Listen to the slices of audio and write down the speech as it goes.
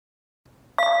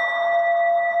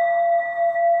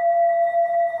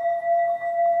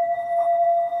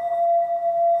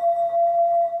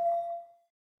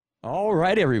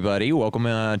right, everybody. Welcome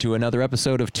to another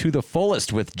episode of To the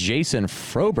Fullest with Jason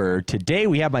Frober. Today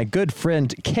we have my good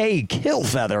friend Kay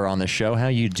Killfeather on the show. How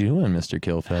you doing, Mr.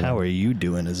 Killfeather? How are you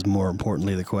doing is more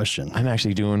importantly the question. I'm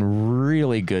actually doing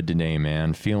really good today,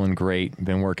 man. Feeling great.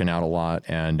 Been working out a lot.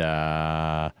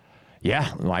 And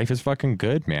yeah, life is fucking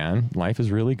good, man. Life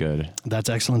is really good. That's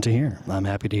excellent to hear. I'm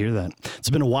happy to hear that. It's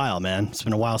been a while, man. It's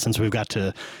been a while since we've got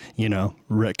to,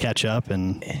 catch up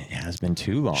and It has been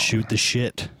too long. shoot the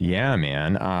shit. Yeah,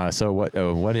 man. So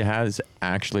what has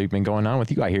actually been going on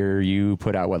with you? I hear you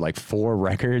put out, like 4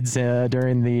 records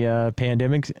during the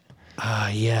pandemic?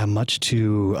 Yeah, much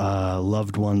to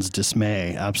loved ones'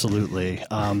 dismay. Absolutely.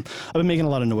 I've been making a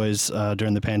lot of noise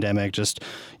during the pandemic. Just,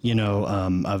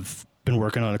 I've been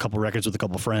working on a couple records with a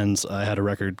couple friends. I had a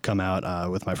record come out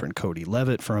with my friend Cody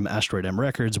Levitt from Asteroid M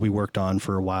Records. We worked on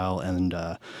for a while,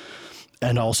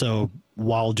 and also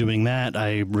while doing that,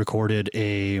 I recorded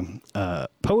a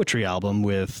poetry album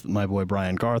with my boy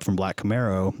Brian Garth from Black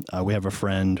Camaro. We have a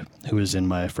friend who is in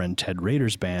my friend Ted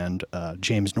Rader's band,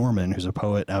 James Norman, who's a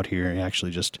poet out here. He actually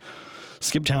just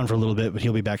skipped town for a little bit, but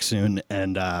he'll be back soon.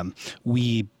 And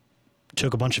we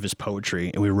took a bunch of his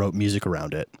poetry and we wrote music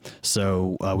around it.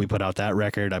 So we put out that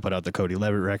record. I put out the Cody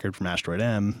Levitt record from Asteroid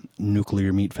M,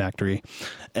 Nuclear Meat Factory,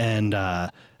 and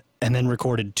then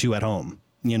recorded 2 at home.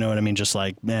 You know what I mean? Just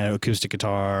like acoustic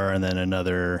guitar and then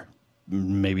another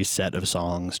maybe set of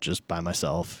songs just by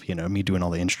myself, me doing all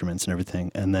the instruments and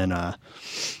everything. And then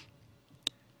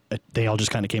they all just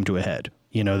kind of came to a head.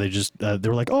 They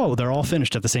were like, oh, they're all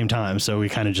finished at the same time. So we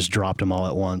kind of just dropped them all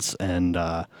at once. And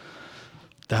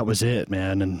that was it,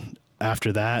 man. And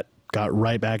after that, got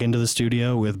right back into the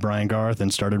studio with Brian Garth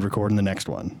and started recording the next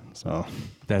one. So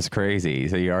That's crazy.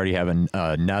 So you already have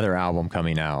another album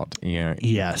coming out.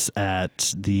 Yes,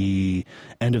 at the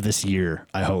end of this year,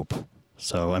 I hope.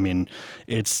 So, I mean,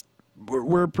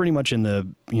 we're pretty much in the,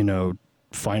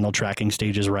 final tracking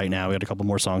stages right now. We got a couple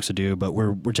more songs to do, but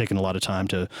we're taking a lot of time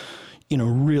to,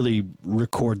 really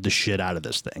record the shit out of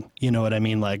this thing. You know what I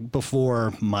mean? Like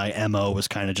before, my MO was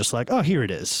kind of just like, oh, here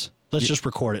it is. Let's just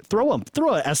record it. Throw a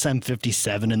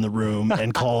SM57 in the room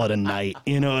and call it a night.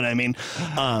 You know what I mean?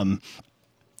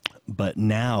 But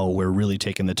now we're really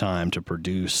taking the time to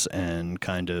produce and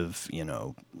kind of,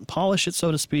 polish it,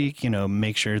 so to speak,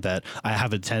 make sure that I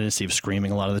have a tendency of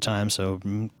screaming a lot of the time. So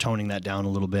I'm toning that down a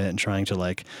little bit and trying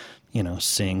to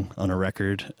sing on a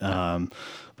record.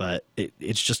 But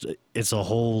it's a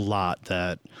whole lot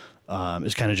that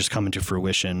is kind of just coming to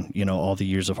fruition, all the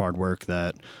years of hard work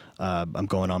that I'm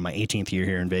going on my 18th year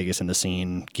here in Vegas in the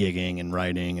scene, gigging and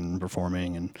writing and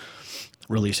performing and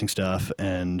releasing stuff.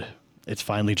 And it's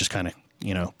finally just kind of,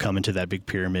 coming to that big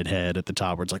pyramid head at the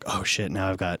top where it's like, oh shit,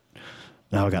 now I've got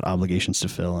obligations to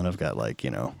fill and I've got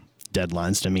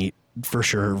deadlines to meet for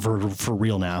sure, for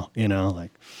real now,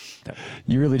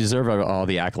 You really deserve all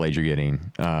the accolades you're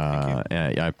getting.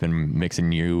 I've been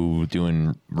mixing you,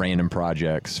 doing random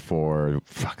projects for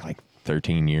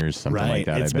 13 years, something like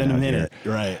that. It's been a minute,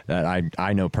 right? That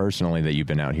I know personally that you've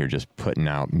been out here just putting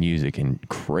out music and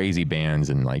crazy bands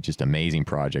and just amazing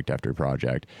project after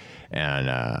project. And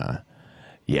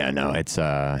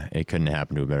it couldn't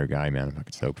happen to a better guy, man. I'm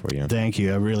fucking stoked for you. Thank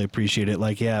you. I really appreciate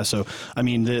it. So I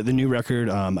mean, the new record,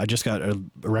 I just got a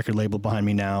record label behind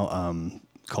me now.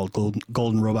 Called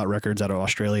Golden Robot Records out of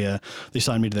Australia. They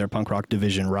signed me to their punk rock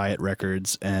division, Riot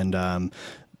Records, and I'm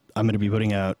going to be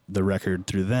putting out the record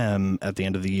through them at the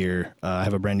end of the year. I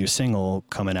have a brand new single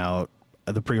coming out.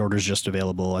 The pre-order's just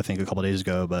available, I think, a couple days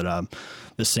ago, but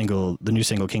the new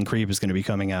single, King Creep, is going to be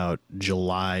coming out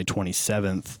July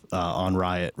 27th on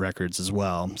Riot Records as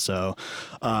well. So,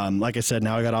 like I said,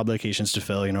 now I got obligations to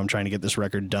fill. I'm trying to get this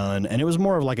record done, and it was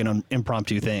more of an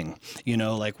impromptu thing.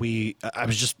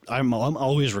 I'm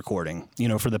always recording.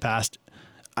 For the past,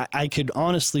 I could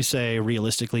honestly say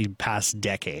realistically past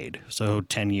decade, so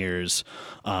 10 years.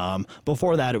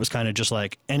 Before that, it was kind of just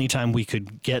anytime we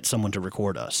could get someone to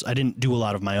record us. I didn't do a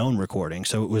lot of my own recording,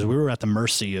 so we were at the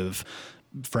mercy of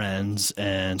friends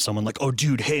and someone oh,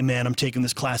 dude, hey man, I'm taking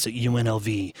this class at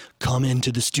UNLV, come into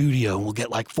the studio and we'll get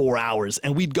 4 hours.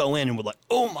 And we'd go in and we're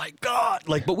oh my God,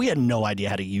 but we had no idea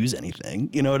how to use anything,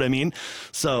 you know what I mean?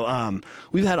 So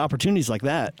we've had opportunities like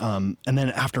that, and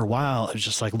then after a while it was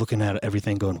just looking at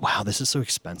everything going, wow, this is so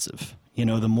expensive.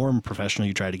 The more professional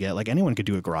you try to get, anyone could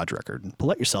do a garage record.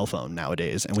 Pull out your cell phone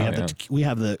nowadays, and we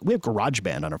have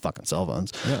GarageBand on our fucking cell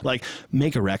phones. Yeah.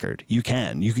 Make a record. You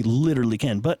literally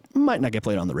can, but might not get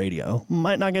played on the radio.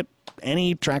 Might not get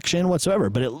any traction whatsoever,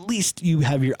 but at least you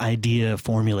have your idea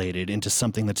formulated into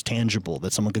something that's tangible,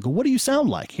 that someone could go, what do you sound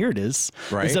like? Here it is.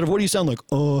 Right. Instead of, what do you sound like?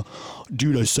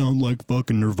 Dude, I sound like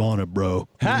fucking Nirvana, bro.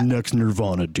 Next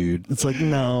Nirvana, dude. It's like,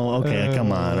 no, okay,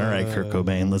 come on. All right, Kurt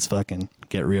Cobain, let's fucking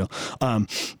get real.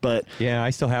 But yeah, I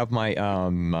still have my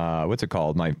what's it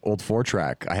called? My old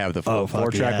 4-track. I have the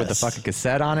 4-track with the fucking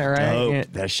cassette on it, right?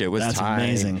 Dope. That shit was That's tight.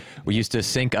 amazing. We used to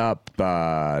sync up 2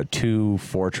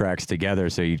 4-tracks together,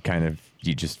 so you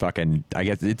just fucking, I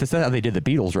guess that's how they did the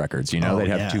Beatles records, you know. They'd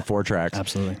have 2 4-tracks,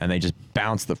 absolutely, and they just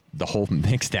bounce the whole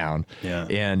mix down,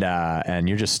 and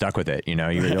you're just stuck with it, you know.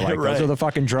 You're like, right. those are the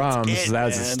fucking drums.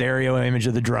 That's the stereo image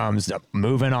of the drums.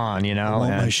 Moving on, you know. I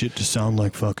want my shit to sound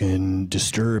like fucking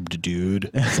Disturbed,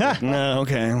 dude. Like, no,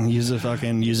 okay, use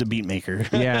a beat maker.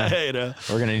 Yeah, you know?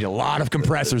 We're gonna need a lot of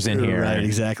compressors in here, right?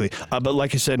 Exactly. But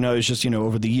like I said, no, it's just, you know,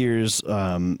 over the years.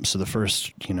 So the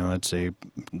first, you know, I'd say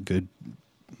good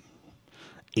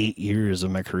 8 years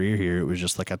of my career here, it was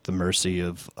just like at the mercy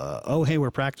of, oh, hey,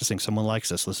 we're practicing. Someone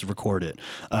likes us. Let's record it.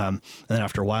 And then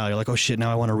after a while, you're like, oh, shit, now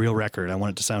I want a real record. I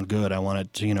want it to sound good. I want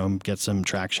it to, you know, get some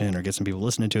traction or get some people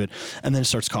listening to it. And then it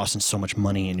starts costing so much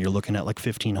money, and you're looking at like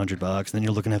 $1,500, and then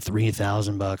you're looking at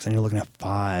 $3,000, and you're looking at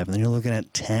 $5,000, and then you're looking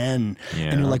at $10,000.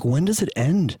 And you're like, when does it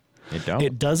end?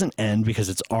 It doesn't end because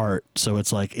it's art. So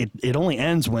it's like it only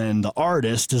ends when the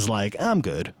artist is like, I'm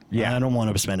good. Yeah, I don't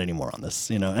want to spend any more on this,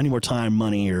 you know, any more time,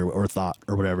 money, or thought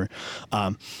or whatever.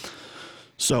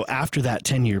 So after that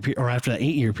 10-year or after that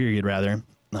 8-year period, rather,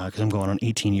 because I'm going on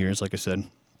 18 years, like I said,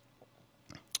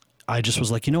 I just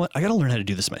was like, you know what? I got to learn how to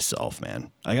do this myself,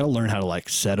 man. I got to learn how to like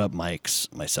set up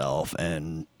mics myself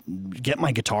and get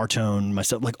my guitar tone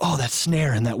myself. Like, oh, that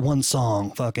snare in that one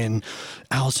song, fucking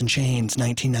Alice in Chains,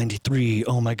 1993.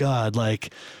 Oh my God.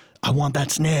 Like, I want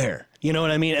that snare. You know what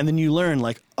I mean? And then you learn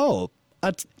like, oh,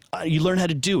 you learn how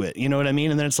to do it. You know what I mean?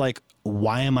 And then it's like,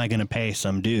 why am I going to pay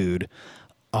some dude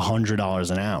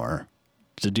 $100 an hour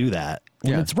to do that?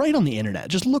 Well, it's right on the internet.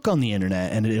 Just look on the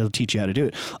internet and it'll teach you how to do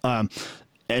it.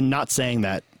 And not saying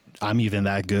that I'm even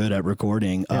that good at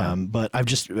recording, but I've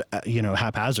just, you know,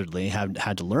 haphazardly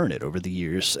had to learn it over the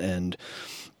years. And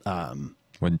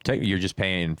you're just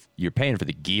paying for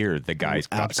the gear the guys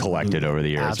collected over the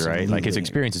years, right? Like his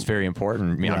experience is very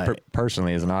important. I mean,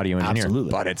 personally as an audio engineer,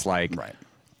 but it's like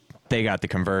they got the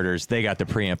converters, they got the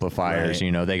preamplifiers,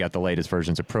 you know, they got the latest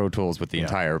versions of Pro Tools with the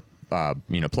entire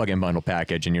plug-in bundle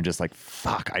package, and you're just like,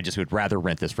 fuck, I just would rather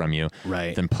rent this from you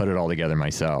than put it all together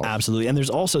myself. Absolutely. And there's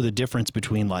also the difference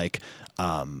between like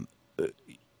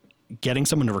getting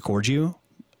someone to record you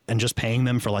and just paying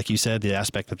them for, like you said, the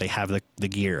aspect that they have the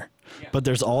gear. But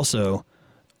there's also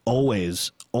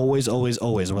always,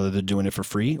 whether they're doing it for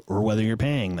free or whether you're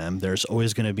paying them, there's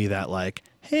always going to be that like,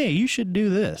 hey, you should do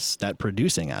this, that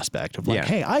producing aspect of like,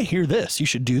 hey, I hear this, you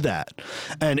should do that.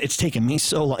 And it's taken me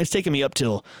so long. It's taken me up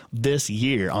till this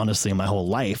year, honestly, in my whole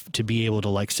life, to be able to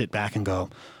like sit back and go,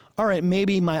 all right,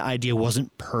 maybe my idea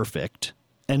wasn't perfect.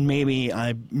 And maybe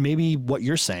what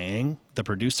you're saying, the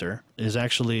producer, is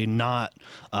actually not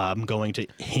going to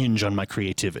hinge on my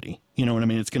creativity. You know what I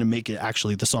mean? It's going to make it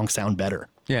actually the song sound better.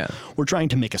 Yeah. We're trying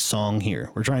to make a song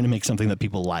here. We're trying to make something that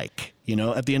people like. You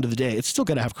know, at the end of the day, it's still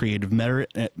got to have creative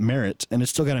merit, and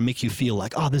it's still got to make you feel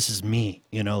like, oh, this is me.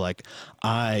 You know, like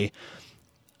I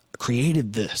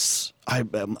created this.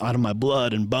 out of my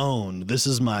blood and bone. This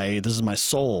is my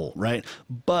soul, right?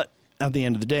 But at the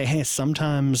end of the day, hey,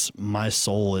 sometimes my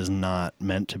soul is not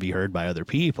meant to be heard by other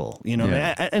people, you know,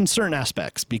 and certain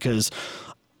aspects, because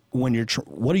when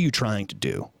what are you trying to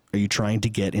do? Are you trying to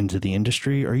get into the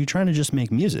industry, or are you trying to just make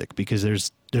music? Because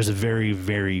there's a very,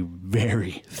 very,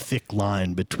 very thick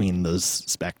line between those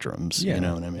spectrums. Yeah. You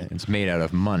know what I mean? It's made out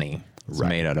of money. It's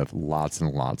made out of lots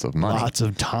and lots of money. Lots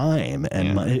of time.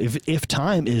 And if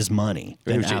time is money,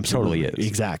 then it totally is.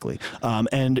 Exactly.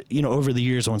 And, you know, over the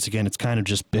years, once again, it's kind of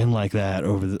just been like that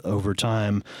over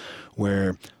time,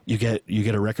 where you get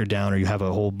a record down, or you have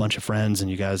a whole bunch of friends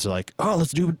and you guys are like, oh,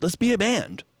 let's be a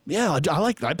band. Yeah,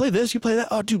 I play this, you play that.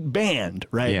 Oh, dude, band,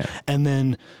 right? Yeah. And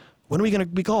then, what are we going to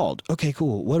be called? Okay,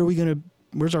 cool.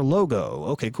 Where's our logo?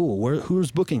 Okay, cool.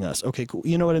 Who's booking us? Okay, cool.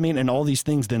 You know what I mean? And all these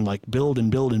things then like build and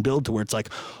build and build to where it's like,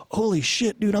 holy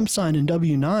shit, dude, I'm signing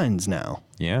W-9s now.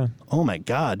 Yeah. Oh my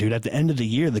God, dude. At the end of the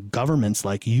year, the government's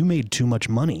like, you made too much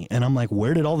money. And I'm like,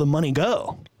 where did all the money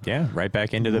go? Yeah, right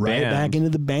back into the band. Right back into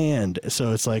the band.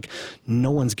 So it's like, no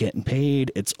one's getting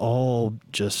paid. It's all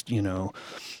just, you know,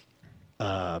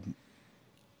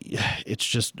 it's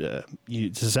just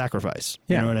it's a sacrifice.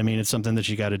 You know what I mean? It's something that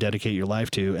you got to dedicate your life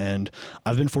to. And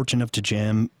I've been fortunate enough to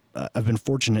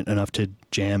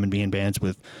jam. And be in bands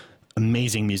with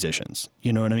amazing musicians.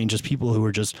 You know what I mean? Just people who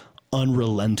are just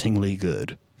unrelentingly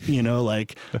good, you know,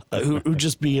 like who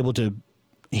just be able to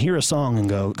hear a song and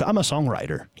go, I'm a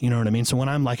songwriter, you know what I mean? So when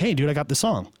I'm like, hey dude, I got this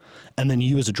song, and then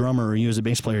you as a drummer or you as a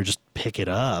bass player just pick it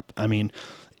up, I mean,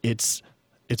 it's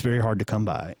very hard to come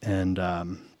by. And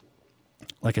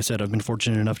like I said, I've been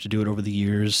fortunate enough to do it over the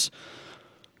years,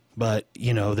 but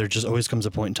you know, there just always comes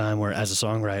a point in time where as a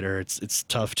songwriter, it's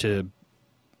tough to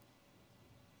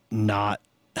not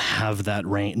have that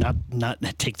not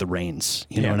take the reins,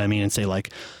 you know what I mean? And say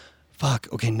like, fuck,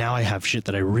 okay, now I have shit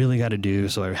that I really got to do.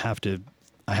 So I have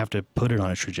to put it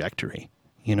on a trajectory.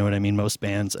 You know what I mean? Most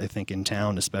bands, I think in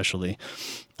town, especially,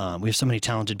 we have so many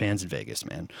talented bands in Vegas,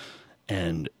 man.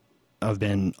 And I've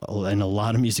been in a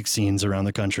lot of music scenes around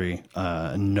the country,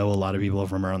 know a lot of people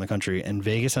from around the country, and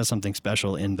Vegas has something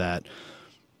special in that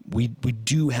we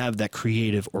do have that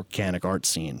creative, organic art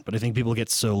scene. But I think people get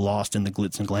so lost in the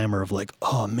glitz and glamour of like,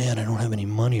 oh man, I don't have any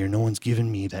money or no one's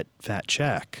giving me that fat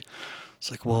check. It's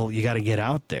like, well, you got to get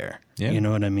out there. Yeah. You know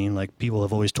what I mean? Like people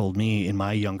have always told me in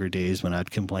my younger days when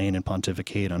I'd complain and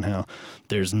pontificate on how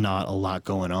there's not a lot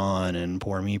going on and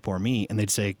poor me. And they'd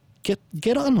say,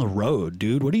 get on the road,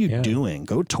 dude. What are you doing?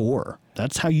 Go tour.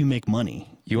 That's how you make money.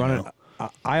 You want to...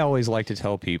 I always like to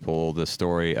tell people the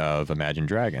story of Imagine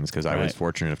Dragons because I was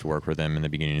fortunate enough to work with them in the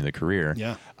beginning of the career.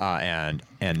 Yeah.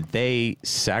 And they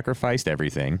sacrificed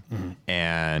everything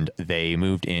and they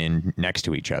moved in next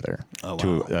to each other. Oh,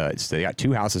 wow. So they got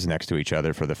 2 houses next to each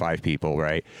other for the 5 people,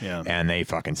 right? Yeah. And they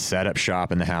fucking set up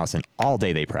shop in the house and all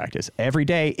day they practice. Every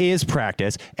day is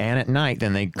practice. And at night,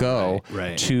 then they go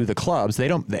to the clubs. They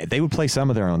would play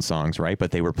some of their own songs, right? But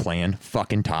they were playing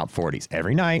fucking top 40s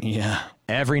every night. Yeah.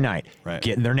 Every night,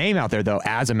 getting their name out there though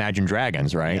as Imagine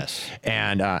Dragons, right? Yes.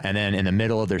 And then in the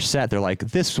middle of their set, they're like,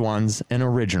 "This one's an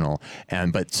original,"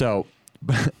 so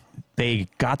they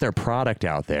got their product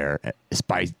out there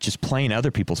by just playing other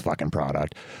people's fucking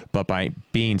product, but by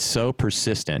being so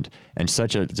persistent and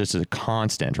just a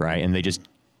constant, right? And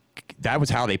that was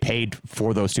how they paid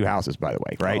for those 2 houses, by the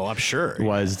way, right? Oh, I'm sure.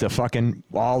 Was the fucking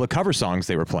all the cover songs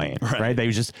they were playing, right? They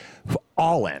were just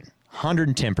all in.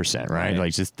 110%, right?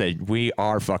 Like just that we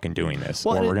are fucking doing this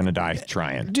or we're going to die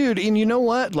trying. Dude, and you know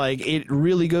what? Like it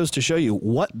really goes to show you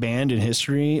what band in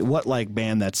history, what like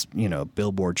band that's, you know,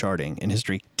 Billboard charting in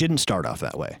history didn't start off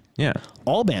that way. Yeah.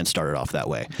 All bands started off that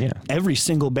way. Yeah. Every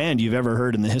single band you've ever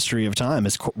heard in the history of time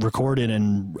has recorded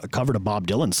and covered a Bob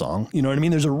Dylan song. You know what I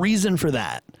mean? There's a reason for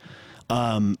that.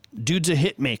 Dude's a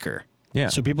hit maker. Yeah.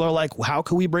 So people are like, well, how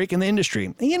can we break in the industry?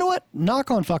 And you know what?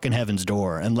 Knock on fucking heaven's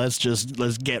door and let's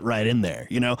get right in there.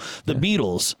 You know, the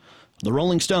Beatles, the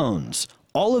Rolling Stones,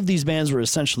 all of these bands were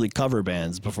essentially cover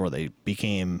bands before they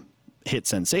became hit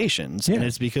sensations. Yeah. And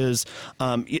it's because,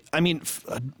 I mean,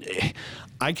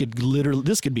 I could literally,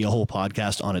 this could be a whole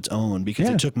podcast on its own because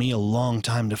it took me a long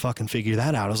time to fucking figure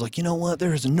that out. I was like, you know what?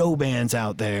 There's no bands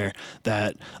out there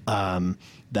that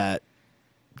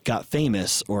got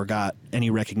famous or got any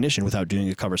recognition without doing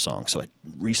a cover song. So I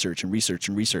research.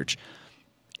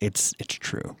 It's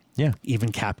true. Yeah.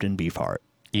 Even Captain Beefheart.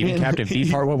 Captain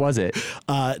Beefheart, what was it?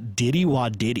 Diddy Wah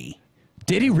Diddy.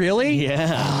 Did he really? Yeah,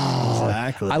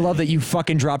 exactly. I love that you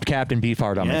fucking dropped Captain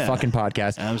Beefheart on the fucking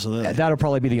podcast. Absolutely. That'll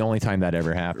probably be the only time that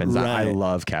ever happens. Right. I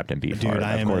love Captain Beefheart. Dude,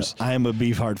 I am a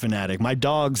Beefheart fanatic. My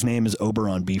dog's name is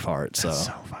Oberon Beefheart. So. That's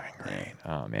so fucking great.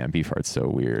 Oh man, Beefheart's so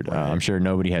weird. Right. I'm sure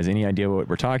nobody has any idea what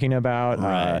we're talking about.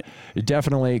 Right.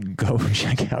 Definitely go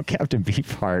check out Captain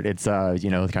Beefheart. It's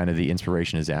kind of the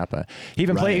inspiration of Zappa. He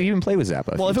even played with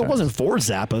Zappa. Well, if it wasn't for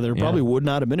Zappa, there probably would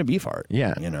not have been a Beefheart.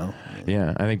 Yeah. You know.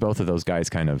 Yeah, I think both of those guys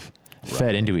kind of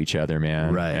fed into each other,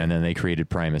 man. Right. And then they created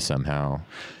Primus somehow.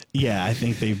 Yeah, I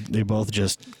think they both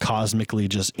just cosmically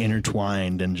just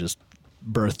intertwined and just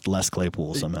birthed Les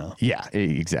Claypool somehow. Yeah,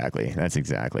 exactly. That's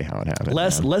exactly how it happened.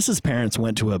 Les's parents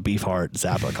went to a Beefheart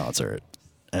Zappa concert,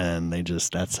 and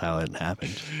that's how it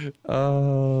happened.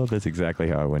 Oh, that's exactly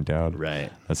how it went down.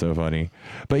 Right. That's so funny.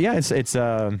 But yeah, it's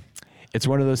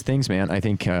one of those things, man. I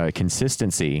think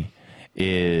consistency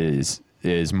is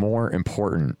more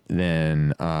important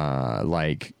than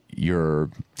like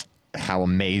how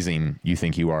amazing you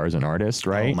think you are as an artist,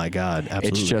 right? Oh my God,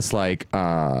 absolutely. It's just like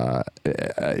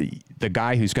the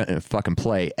guy who's going to fucking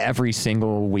play every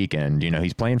single weekend. You know,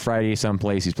 he's playing Friday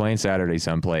someplace, he's playing Saturday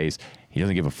someplace. He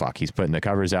doesn't give a fuck. He's putting the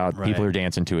covers out. Right. People are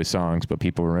dancing to his songs, but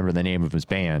people remember the name of his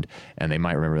band, and they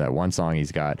might remember that one song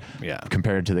he's got. Yeah.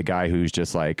 Compared to the guy who's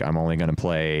just like, I'm only going to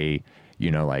play,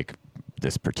 like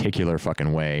this particular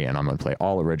fucking way, and I'm going to play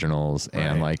all originals,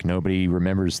 and like nobody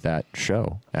remembers that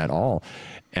show at all.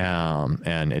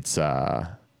 And it's I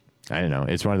don't know.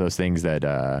 It's one of those things that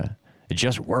it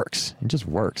just works. It just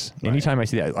works. Right. Anytime I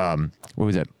see that, what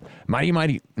was it? Mighty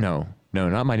Mighty? No. No,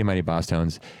 not Mighty Mighty Boss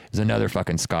Tones. There's another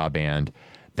fucking ska band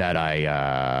that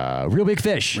Real Big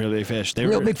Fish. Real Big Fish.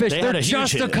 Real Big Fish. They're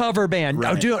just a cover band.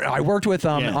 Right. Oh, dude, I worked with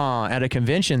them at a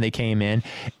convention. They came in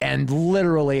and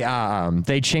literally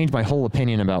they changed my whole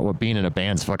opinion about what being in a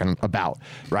band's fucking about.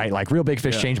 Right? Like Real Big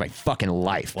Fish changed my fucking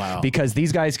life. Wow. Because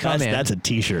these guys come in. That's a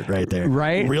T-shirt right there.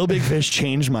 Right? Real Big Fish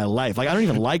changed my life. Like I don't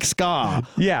even like ska.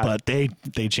 Yeah. But they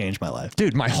changed my life.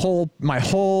 Dude, my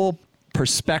whole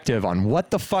perspective on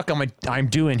what the fuck I'm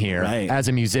doing here as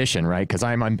a musician, right? Because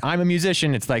I'm a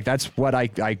musician. It's like that's what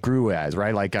I grew as,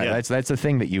 right? Like that's the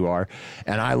thing that you are,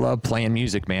 and I love playing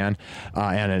music, man,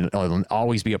 and it'll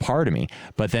always be a part of me.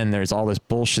 But then there's all this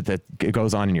bullshit that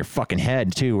goes on in your fucking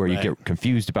head too, where you get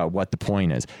confused about what the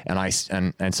point is.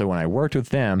 And so when I worked with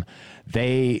them,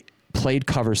 they played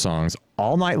cover songs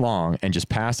all night long and just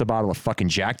passed a bottle of fucking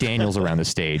Jack Daniels around the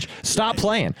stage. Stop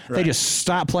playing. They just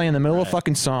stopped playing in the middle of the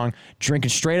fucking song, drinking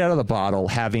straight out of the bottle,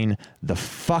 having the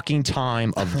fucking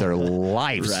time of their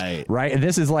lives. Right. And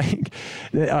this is like,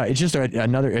 it's just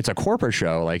it's a corporate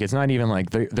show. Like, it's not even like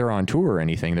they're on tour or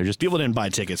anything. They're just. People didn't buy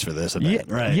tickets for this event.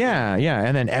 Yeah.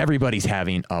 And then everybody's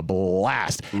having a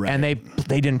blast. And they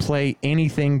didn't play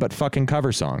anything but fucking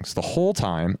cover songs the whole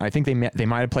time. I think they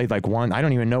might have played like one. I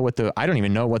don't even know what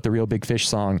the Real Big Fish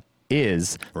song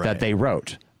is that they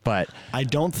wrote, but I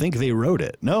don't think they wrote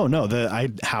it. No,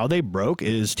 how they broke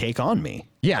is Take On Me.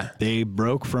 Yeah. They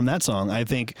broke from that song, I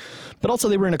think. But also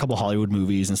they were in a couple Hollywood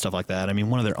movies and stuff like that. I mean,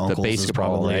 one of their uncles is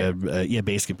probably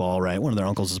basketball, right? One of their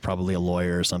uncles is probably a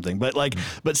lawyer or something. But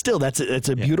but still, it's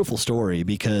a beautiful story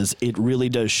because it really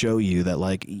does show you that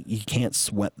like you can't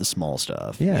sweat the small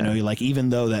stuff. Yeah. You know, like even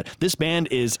though that this band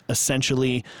is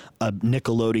essentially a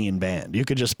Nickelodeon band, you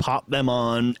could just pop them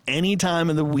on any time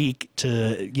of the week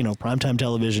to, primetime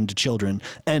television to children,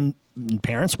 and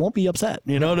parents won't be upset.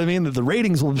 You know what I mean? The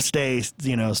ratings will stay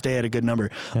at a good number.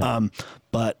 Yeah.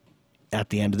 But at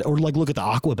the end of or like look at the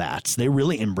Aquabats, they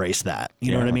really embrace that.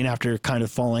 You know what I mean? After kind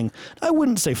of I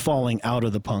wouldn't say falling out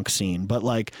of the punk scene, but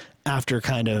like after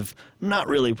kind of not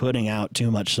really putting out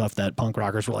too much stuff that punk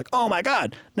rockers were like, oh my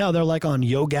God. Now they're like on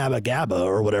Yo Gabba Gabba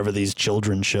or whatever these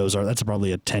children's shows are. That's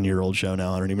probably a 10-year-old show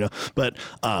now. I don't even know. But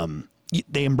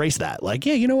they embrace that. Like,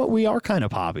 yeah, you know what? We are kind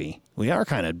of poppy. We are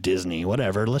kind of Disney,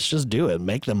 whatever. Let's just do it.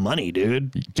 Make the money,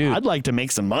 dude. I'd like to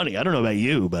make some money. I don't know about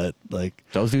you, but like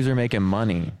those dudes are making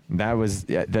money. That was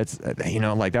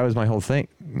that was my whole thing.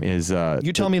 Is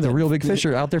you tell me the Real Big Fish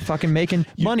are out there fucking making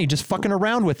money, just fucking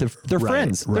around with their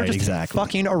friends. They're just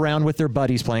fucking around with their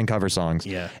buddies playing cover songs,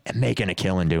 and making a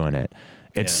killing doing it.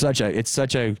 It's such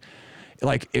a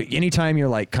like anytime you're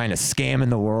like kind of scamming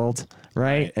the world.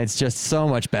 Right? It's just so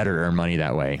much better to earn money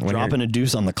that way. When dropping a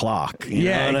deuce on the clock. You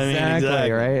know what I mean?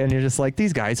 Exactly, right? And you're just like,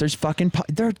 these guys are fucking,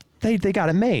 they got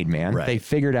it made, man. Right. They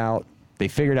figured out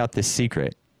this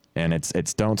secret, and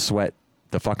it's don't sweat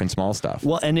the fucking small stuff.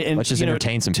 Well, and let's just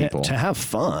entertain some people to have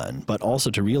fun, but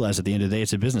also to realize at the end of the day,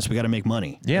 it's a business. We got to make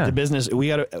money. Yeah, the business. We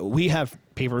have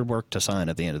paperwork to sign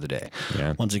at the end of the day.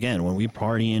 Yeah. Once again, when we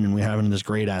partying and we're having this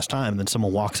great ass time, then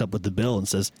someone walks up with the bill and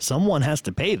says, "Someone has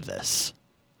to pay this."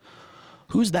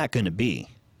 Who's that going to be?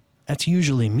 That's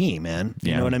usually me, man.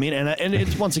 You know what I mean? And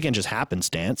it's once again just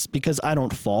happenstance because I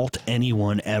don't fault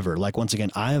anyone ever. Like, once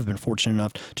again, I have been fortunate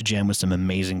enough to jam with some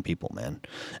amazing people, man.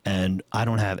 And I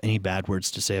don't have any bad words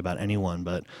to say about anyone,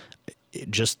 but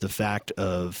just the fact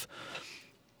of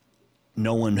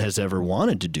no one has ever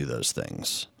wanted to do those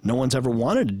things. No one's ever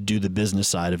wanted to do the business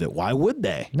side of it. Why would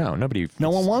they? No, nobody. No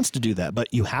one wants to do that,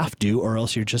 but you have to, or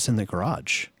else you're just in the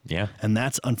garage. Yeah. And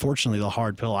that's unfortunately the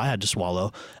hard pill I had to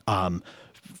swallow.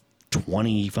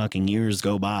 20 fucking years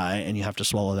go by and you have to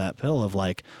swallow that pill of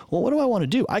like, well, what do I want to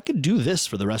do? I could do this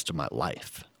for the rest of my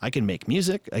life. I can make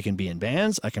music. I can be in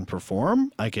bands. I can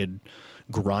perform. I could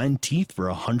grind teeth for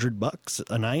 $100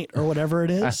 a night or whatever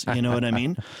it is. You know what I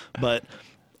mean?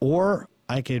 Or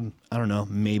I could, I don't know,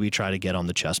 maybe try to get on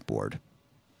the chessboard.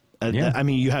 I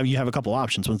mean, you have a couple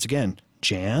options. Once again,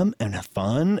 jam and have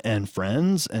fun and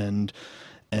friends and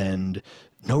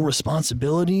no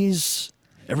responsibilities.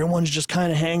 Everyone's just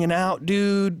kind of hanging out,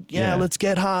 dude. Yeah, let's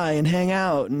get high and hang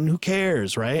out, and who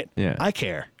cares, right? Yeah, I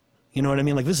care. You know what I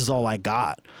mean? Like, this is all I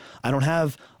got. I don't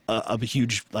have a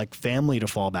huge like family to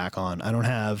fall back on. I don't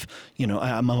have,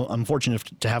 I'm fortunate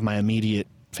to have my immediate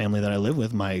family that I live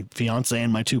with, my fiance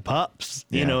and my 2 pups.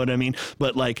 You know what I mean?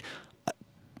 But like,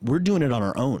 we're doing it on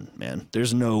our own, man.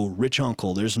 There's no rich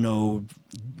uncle. There's no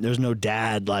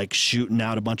dad like shooting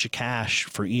out a bunch of cash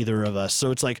for either of us.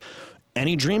 So it's like,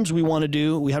 any dreams we want to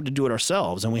do, we have to do it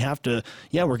ourselves, and we have to.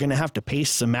 Yeah, we're gonna have to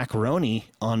paste some macaroni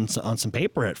on some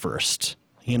paper at first.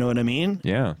 You know what I mean?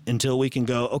 Yeah. Until we can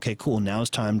go, okay, cool. Now it's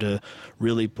time to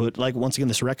really put, like, once again,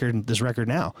 this record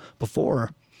now.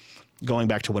 Before, going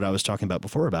back to what I was talking about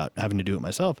before about having to do it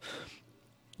myself,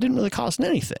 didn't really cost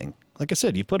anything. Like I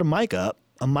said, you put a mic up,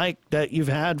 a mic that you've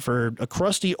had for a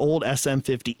crusty old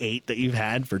SM58 that you've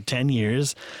had for 10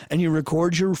 years, and you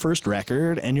record your first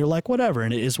record, and you're like, whatever,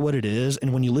 and it is what it is.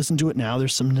 And when you listen to it now,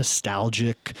 there's some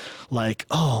nostalgic, like,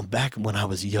 oh, back when I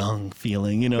was young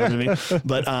feeling, you know what I mean?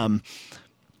 But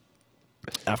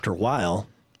after a while,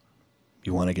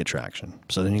 you want to get traction.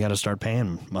 So then you got to start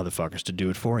paying motherfuckers to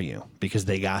do it for you because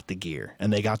they got the gear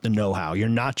and they got the know-how. You're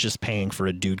not just paying for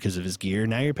a dude because of his gear.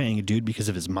 Now you're paying a dude because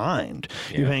of his mind.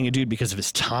 Yeah. You're paying a dude because of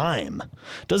his time.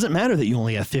 Doesn't matter that you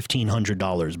only have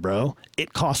 $1,500, bro.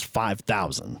 It costs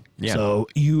 $5,000. Yeah. So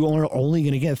you are only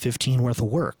going to get 15 worth of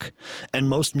work. And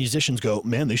most musicians go,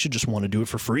 man, they should just want to do it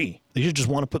for free. They should just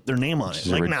want to put their name on it.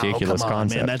 Like, no, come on,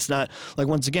 man. That's not, like,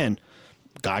 once again,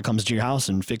 guy comes to your house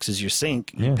and fixes your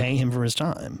sink, you pay him for his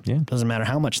time. Yeah. Doesn't matter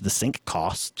how much the sink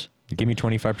cost. Give me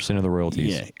 25% of the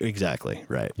royalties. Yeah, exactly.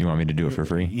 Right. You want me to do it for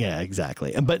free? Yeah,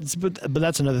 exactly. But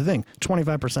that's another thing.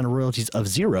 25% of royalties of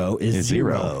zero is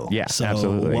zero. Yeah, so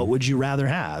absolutely. What would you rather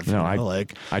have? No,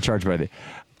 I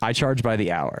charge by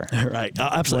the hour. Right.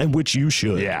 Absolutely. Which you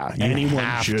should. Yeah.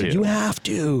 Anyone should. You have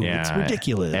to. Yeah. It's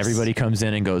ridiculous. Everybody comes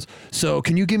in and goes, so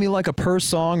can you give me like a per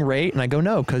song rate? And I go,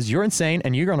 no, because you're insane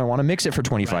and you're going to want to mix it for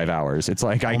 25 hours. It's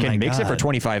like, I can mix it for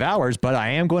 25 hours, but I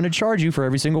am going to charge you for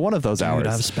every single one of those hours.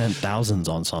 I've spent thousands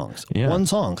on songs. Yeah. One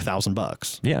song,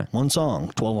 $1,000. Yeah. One song,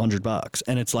 $1,200.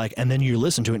 And it's like, and then you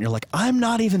listen to it and you're like, I'm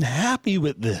not even happy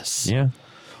with this. Yeah.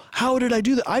 How did I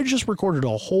do that? I just recorded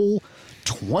a whole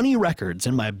 20 records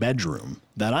in my bedroom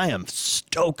that I am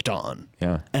stoked on.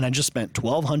 Yeah. And I just spent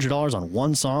 $1,200 on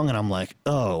one song and I'm like,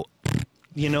 oh,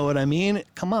 you know what I mean?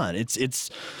 Come on. It's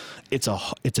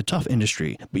a tough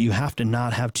industry, but you have to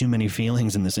not have too many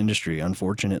feelings in this industry,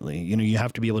 unfortunately. You know, you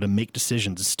have to be able to make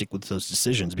decisions and stick with those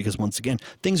decisions because once again,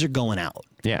 things are going out.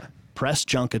 Yeah. Press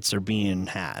junkets are being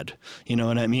had, you know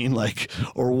what I mean? Like,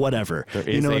 or whatever. There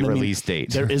is a release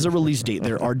date. There is a release date.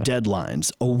 There are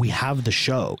deadlines. Oh, we have the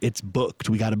show. It's booked.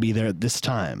 We got to be there at this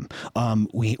time.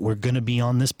 We're going to be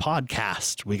on this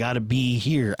podcast. We got to be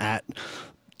here at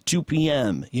 2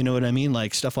 p.m. You know what I mean?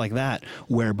 Like stuff like that.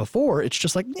 Where before it's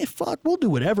just like, fuck, we'll do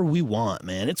whatever we want,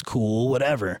 man. It's cool,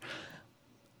 whatever.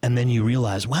 And then you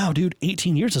realize, wow, dude,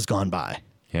 18 years has gone by.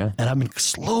 Yeah. And I've been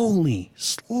slowly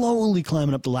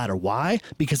climbing up the ladder. Why?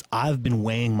 Because I've been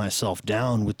weighing myself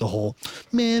down with the whole,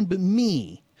 man, but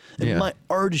me and my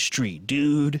artistry,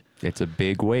 dude. It's a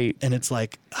big weight. And it's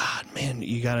like, man,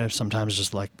 you got to sometimes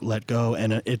just like let go.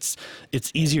 And it's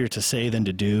easier to say than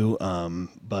to do.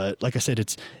 But like I said,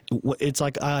 it's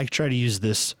like I try to use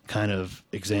this kind of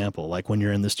example, like when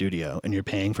you're in the studio and you're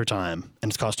paying for time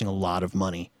and it's costing a lot of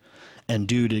money. And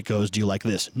dude, it goes, do you like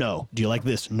this? No. Do you like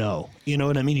this? No. You know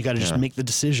what I mean? You got to just make the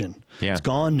decision. Yeah. It's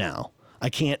gone now. I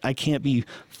can't be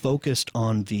focused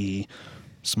on the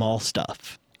small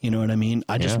stuff. You know what I mean?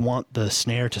 I just want the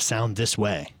snare to sound this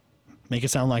way. Make it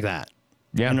sound like that.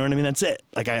 Yeah. You know what I mean? That's it.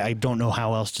 Like, I don't know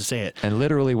how else to say it. And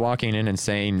literally walking in and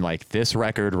saying, like, this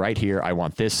record right here, I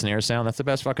want this snare sound. That's the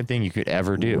best fucking thing you could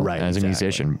ever do as a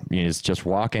musician. You just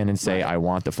walk in and say, I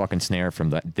want the fucking snare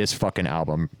from this fucking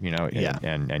album, you know,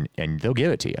 and they'll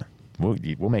give it to you.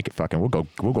 We'll make it fucking, we'll go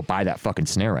buy that fucking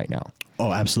snare right now.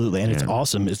 Oh, absolutely. And it's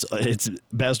awesome. It's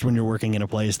best when you're working in a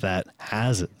place that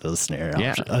has the snare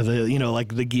option, you know,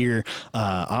 like the gear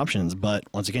options. But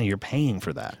once again, you're paying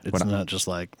for that. It's not just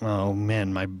like, oh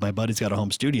man, my buddy's got a home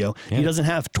studio. Yeah. He doesn't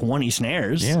have 20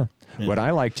 snares. Yeah. What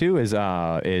I like too is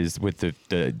with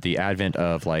the advent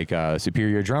of like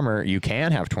Superior Drummer, you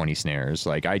can have 20 snares.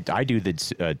 Like I do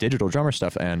the digital drummer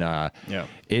stuff, and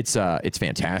it's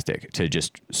fantastic to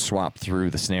just swap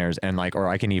through the snares, and like, or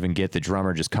I can even get the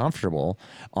drummer just comfortable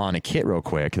on a kit real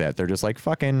quick that they're just like,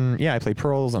 fucking I play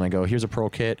pearls, and I go, here's a pearl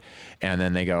kit, and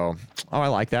then they go, oh, I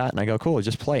like that, and I go, cool,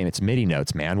 just play, and it's MIDI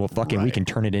notes, man. Well, fucking we can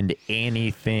turn it into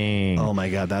anything. Oh my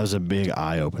god, that was a big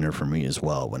eye opener for me as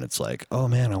well. When it's like, oh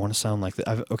man, I want to sound like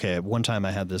that. One time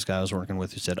I had this guy I was working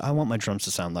with who said, I want my drums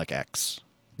to sound like X.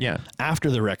 Yeah. After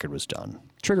the record was done.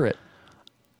 Trigger it.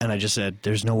 And I just said,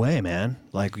 there's no way, man.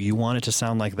 Like, you want it to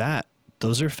sound like that.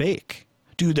 Those are fake.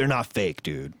 Dude, they're not fake,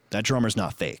 dude. That drummer's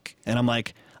not fake. And I'm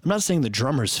like, I'm not saying the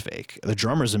drummer's fake. The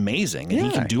drummer's amazing. And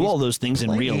he can do all those things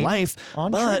in real life.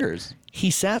 On triggers. He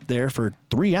sat there for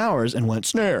 3 hours and went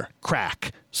snare,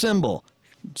 crack, cymbal,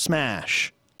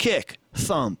 smash, kick,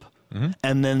 thump. Mm-hmm.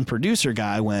 And then producer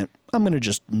guy went, I'm going to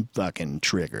just fucking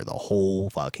trigger the whole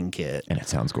fucking kit. And it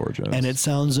sounds gorgeous. And it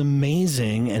sounds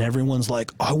amazing. And everyone's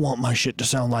like, I want my shit to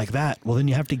sound like that. Well, then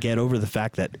you have to get over the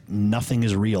fact that nothing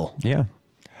is real. Yeah.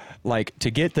 Like, to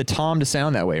get the tom to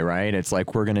sound that way, right? It's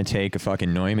like we're going to take a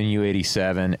fucking Neumann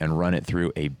U87 and run it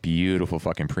through a beautiful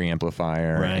fucking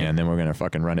preamplifier. Right. And then we're going to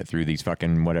fucking run it through these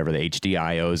fucking whatever the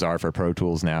HDIOs are for Pro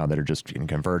Tools now that are just getting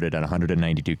converted at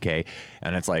 192K.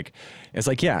 And it's like,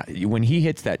 yeah, when he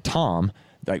hits that tom,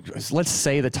 like, let's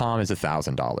say the tom is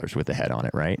 $1,000 with the head on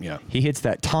it, right? Yeah. He hits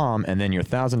that tom, and then your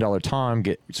 $1,000 tom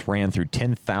gets ran through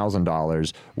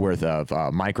 $10,000 worth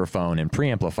of microphone and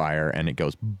preamplifier, and it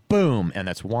goes boom, and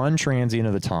that's one transient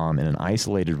of the tom in an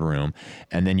isolated room,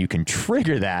 and then you can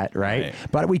trigger that, right?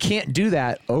 But we can't do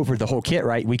that over the whole kit,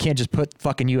 right? We can't just put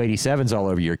fucking U87s all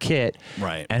over your kit,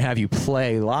 right, and have you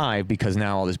play live because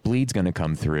now all this bleed's going to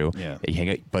come through. Yeah.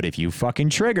 But if you fucking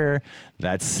trigger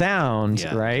that sound,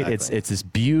 right? Exactly. It's this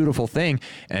beautiful thing,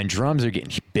 and drums are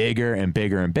getting bigger and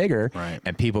bigger and bigger, right,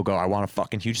 and people go, I want a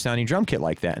fucking huge sounding drum kit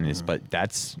like that, and it's but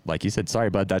that's, like you said, sorry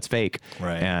bud, that's fake,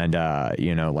 right? And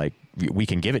you know, like, we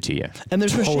can give it to you, and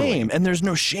there's no shame, and there's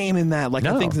no shame in that. Like,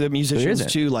 I think that musicians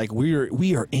too, like,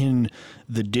 we are in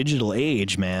the digital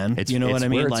age, man. It's, you know what I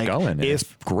mean? Like, going, if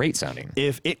it's great sounding,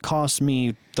 if it costs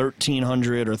me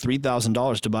 $1,300 or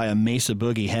 $3,000 to buy a Mesa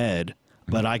Boogie head,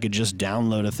 but I could just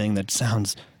download a thing that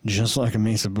sounds just like a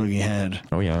Mesa Boogie head.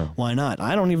 Oh, yeah. Why not?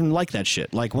 I don't even like that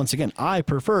shit. Like, once again, I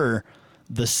prefer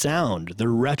the sound, the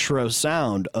retro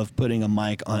sound of putting a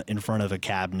mic in front of a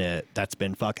cabinet that's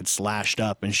been fucking slashed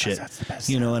up and shit. That's the best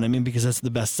you know sound. what I mean? Because that's the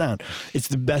best sound. It's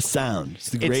the best sound. It's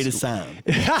the greatest sound.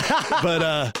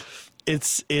 But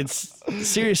it's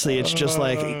seriously, it's just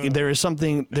like there is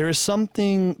something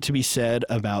to be said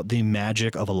about the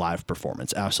magic of a live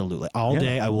performance. Absolutely. All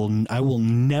day I will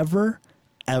never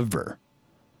ever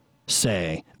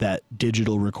say that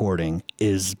digital recording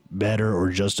is better or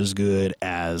just as good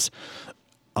as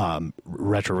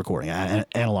retro recording,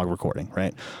 analog recording,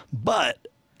 right? But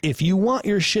if you want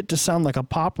your shit to sound like a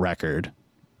pop record,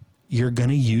 you're going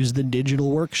to use the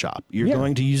digital workshop. You're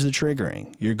going to use the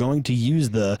triggering. You're going to use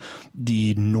the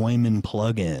Neumann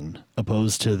plugin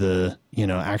opposed to the, you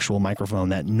know, actual microphone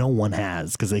that no one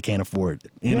has because they can't afford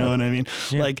it. You know what I mean?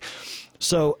 Yeah. Like,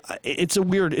 so it's a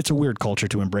weird culture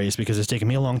to embrace, because it's taken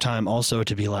me a long time also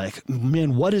to be like,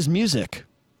 man, what is music?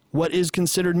 What is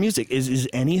considered music? Is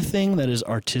anything that is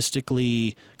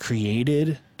artistically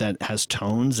created that has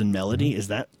tones and melody, is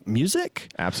that music?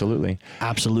 Absolutely.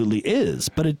 Absolutely is.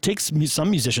 But it takes some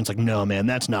musicians like, no, man,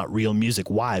 that's not real music.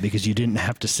 Why? Because you didn't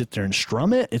have to sit there and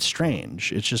strum it. It's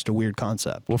strange. It's just a weird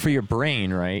concept. Well, for your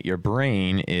brain, right? Your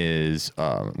brain is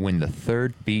when the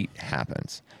third beat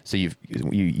happens. So you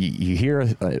hear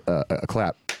a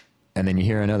clap, and then you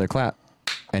hear another clap,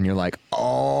 and you're like,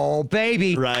 oh,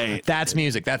 baby. Right. That's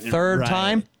music. That third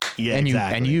time. Yeah, and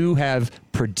exactly. you have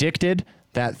predicted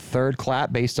that third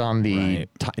clap based on the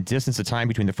distance of time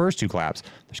between the first two claps.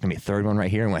 There's going to be a third one right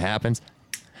here, and what happens?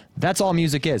 That's all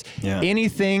music is. Yeah.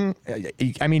 Anything,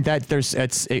 I mean,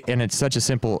 it's such a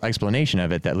simple explanation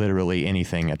of it that literally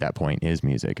anything at that point is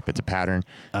music. If it's a pattern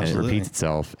and it repeats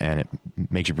itself and it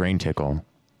makes your brain tickle,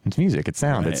 it's music. It's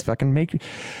sound. It's fucking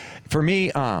for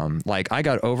me, like, I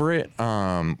got over it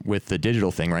with the digital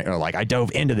thing, right? Or like, I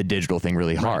dove into the digital thing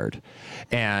really hard,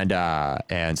 and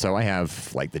so I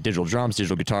have like the digital drums,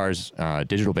 digital guitars,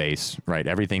 digital bass, right?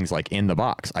 Everything's like in the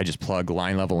box. I just plug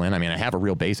line level in. I mean, I have a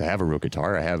real bass, I have a real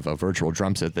guitar, I have a virtual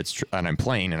drum set and I'm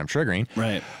playing and I'm triggering,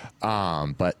 right?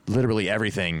 But literally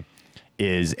everything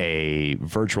is a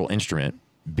virtual instrument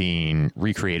being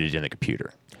recreated in the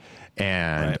computer.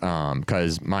 And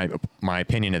because my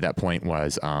opinion at that point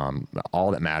was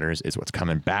all that matters is what's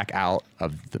coming back out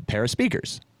of the pair of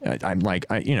speakers. I'm like,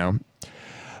 as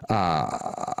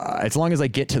long as I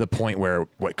get to the point where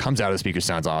what comes out of the speaker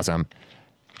sounds awesome,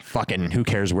 fucking who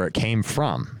cares where it came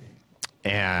from?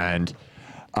 And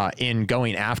in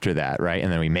going after that, right,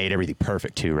 and then we made everything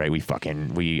perfect too, right? We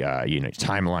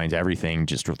timelines everything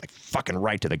just like fucking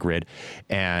right to the grid,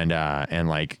 and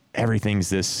like everything's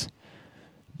this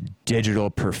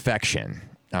digital perfection.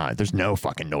 There's no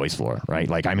fucking noise floor, right?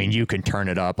 Like, I mean, you can turn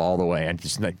it up all the way and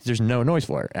just, like, there's no noise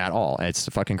floor at all. It's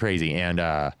fucking crazy. And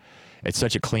it's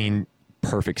such a clean,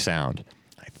 perfect sound.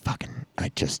 I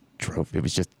just drove. It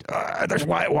was just,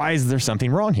 why is there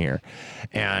something wrong here?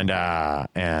 And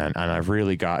I've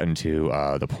really gotten to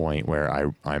the point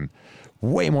where I'm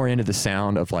way more into the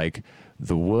sound of like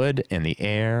the wood and the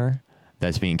air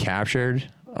that's being captured,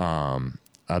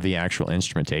 of the actual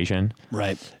instrumentation.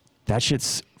 Right. That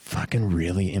shit's fucking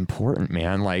really important,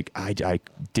 man. Like, I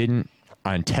didn't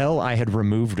until I had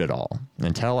removed it all,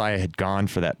 until I had gone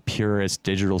for that purest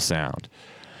digital sound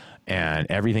and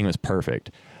everything was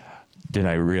perfect, did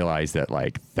I realize that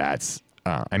like that's,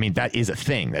 I mean, that is a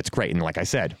thing. That's great. And like I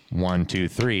said, 1, 2,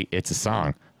 3, it's a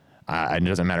song. It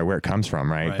doesn't matter where it comes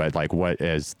from, right? But like,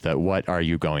 what are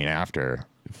you going after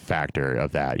factor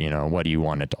of that? You know, what do you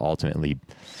want it to ultimately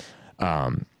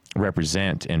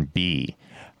represent and be?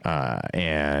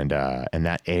 And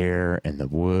that air and the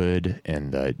wood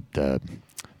and the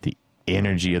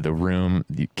energy of the room,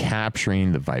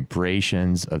 capturing the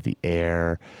vibrations of the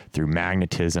air through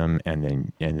magnetism,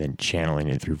 and then channeling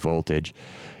it through voltage,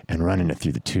 and running it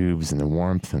through the tubes and the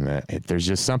warmth and there's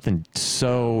just something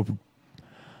so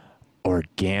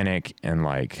organic and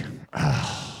like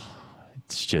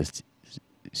it's just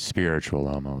spiritual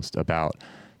almost about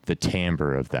the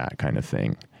timbre of that kind of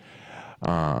thing.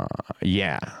 I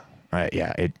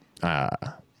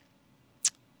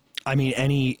mean,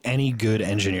 any good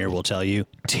engineer will tell you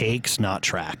takes, not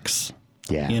tracks.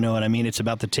 Yeah. You know what I mean? It's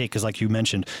about the take, because like you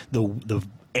mentioned, the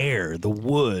air, the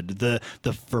wood, the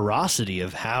ferocity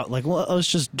of how, like, well, let's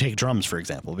just take drums, for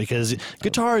example, because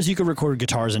guitars, you could record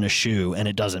guitars in a shoe and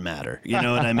it doesn't matter. You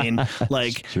know what I mean?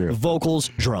 Like vocals,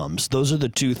 drums, those are the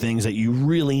two things that you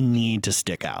really need to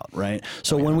stick out, right?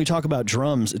 So when we talk about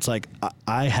drums, it's like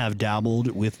I have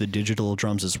dabbled with the digital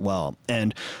drums as well.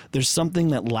 And there's something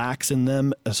that lacks in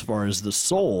them as far as the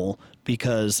soul,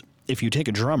 because if you take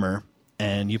a drummer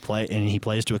and you play, and he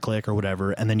plays to a click or whatever,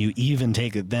 and then you even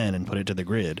take it then and put it to the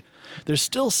grid, there's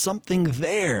still something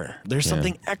there. There's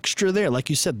something extra there. Like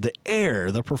you said, the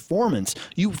air, the performance,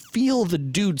 you feel the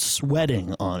dude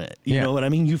sweating on it. You know what I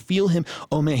mean? You feel him,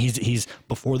 oh man, he's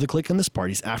before the click in this part,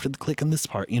 he's after the click in this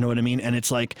part, you know what I mean? And it's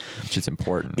like, which is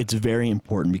important. It's very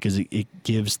important, because it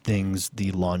gives things the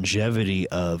longevity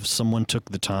of someone took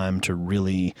the time to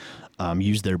really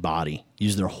use their body,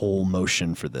 use their whole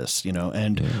motion for this, you know.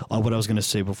 And what I was going to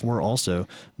say before also,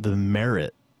 the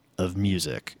merit of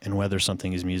music and whether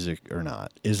something is music or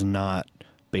not is not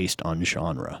based on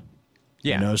genre.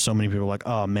 You know, so many people are like,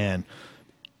 oh man,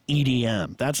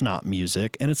 EDM, that's not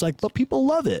music. And it's like, but people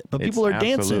love it. But people are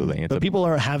dancing. But people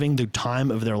are having the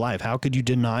time of their life. How could you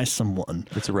deny someone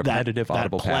it's a repetitive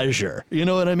audible pleasure? You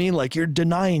know what I mean? Like, you're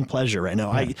denying pleasure right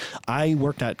now. I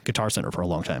worked at Guitar Center for a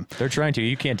long time. They're trying to.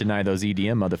 You can't deny those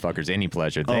EDM motherfuckers any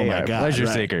pleasure. They are pleasure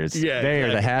seekers. Yeah, they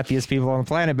are the happiest people on the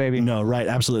planet, baby. No, right,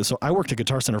 absolutely. So I worked at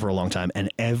Guitar Center for a long time, and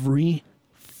every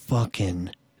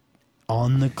fucking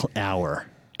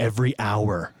every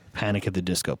hour, Panic at the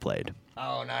Disco played.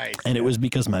 Oh, nice. And it was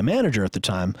because my manager at the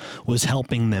time was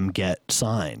helping them get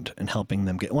signed and helping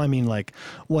them get, well, I mean, like,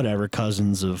 whatever,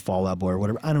 cousins of Fall Out Boy or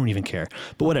whatever. I don't even care.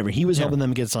 But whatever. He was helping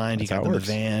them get signed. He got them a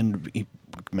van.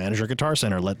 Manager at Guitar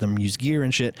Center, let them use gear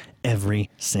and shit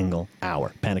every single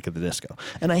hour. Panic at the Disco.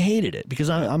 And I hated it because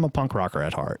I'm a punk rocker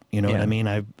at heart. You know what I mean?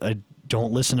 I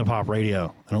don't listen to pop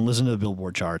radio. I don't listen to the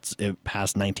Billboard charts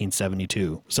past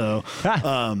 1972. So,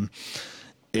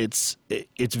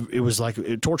 it was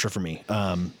like torture for me.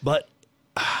 But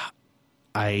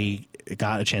I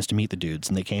got a chance to meet the dudes,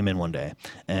 and they came in one day,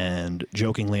 and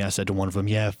jokingly I said to one of them,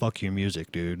 yeah, fuck your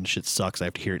music, dude. And shit sucks. I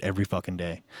have to hear it every fucking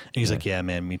day. And he's like, yeah,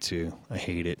 man, me too. I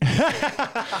hate it.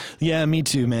 Yeah, me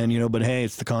too, man. You know, but hey,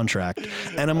 it's the contract.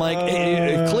 And I'm like,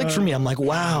 it clicked for me. I'm like,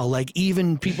 wow, like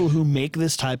even people who make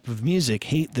this type of music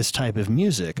hate this type of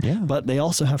music, but they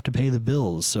also have to pay the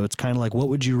bills. So it's kind of like, what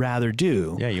would you rather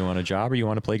do? Yeah, you want a job or you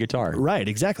want to play guitar? Right,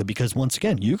 exactly. Because once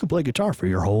again, you could play guitar for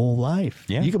your whole life.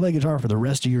 Yeah. You could play guitar for the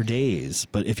rest of your days.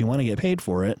 But if you want to get paid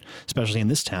for it, especially in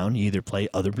this town, you either play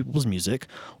other people's music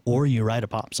or you write a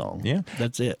pop song. Yeah.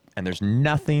 That's it. And there's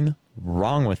nothing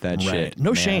wrong with that shit.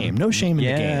 No shame. No shame in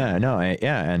the game. Yeah, no.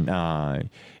 And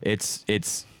it's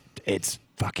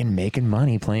fucking making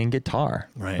money playing guitar.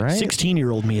 Right.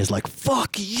 16-year-old me is like,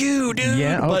 fuck you, dude.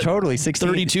 Yeah, but totally.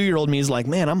 32-year-old me is like,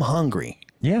 man, I'm hungry.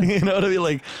 Yeah. You know what I mean?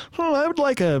 Like, I would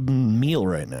like a meal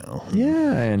right now.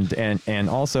 Yeah, and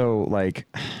also, like,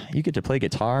 you get to play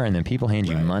guitar and then people hand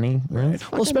you money. Right.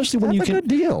 Well, especially when you can, good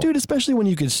deal. Dude, especially when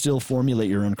you can still formulate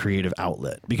your own creative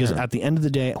outlet. Because at the end of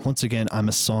the day, once again, I'm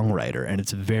a songwriter, and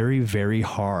it's very, very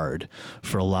hard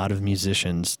for a lot of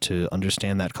musicians to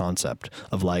understand that concept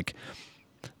of, like,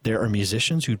 there are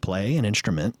musicians who play an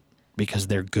instrument because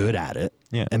they're good at it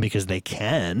and because they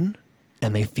can,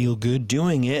 and they feel good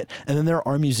doing it. And then there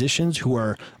are musicians who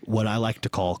are what I like to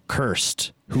call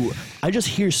cursed, who I just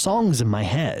hear songs in my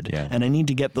head and I need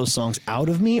to get those songs out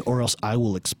of me or else I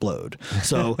will explode.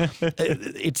 So one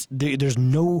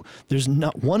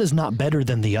is not better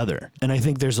than the other. And I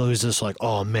think there's always this like,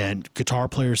 oh man, guitar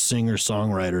players, singers,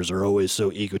 songwriters are always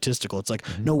so egotistical. It's like,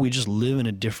 no, we just live in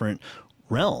a different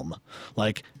realm.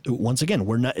 Like, once again,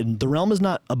 the realm is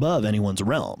not above anyone's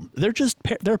realm.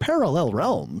 They're parallel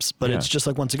realms, but it's just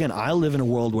like, once again, I live in a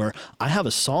world where I have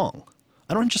a song.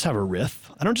 I don't just have a riff.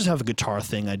 I don't just have a guitar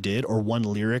thing I did or one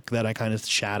lyric that I kind of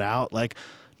shout out. Like,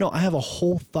 no, I have a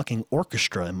whole fucking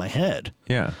orchestra in my head.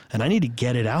 Yeah. And I need to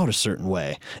get it out a certain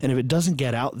way. And if it doesn't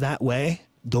get out that way,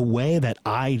 the way that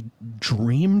I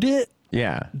dreamed it,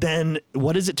 then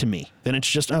what is it to me? Then it's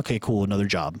just, okay, cool, another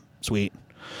job. Sweet.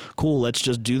 Cool, let's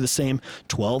just do the same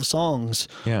 12 songs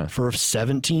for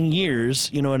 17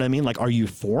 years. You know what I mean? Like, are you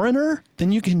Foreigner?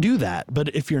 Then you can do that.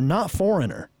 But if you're not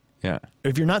Foreigner,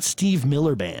 if you're not Steve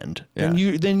Miller Band, then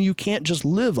you can't just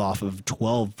live off of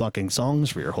 12 fucking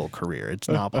songs for your whole career. It's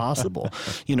not possible.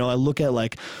 You know, I look at,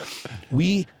 like,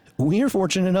 we are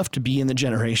fortunate enough to be in the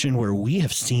generation where we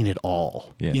have seen it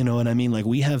all. You know what I mean? Like,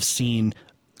 we have seen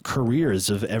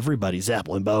careers of everybody,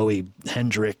 Zeppelin, Bowie,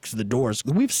 Hendrix, The Doors.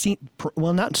 We've seen,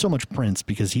 well, not so much Prince,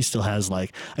 because he still has,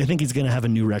 like, I think he's going to have a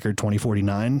new record,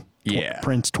 2049.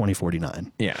 Prince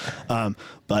 2049.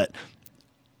 But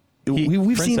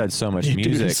we've Prince seen, had so much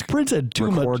music. Prince had too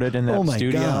recorded much, in that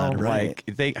studio. God, right.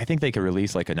 Like, I think they could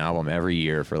release like an album every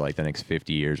year for like the next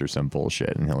 50 years or some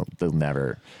bullshit, and they'll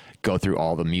never go through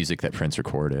all the music that Prince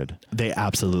recorded. They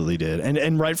absolutely did,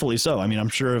 and rightfully so. I mean, I'm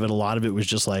sure of it. A lot of it was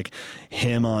just like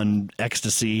him on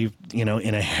ecstasy, you know,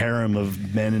 in a harem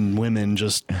of men and women,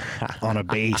 just on a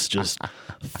bass, just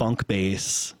funk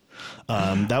bass.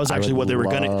 That was actually what they were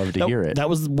going to hear. That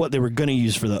was what they were going to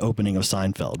use for the opening of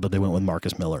Seinfeld, but they went with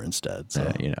Marcus Miller instead.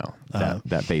 So you know,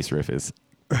 that bass riff is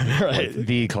right, like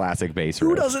the classic bass riff.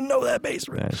 Who doesn't know that bass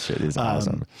riff? That shit is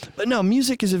awesome. But no,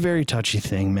 music is a very touchy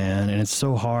thing, man, and it's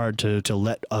so hard to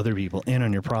let other people in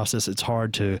on your process. It's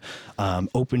hard to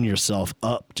open yourself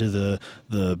up to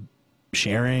the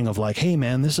sharing of, like, hey,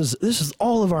 man, this is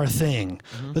all of our thing.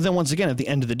 But then once again, at the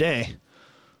end of the day,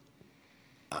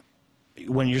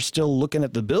 when you're still looking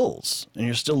at the bills and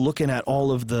you're still looking at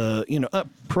all of the, you know,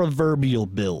 proverbial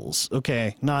bills.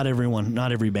 Okay, not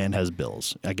every band has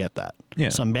bills. I get that. Yeah.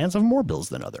 Some bands have more bills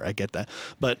than other. I get that.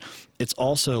 But it's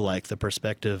also like the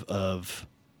perspective of,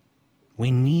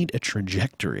 we need a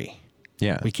trajectory.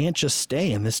 Yeah. We can't just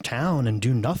stay in this town and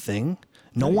do nothing.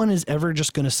 No one is ever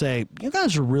just going to say, you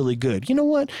guys are really good. You know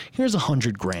what? Here's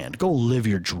 $100,000. Go live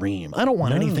your dream. I don't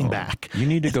want anything back. You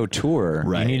need to go tour.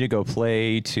 Right. You need to go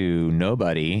play to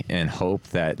nobody and hope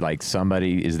that, like,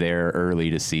 somebody is there early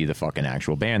to see the fucking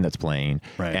actual band that's playing.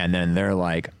 Right. And then they're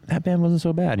like, that band wasn't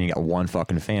so bad. And you got one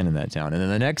fucking fan in that town. And then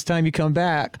the next time you come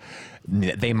back,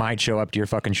 they might show up to your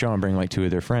fucking show and bring like 2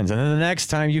 of their friends. And then the next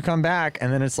time you come back,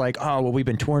 and then it's like, oh, well, we've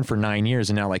been touring for 9 years,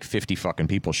 and now like 50 fucking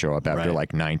people show up after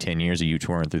like 9-10 years of you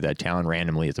touring through that town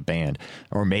randomly as a band.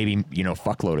 Or maybe, you know,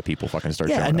 fuckload of people fucking start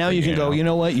showing up. Yeah, and now you can go, you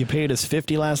know what? You paid us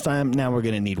 50 last time. Now we're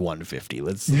going to need 150.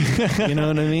 Let's, you know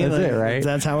what I mean? That's it, right?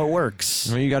 That's how it works.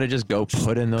 Well, you got to just go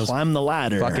put in those climb the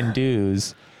ladder fucking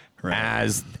dues.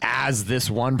 Right. As this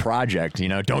one project, you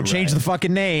know, don't change the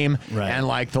fucking name and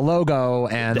like the logo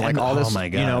and like all this, you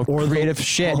know, or creative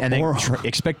shit, and then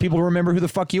expect people to remember who the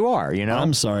fuck you are, you know?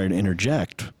 I'm sorry to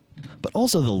interject, but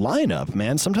also the lineup,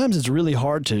 man. Sometimes it's really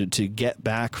hard to get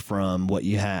back from what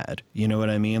you had. You know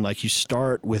what I mean? Like, you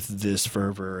start with this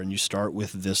fervor and you start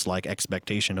with this like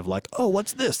expectation of like, oh,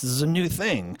 what's this? This is a new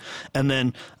thing. And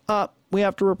then we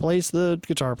have to replace the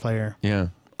guitar player. Yeah.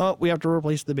 Oh, we have to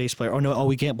replace the bass player. Oh, no,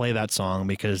 we can't play that song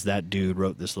because that dude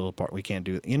wrote this little part. We can't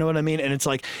do it. You know what I mean? And it's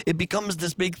like, it becomes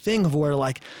this big thing of where,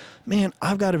 like, man,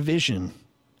 I've got a vision.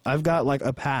 I've got like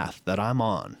a path that I'm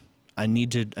on. I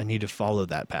need to follow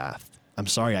that path. I'm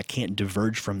sorry, I can't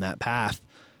diverge from that path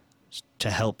to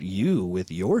help you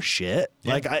with your shit.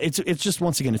 Yeah. Like, it's just,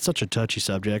 once again, it's such a touchy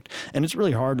subject, and it's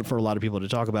really hard for a lot of people to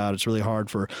talk about. It's really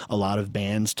hard for a lot of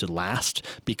bands to last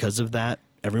because of that.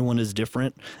 Everyone is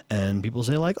different, and people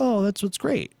say like, oh, that's what's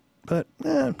great. But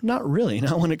not really.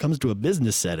 Not when it comes to a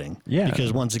business setting. Yeah.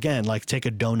 Because once again, like, take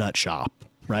a donut shop,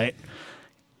 right?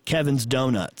 Kevin's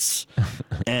Donuts.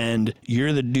 And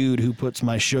you're the dude who puts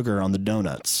my sugar on the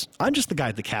donuts. I'm just the guy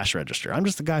at the cash register. I'm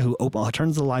just the guy who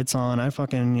turns the lights on.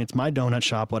 It's my donut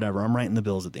shop, whatever. I'm writing the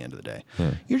bills at the end of the day.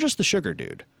 You're just the sugar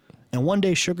dude. And one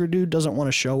day sugar dude doesn't want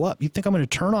to show up. You think I'm going to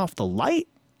turn off the light?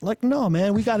 Like, no,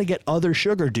 man, we got to get other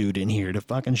sugar dude in here to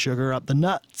fucking sugar up the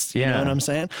nuts. You know what I'm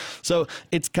saying? So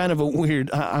it's kind of a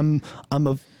weird, I'm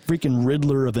a freaking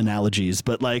Riddler of analogies,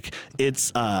 but like,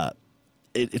 it's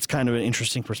kind of an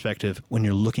interesting perspective when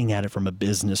you're looking at it from a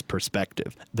business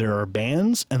perspective. There are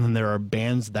bands, and then there are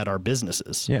bands that are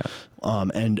businesses. Yeah.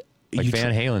 And like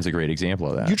Van Halen's a great example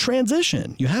of that. You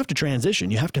transition. You have to transition.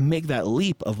 You have to make that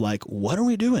leap of like, what are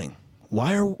we doing?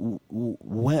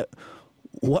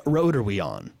 What road are we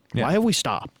on? Yeah. Why have we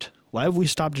stopped? Why have we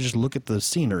stopped to just look at the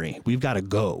scenery? We've got to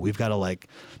go. We've got to like,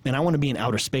 man, I want to be in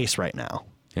outer space right now.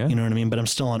 Yeah. You know what I mean? But I'm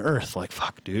still on Earth. Like,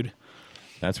 fuck, dude.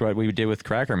 That's what we did with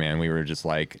Cracker Man. We were just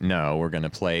like, no, we're going to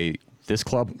play this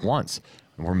club once.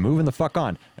 And we're moving the fuck on.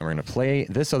 And we're going to play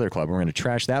this other club. We're going to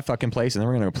trash that fucking place. And then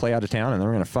we're going to play out of town. And then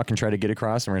we're going to fucking try to get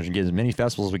across. And we're going to get as many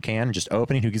festivals as we can. Just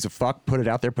opening. Who gives a fuck? Put it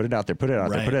out there. Put it out there. Put it out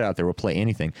there. Put it out there. We'll play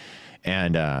anything.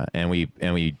 And we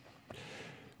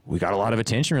got a lot of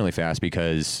attention really fast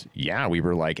because, yeah, we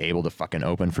were like able to fucking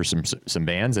open for some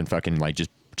bands and fucking like just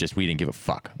we didn't give a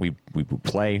fuck. We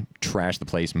play, trash the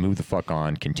place, move the fuck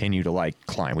on, continue to like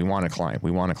climb. We want to climb. We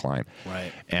want to climb.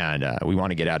 Right. And we want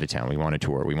to get out of town. We want to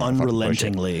tour. We want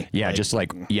unrelentingly. Yeah, like, just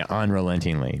like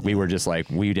unrelentingly. We were just like,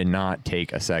 we did not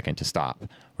take a second to stop.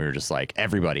 We were just like,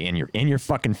 everybody in your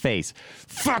fucking face,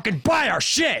 fucking buy our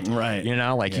shit. Right. You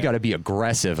know, like you got to be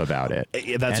aggressive about it.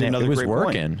 That's and another it was great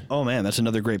working. Point. Oh man, that's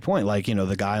another great point. Like, you know,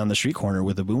 the guy on the street corner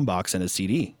with the boombox and a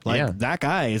CD. Like that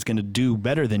guy is going to do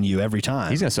better than you every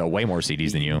time. He's going to sell way more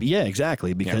CDs than you. Yeah,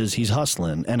 exactly. Because he's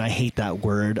hustling. And I hate that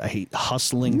word. I hate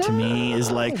hustling. To me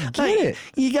is like,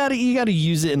 you gotta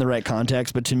use it in the right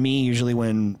context. But to me, usually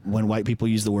when white people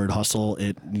use the word hustle,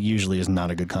 it usually is not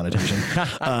a good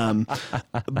connotation.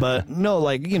 But no,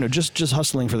 like, you know, just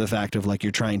hustling for the fact of like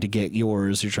you're trying to get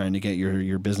yours, you're trying to get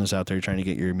your business out there, you're trying to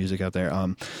get your music out there.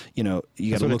 You know,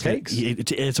 you got to look at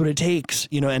it. It's what it takes.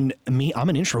 You know, and me, I'm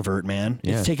an introvert, man.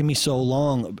 Yeah. It's taken me so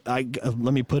long.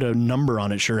 Let me put a number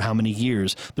on it. Sure, how many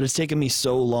years? But it's taken me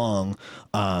so long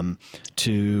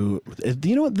to.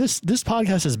 You know what? This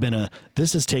podcast has been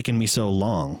this has taken me so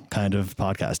long kind of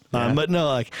podcast. But no,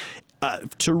 like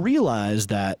to realize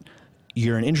that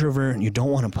you're an introvert and you don't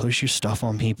want to push your stuff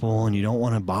on people and you don't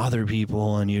want to bother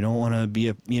people and you don't want to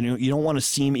be you don't want to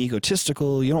seem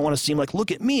egotistical. You don't want to seem like, look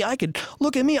at me, I could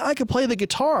play the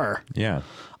guitar. Yeah.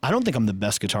 I don't think I'm the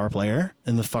best guitar player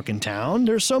in the fucking town.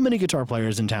 There's so many guitar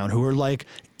players in town who are like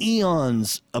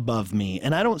eons above me.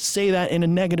 And I don't say that in a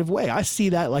negative way. I see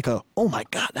that like oh my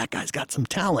God, that guy's got some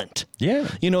talent. Yeah.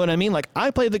 You know what I mean? Like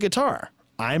I play the guitar.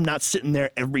 I'm not sitting there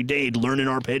every day learning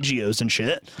arpeggios and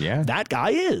shit. Yeah. That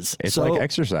guy is. It's like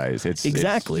exercise.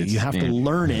 Exactly. You have to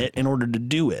learn it in order to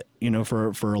do it, you know,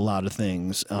 for a lot of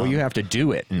things. Well, you have to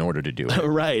do it in order to do it.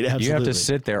 Right. Absolutely. You have to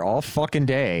sit there all fucking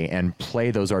day and play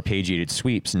those arpeggiated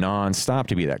sweeps nonstop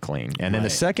to be that clean. And then the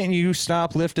second you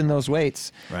stop lifting those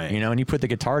weights, you know, and you put the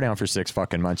guitar down for 6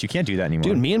 fucking months, you can't do that anymore.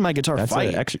 Dude, me and my guitar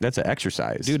fight. That's an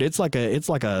exercise. Dude, it's like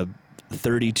a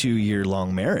 32-year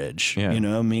long marriage. You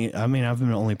know, I mean, I've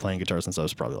been only playing guitar since I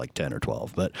was probably like 10 or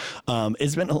 12, but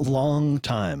it's been a long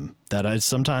time that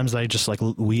sometimes I just like,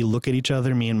 we look at each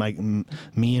other, me and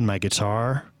my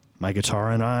guitar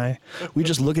and I, we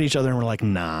just look at each other and we're like,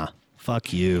 nah,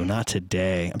 fuck you, not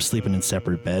today. I'm sleeping in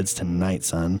separate beds tonight,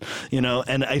 son. You know,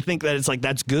 and I think that it's like,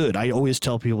 that's good. I always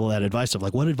tell people that advice of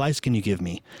like, what advice can you give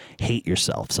me? Hate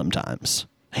yourself sometimes.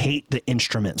 Hate the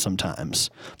instrument sometimes.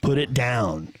 Put it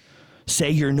down.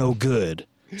 Say you're no good.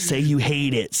 Say you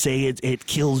hate it. Say it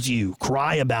kills you.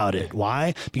 Cry about it.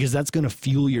 Why? Because that's going to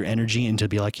fuel your energy and to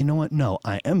be like, you know what? No,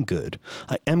 I am good.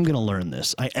 I am going to learn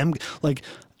this. I am like,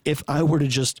 if I were to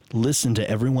just listen to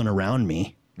everyone around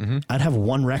me, I'd have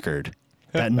one record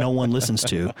that no one listens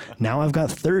to. Now I've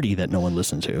got 30 that no one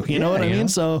listens to. You know what I mean?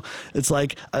 So it's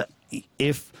like,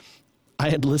 if I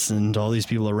had listened to all these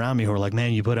people around me who are like,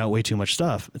 man, you put out way too much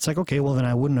stuff. It's like, okay, well then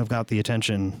I wouldn't have got the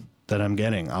attention that I'm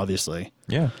getting, obviously.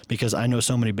 Yeah. Because I know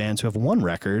so many bands who have one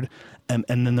record and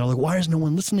then they're like, why is no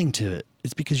one listening to it?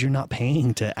 It's because you're not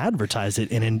paying to advertise it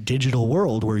in a digital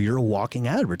world where you're a walking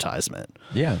advertisement.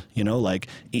 Yeah. You know, like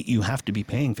you have to be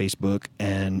paying Facebook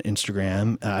and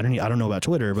Instagram. I don't know about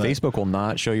Twitter, but Facebook will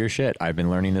not show your shit. I've been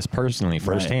learning this personally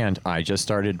firsthand. Right. I just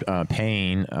started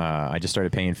paying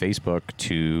Facebook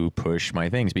to push my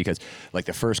things because like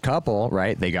the first couple,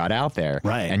 right, they got out there.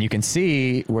 Right. And you can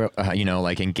see where, you know,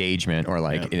 like engagement or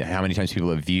like how many times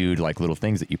people have viewed like little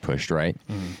things that you pushed, right?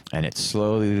 And it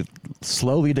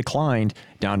slowly declined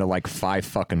down to like 5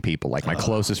 fucking people. Like my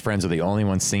closest friends are the only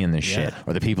ones seeing this shit,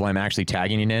 or the people I'm actually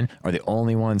tagging it in are the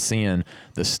only ones seeing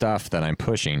the stuff that I'm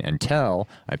pushing, until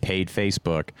I paid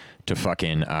Facebook to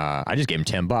fucking, I just gave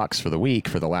them $10 for the week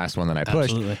for the last one that I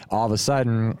pushed. Absolutely. All of a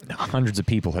sudden, hundreds of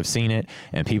people have seen it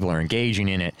and people are engaging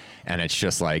in it. And it's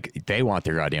just like, they want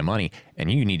their goddamn money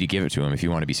and you need to give it to them if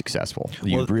you want to be successful.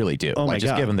 You really do. Oh like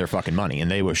just give them their fucking money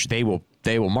and they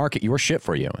will market your shit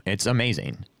for you. It's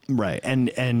amazing. Right.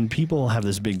 And people have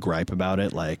this big gripe about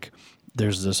it. Like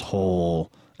there's this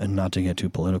whole, and not to get too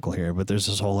political here, but there's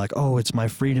this whole like, oh, it's my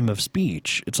freedom of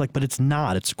speech. It's like, but it's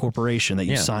not. It's a corporation that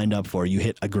you signed up for. You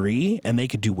hit agree, and they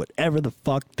could do whatever the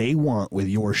fuck they want with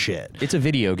your shit. It's a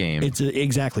video game.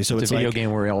 Exactly. So it's a video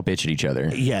game where we all bitch at each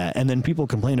other. Yeah, and then people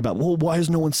complain about, well, why is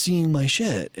no one seeing my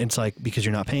shit? It's like, because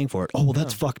you're not paying for it. Oh, well,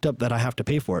 that's fucked up that I have to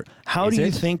pay for it. How do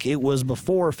you think it was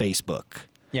before Facebook?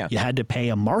 Yeah. You had to pay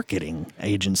a marketing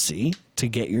agency to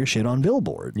get your shit on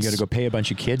billboards. You got to go pay a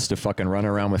bunch of kids to fucking run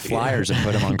around with flyers and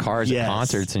put them on cars at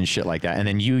concerts and shit like that. And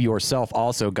then you yourself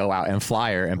also go out and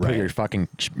flyer and put your fucking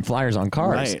flyers on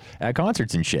cars at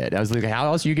concerts and shit. I was like, how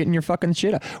else are you getting your fucking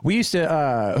shit up? We used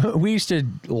to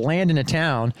land in a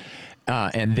town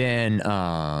and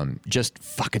then just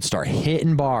fucking start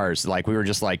hitting bars. Like we were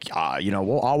just like, you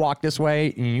know, I'll walk this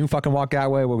way and you fucking walk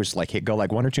that way. We'll just like go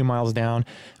like 1 or 2 miles down,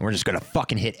 and we're just gonna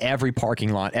fucking hit every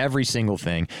parking lot, every single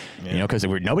thing, you know, because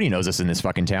nobody knows us in this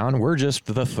fucking town. We're just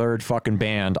the third fucking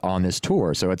band on this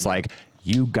tour, so it's like,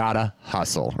 you gotta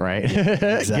hustle, right? Exactly.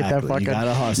 Get that fucking, you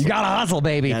gotta hustle. You gotta hustle,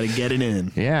 baby. You gotta get it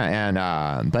in. Yeah,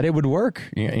 and but it would work.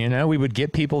 You know, we would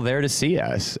get people there to see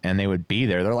us, and they would be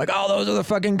there. They're like, oh, those are the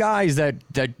fucking guys that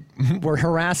were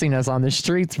harassing us on the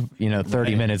streets, you know,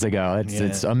 30 minutes ago.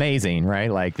 It's amazing,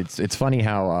 right? Like it's funny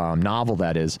how novel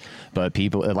that is, but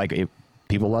people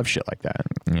people love shit like that,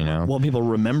 you know? Well, people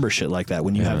remember shit like that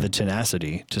when you have the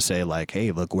tenacity to say like,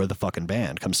 hey, look, we're the fucking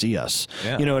band. Come see us.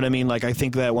 Yeah. You know what I mean? Like, I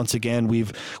think that once again,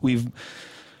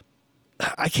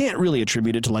 I can't really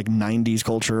attribute it to like 90s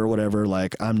culture or whatever.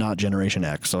 Like, I'm not Generation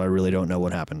X, so I really don't know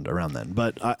what happened around then.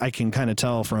 But I can kind of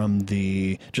tell from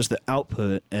just the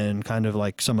output and kind of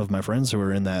like some of my friends who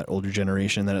are in that older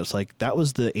generation that it's like, that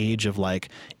was the age of like,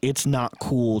 it's not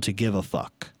cool to give a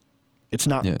fuck. It's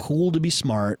not cool to be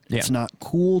smart. It's not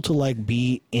cool to like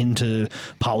be into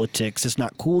politics. It's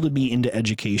not cool to be into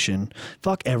education.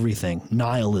 Fuck everything.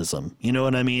 Nihilism. You know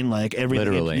what I mean? Like everything.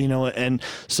 Literally. You know, and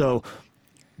so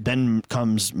then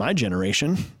comes my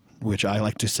generation, which I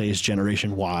like to say is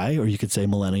Generation Y, or you could say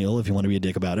millennial if you want to be a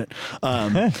dick about it.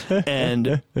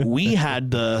 And we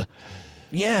had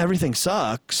everything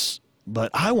sucks,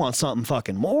 but I want something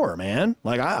fucking more, man.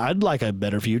 Like, I'd like a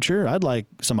better future. I'd like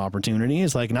some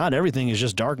opportunities. Like, not everything is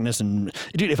just darkness. And,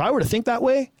 dude, if I were to think that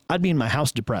way, I'd be in my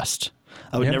house depressed.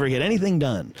 I would never get anything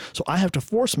done. So I have to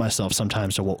force myself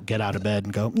sometimes to get out of bed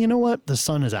and go, you know what? The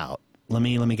sun is out. Let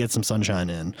me get some sunshine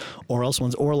in. Or else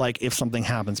or like if something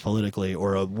happens politically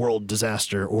or a world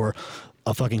disaster or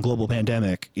a fucking global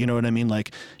pandemic, you know what I mean?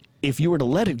 Like, if you were to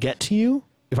let it get to you,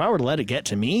 if I were to let it get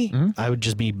to me, I would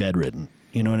just be bedridden.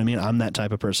 You know what I mean? I'm that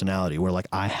type of personality where like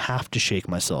I have to shake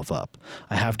myself up.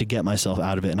 I have to get myself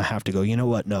out of it, and I have to go, you know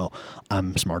what? No,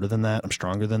 I'm smarter than that. I'm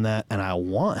stronger than that, and I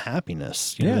want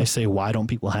happiness. You know, they say, why don't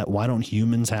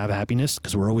humans have happiness?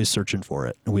 Because we're always searching for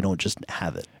it, and we don't just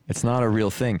have it. It's not a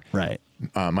real thing. Right.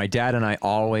 My dad and I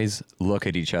always look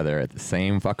at each other at the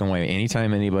same fucking way.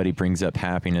 Anytime anybody brings up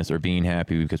happiness or being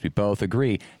happy, because we both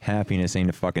agree happiness ain't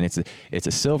a fucking, it's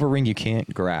a silver ring you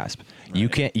can't grasp.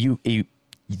 Right.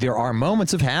 There are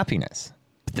moments of happiness,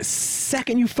 but the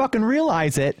second you fucking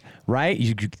realize it, right,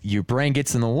 your brain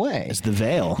gets in the way. It's the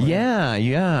veil. Yeah.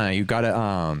 You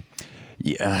gotta,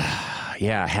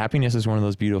 happiness is one of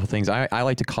those beautiful things. I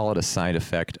like to call it a side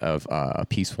effect of a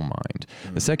peaceful mind.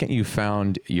 Mm-hmm. The second you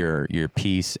found your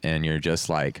peace and you're just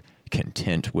like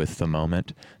content with the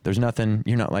moment, there's nothing,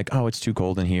 you're not like, oh, it's too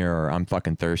cold in here, or I'm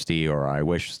fucking thirsty, or I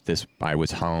wish I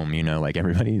was home, you know, like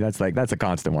everybody, that's a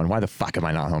constant one. Why the fuck am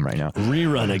I not home right now?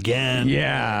 Rerun again.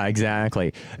 Yeah,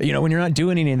 exactly. You know, when you're not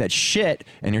doing any of that shit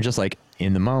and you're just like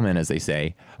in the moment, as they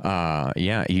say,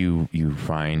 you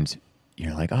find,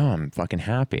 you're like, oh, I'm fucking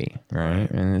happy, right?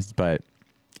 But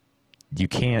you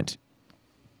can't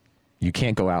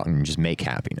go out and just make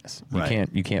happiness. You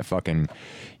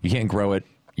can't grow it.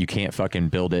 You can't fucking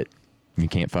build it. You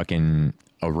can't fucking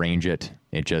arrange it.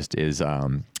 It just is,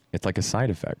 it's like a side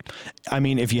effect. I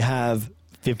mean, if you have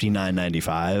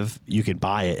 $59.95, you could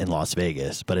buy it in Las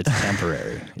Vegas, but it's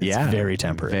temporary. It's very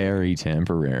temporary. Very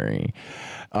temporary.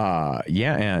 And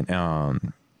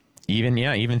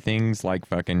even things like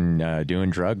fucking doing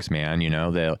drugs, man, you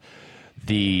know,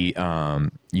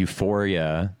 the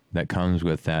euphoria that comes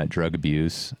with that drug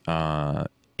abuse,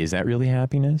 is that really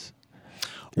happiness?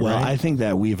 Well, right? I think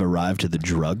that we've arrived to the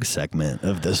drug segment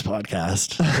of this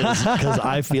podcast because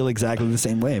I feel exactly the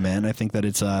same way, man. I think that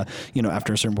it's,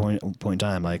 after a certain point in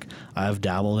time, like I've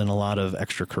dabbled in a lot of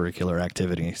extracurricular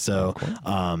activity. So,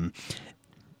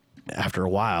 after a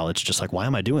while, it's just like, why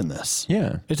am I doing this?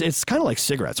 Yeah. It's kind of like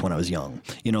cigarettes when I was young.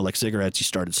 You know, like cigarettes, you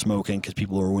started smoking because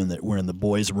people were in the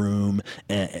boys' room,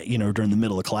 you know, during the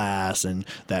middle of class, and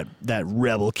that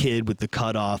rebel kid with the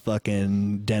cut off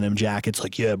fucking denim jacket's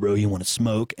like, yeah, bro, you want to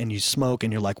smoke? And you smoke,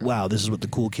 and you're like, wow, this is what the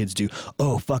cool kids do.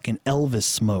 Oh, fucking Elvis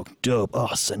smoked. Dope. Oh,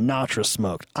 Sinatra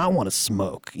smoked. I want to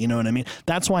smoke. You know what I mean?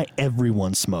 That's why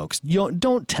everyone smokes.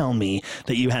 Don't tell me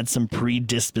that you had some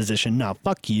predisposition. No,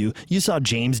 fuck you. You saw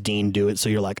James Dean do it, so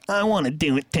you're like, I want to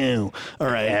do it too. All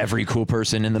right. Every cool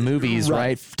person in the movies,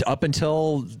 right? Up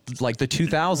until like the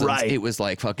 2000s, it was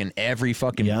like fucking every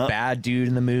fucking bad dude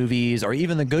in the movies, or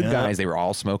even the good guys. They were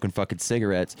all smoking fucking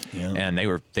cigarettes, and they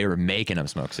were making them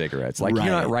smoke cigarettes. Like you're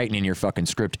not writing in your fucking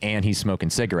script, and he's smoking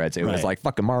cigarettes. It was like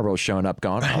fucking Marlboro showing up,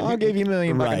 going, oh, I'll give you $1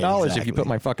 million fucking dollars if you put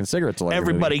my fucking cigarettes away.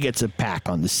 Everybody gets a pack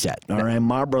on the set. All right,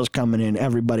 Marlboro's coming in.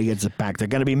 Everybody gets a pack. They're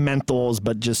gonna be menthols,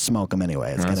 but just smoke them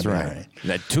anyway. It's That's gonna right. be all right.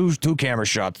 That two camera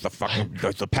shots.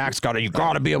 The pack's you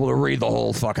gotta be able to read the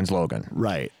whole fucking slogan.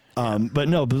 Right. But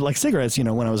like cigarettes, you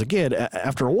know, when I was a kid,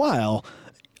 after a while,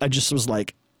 I just was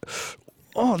like,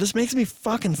 oh, this makes me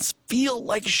fucking feel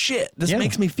like shit. This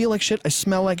makes me feel like shit. I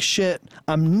smell like shit.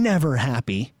 I'm never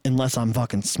happy unless I'm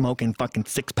fucking smoking fucking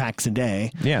 6 packs a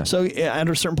day. Yeah. So at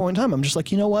a certain point in time, I'm just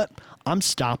like, you know what? I'm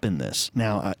stopping this.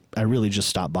 Now, I really just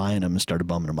stopped buying them and started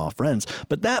bumming them off friends.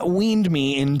 But that weaned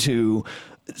me into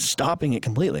stopping it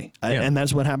completely. And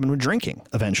that's what happened with drinking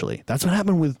eventually. That's what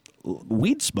happened with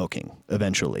weed smoking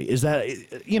eventually, is that,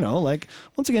 you know, like,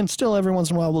 once again, still every once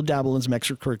in a while we'll dabble in some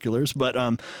extracurriculars, but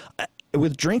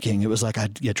with drinking, it was like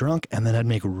I'd get drunk and then I'd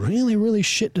make really, really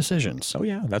shit decisions. Oh,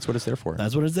 yeah. That's what it's there for.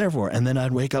 That's what it's there for. And then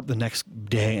I'd wake up the next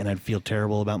day and I'd feel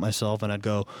terrible about myself and I'd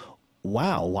go,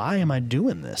 wow, why am I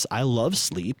doing this? I love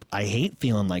sleep. I hate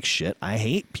feeling like shit. I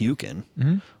hate puking.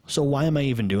 Mm-hmm. So why am I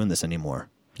even doing this anymore?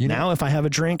 Now, if I have a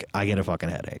drink, I get a fucking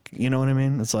headache. You know what I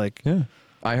mean? It's like... Yeah.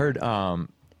 I heard,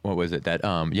 what was it? That,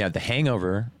 the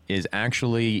hangover is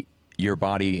actually your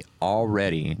body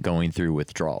already going through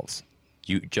withdrawals.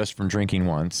 You just from drinking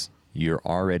once, you're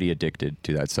already addicted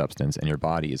to that substance, and your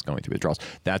body is going through withdrawals.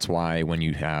 That's why when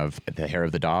you have the hair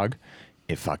of the dog,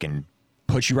 it fucking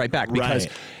puts you right back, because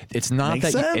it's not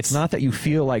it's not that you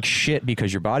feel like shit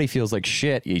because your body feels like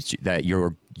shit. It's that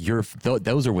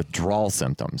those are withdrawal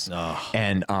symptoms,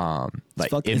 and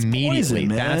like immediately,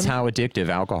 poison, that's how addictive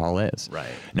alcohol is. Right.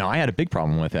 Now, I had a big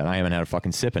problem with it. I haven't had a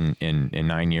fucking sip in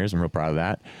 9 years. I'm real proud of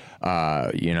that.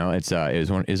 You know, it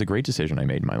was a great decision I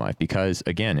made in my life, because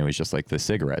again, it was just like the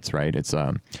cigarettes, right? It's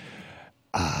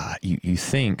you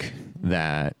think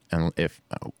that, and if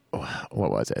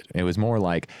what was it? It was more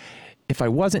like, if I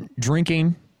wasn't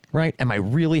drinking, right, am I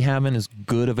really having as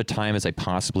good of a time as I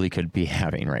possibly could be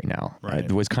having right now? Right.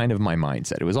 It was kind of my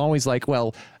mindset. It was always like,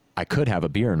 well, I could have a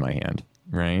beer in my hand,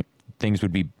 right? Things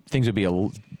would be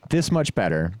this much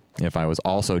better if I was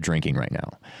also drinking right now.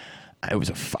 It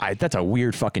was that's a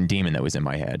weird fucking demon that was in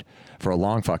my head for a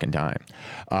long fucking time,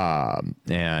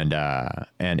 and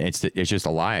it's just a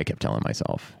lie I kept telling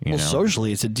myself. You know?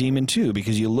 Socially, it's a demon too,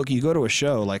 because you go to a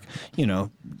show, like, you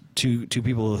know, two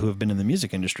people who have been in the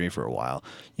music industry for a while.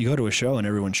 You go to a show and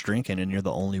everyone's drinking, and you're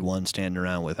the only one standing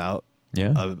around without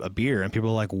a beer, and people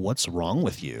are like, "What's wrong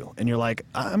with you?" And you're like,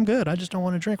 "I'm good. I just don't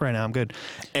want to drink right now. I'm good."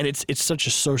 And it's such a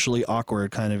socially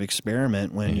awkward kind of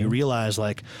experiment when you realize,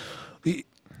 like,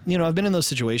 you know, I've been in those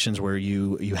situations where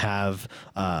you have,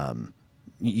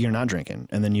 you're not drinking,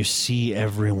 and then you see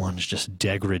everyone's just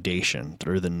degradation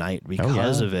through the night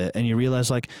because of it. And you realize,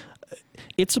 like,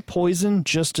 it's a poison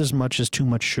just as much as too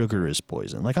much sugar is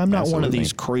poison. Like, I'm not one of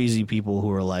these crazy people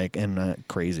who are like, and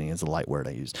crazy is a light word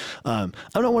I use. I'm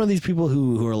not one of these people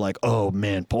who are like, oh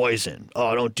man, poison.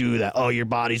 Oh, don't do that. Oh, your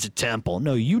body's a temple.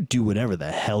 No, you do whatever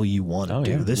the hell you want to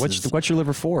do. Yeah. What's your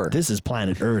liver for? This is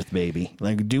planet Earth, baby.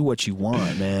 Like, do what you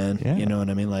want, man. You know what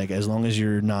I mean? Like, as long as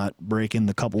you're not breaking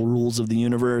the couple rules of the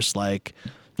universe, like,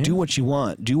 do what you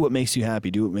want. Do what makes you happy.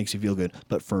 Do what makes you feel good.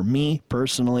 But for me,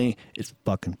 personally, it's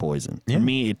fucking poison. For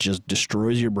me, it just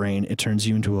destroys your brain. It turns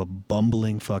you into a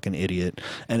bumbling fucking idiot.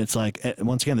 And it's like,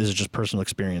 once again, this is just personal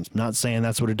experience. I'm not saying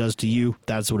that's what it does to you.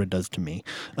 That's what it does to me.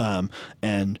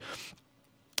 And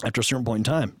after a certain point in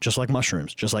time, just like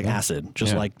mushrooms, just like acid,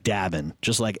 just like dabbing,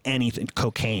 just like anything,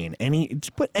 cocaine,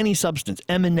 put any substance,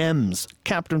 M&Ms,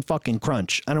 Captain fucking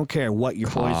Crunch. I don't care what your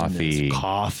poison is.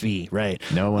 Coffee, right?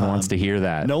 No one wants to hear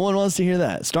that. No one wants to hear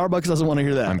that. Starbucks doesn't want to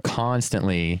hear that. I'm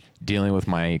constantly dealing with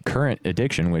my current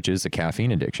addiction, which is a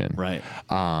caffeine addiction. Right.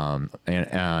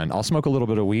 And I'll smoke a little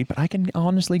bit of weed, but I can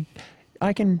honestly,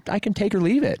 take or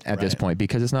leave it at this point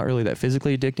because it's not really that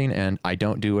physically addicting, and I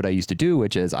don't do what I used to do,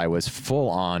 which is I was full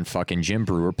on fucking Jim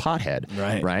Brewer pothead,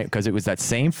 right? Because it was that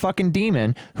same fucking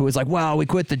demon who was like, well, we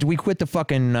quit the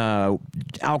fucking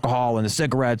alcohol and the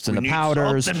cigarettes and the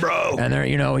powders, bro. And there,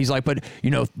 he's like, but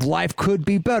life could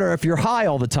be better if you're high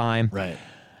all the time, right?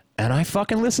 And I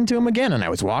fucking listened to him again, and I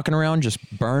was walking around just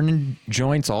burning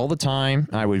joints all the time.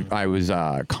 I was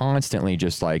constantly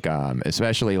just like,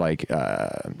 especially like,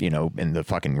 in the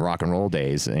fucking rock and roll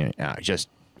days,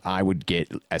 I would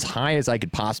get as high as I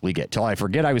could possibly get till I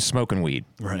forget I was smoking weed.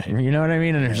 Right. You know what I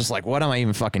mean? And it's just like, what am I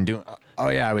even fucking doing? Oh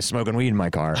yeah, I was smoking weed in my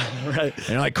car. Right. And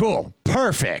you're like, cool,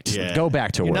 perfect. Yeah. Go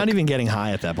back to work. You're not even getting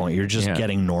high at that point. You're just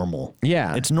getting normal.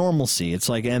 Yeah. It's normalcy. It's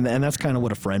like, and that's kind of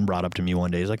what a friend brought up to me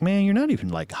one day. He's like, man, you're not even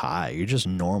like high. You're just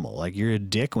normal. Like you're a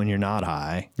dick when you're not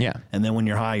high. Yeah. And then when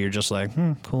you're high, you're just like,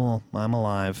 cool, I'm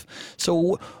alive.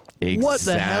 So what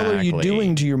the hell are you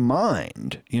doing to your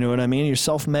mind? You know what I mean? You're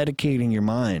self-medicating your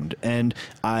mind. And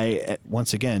I,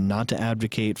 once again, not to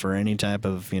advocate for any type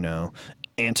of,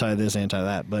 anti this, anti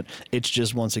that, but it's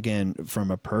just, once again, from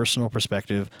a personal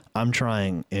perspective, I'm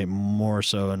trying it more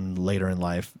so and later in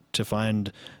life to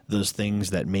find those things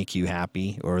that make you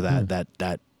happy, or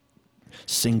that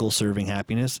single serving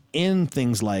happiness in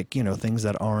things like, things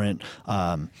that aren't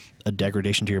a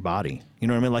degradation to your body. You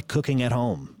know what I mean? Like cooking at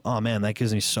home. Oh man, that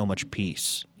gives me so much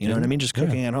peace. You know what I mean? Just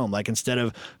cooking at home. Like instead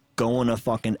of going to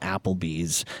fucking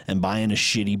Applebee's and buying a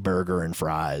shitty burger and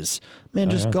fries, man,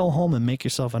 just go home and make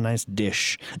yourself a nice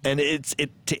dish. And it's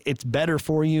better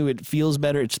for you. It feels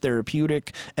better. It's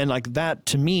therapeutic. And like that,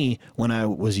 to me, when I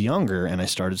was younger and I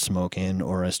started smoking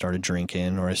or I started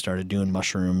drinking or I started doing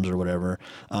mushrooms or whatever,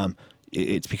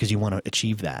 it's because you want to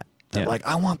achieve that. Like,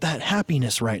 I want that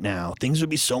happiness right now. Things would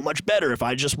be so much better if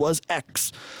I just was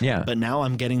X. Yeah. But now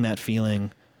I'm getting that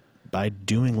feeling by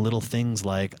doing little things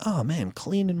like, oh man,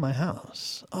 cleaning my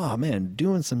house. Oh man,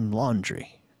 doing some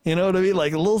laundry. You know what I mean?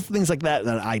 Like little things like that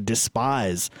I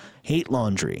despise. Hate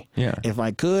laundry. Yeah. If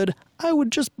I could, I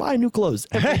would just buy new clothes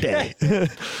every day.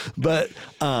 But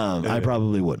I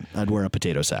probably wouldn't. I'd wear a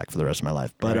potato sack for the rest of my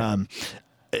life. But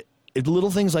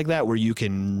little things like that where you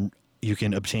can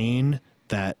obtain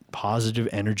that positive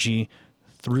energy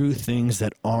through things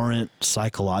that aren't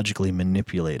psychologically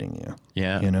manipulating you.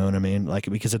 Yeah. You know what I mean? Like,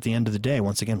 because at the end of the day,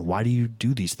 once again, why do you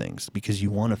do these things? Because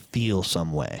you want to feel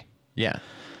some way. Yeah.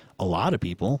 A lot of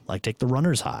people, like, take the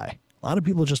runner's high. A lot of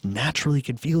people just naturally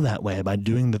can feel that way by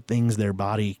doing the things their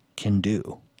body can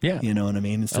do. Yeah. You know what I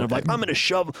mean? Instead of like, I'm going to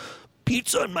shove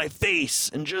pizza in my face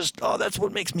and just, that's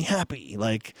what makes me happy.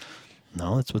 Like,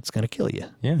 no, it's what's going to kill you.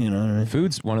 Yeah. You know what I mean?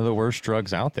 Food's one of the worst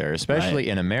drugs out there, especially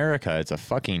in America. It's a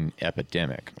fucking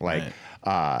epidemic. Like,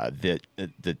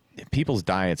 the people's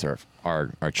diets are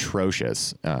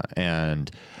atrocious, and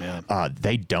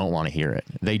they don't want to hear it.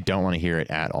 They don't want to hear it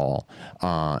at all,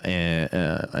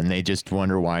 and they just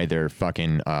wonder why they're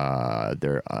fucking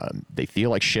they feel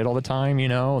like shit all the time.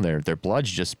 Their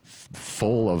blood's just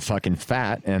full of fucking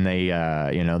fat, and they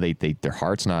their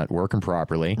heart's not working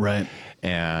properly. Right.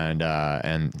 And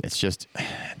it's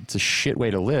a shit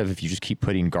way to live if you just keep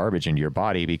putting garbage into your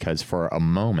body because for a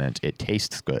moment it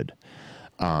tastes good.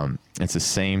 It's the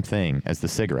same thing as the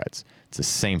cigarettes. It's the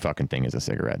same fucking thing as the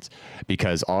cigarettes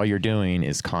because all you're doing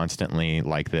is constantly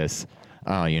like this,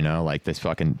 like this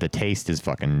fucking, the taste is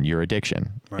fucking your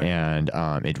addiction. Right. And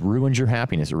it ruins your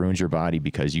happiness. It ruins your body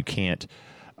because you can't,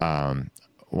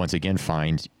 once again,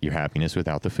 find your happiness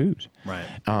without the food. Right.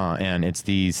 And it's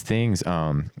these things,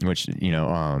 which,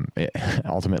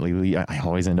 ultimately I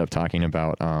always end up talking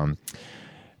about,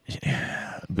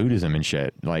 Buddhism and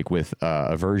shit, like with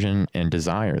aversion and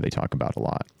desire, they talk about a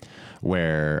lot,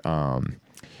 where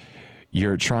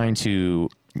you're trying to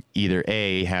either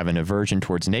A, have an aversion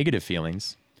towards negative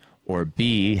feelings, or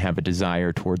B, have a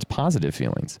desire towards positive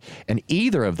feelings. And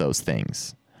either of those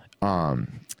things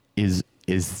is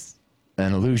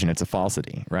an illusion. It's a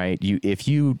falsity, right? If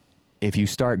you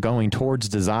start going towards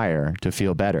desire to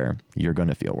feel better, you're going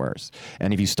to feel worse.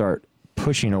 And if you start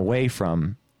pushing away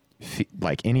from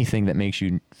like anything that makes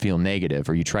you feel negative,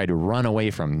 or you try to run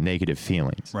away from negative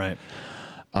feelings, right?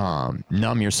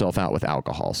 Numb yourself out with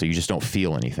alcohol so you just don't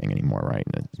feel anything anymore, right?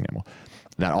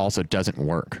 That also doesn't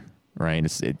work, right?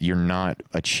 You're not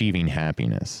achieving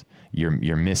happiness.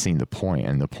 You're missing the point,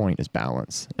 and the point is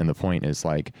balance, and the point is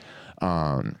like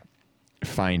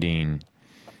finding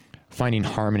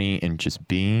harmony and just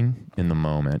being in the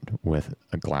moment with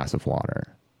a glass of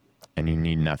water, and you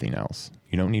need nothing else.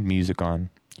 You don't need music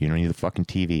on. You don't need the fucking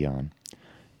TV on.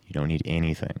 You don't need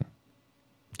anything.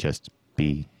 Just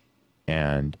be.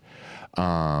 And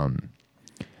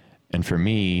and for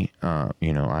me,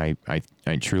 I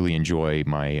truly enjoy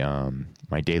my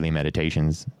my daily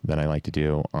meditations that I like to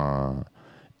do,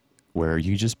 where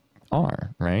you just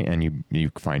are, right, and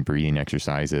you find breathing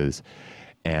exercises,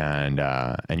 and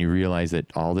you realize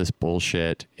that all this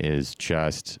bullshit is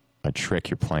just a trick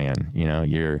you're playing.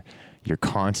 You're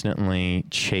constantly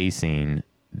chasing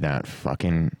that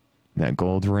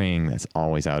gold ring that's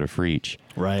always out of reach,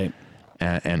 right?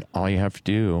 And all you have to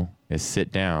do is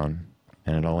sit down,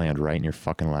 and it'll land right in your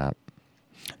fucking lap.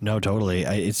 No, totally.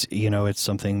 It's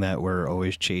something that we're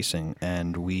always chasing,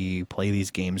 and we play these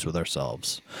games with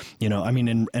ourselves.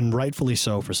 And rightfully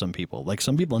so for some people. Like,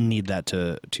 some people need that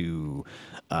to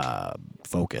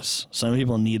focus. Some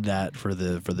people need that for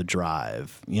the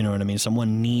drive. You know what I mean?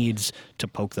 Someone needs to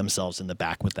poke themselves in the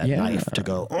back with that knife to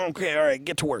go, okay, all right,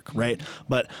 get to work, right?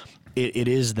 But it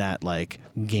is that, like,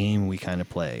 game we kind of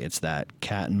play. It's that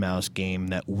cat and mouse game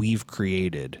that we've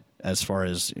created, as far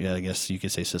as, I guess you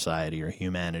could say, society or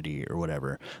humanity or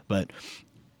whatever. But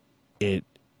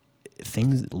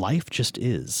life just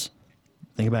is.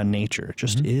 Think about nature. It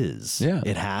just is. Yeah.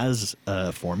 It has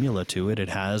a formula to it. It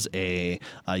has I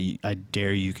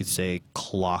dare you could say,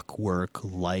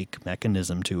 clockwork-like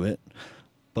mechanism to it.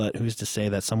 But who's to say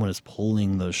that someone is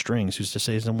pulling those strings? Who's to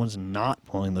say someone's not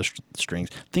pulling those strings?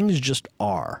 Things just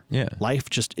are. Yeah. Life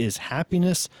just is.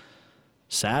 Happiness,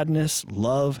 sadness,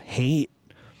 love, hate.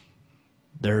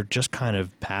 They're just kind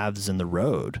of paths in the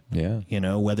road. Yeah.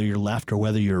 Whether you're left or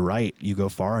whether you're right, you go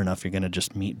far enough, you're going to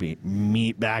just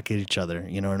meet back at each other.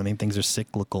 You know what I mean? Things are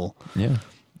cyclical. Yeah.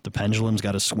 The pendulum's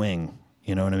got to swing.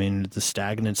 You know what I mean? The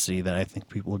stagnancy that I think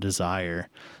people desire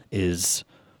is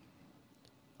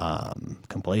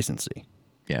complacency.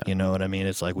 Yeah. You know what I mean?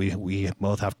 It's like we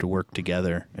both have to work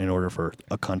together in order for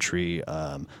a country,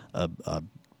 a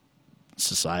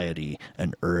society,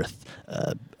 an earth,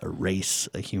 a race,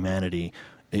 a humanity.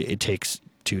 It takes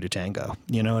two to tango.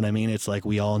 You know what I mean? It's like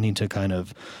we all need to kind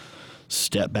of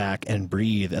step back and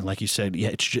breathe. And like you said,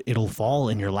 it'll fall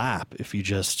in your lap if you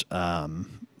just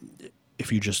kind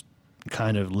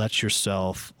of let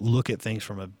yourself look at things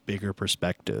from a bigger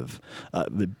perspective.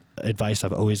 The advice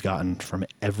I've always gotten from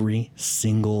every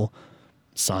single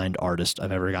signed artist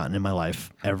I've ever gotten in my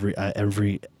life,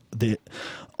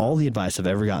 all the advice I've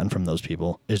ever gotten from those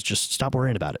people is just stop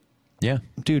worrying about it. Yeah.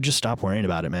 Dude, just stop worrying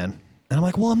about it, man. And I'm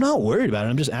like, well, I'm not worried about it.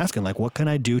 I'm just asking, like, what can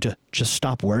I do to just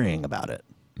stop worrying about it?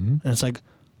 Mm-hmm. And it's like,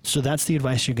 so that's the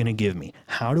advice you're going to give me.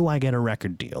 How do I get a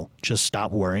record deal? Just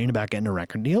stop worrying about getting a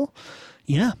record deal?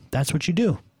 Yeah, that's what you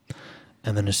do.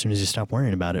 And then as soon as you stop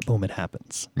worrying about it, boom, it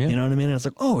happens. Yeah. You know what I mean? And it's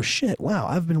like, oh, shit, wow,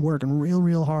 I've been working real,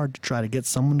 real hard to try to get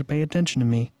someone to pay attention to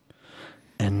me.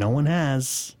 And no one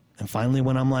has. And finally,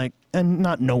 when I'm like, and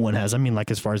not no one has, I mean,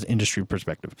 like, as far as industry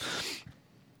perspective.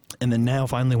 And then now,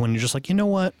 finally, when you're just like, you know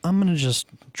what, I'm going to just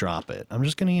drop it. I'm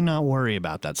just going to not worry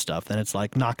about that stuff. Then it's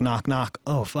like, knock, knock, knock.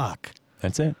 Oh, fuck.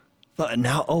 That's it. But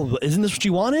now, isn't this what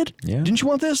you wanted? Yeah. Didn't you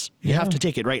want this? You have to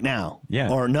take it right now.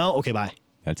 Yeah. Or no? Okay, bye.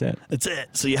 That's it. That's it.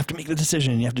 So you have to make the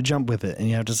decision. You have to jump with it. And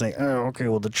you have to say, oh, okay,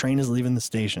 well, the train is leaving the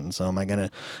station. So am I going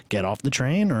to get off the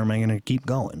train or am I going to keep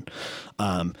going?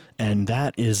 And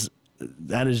that is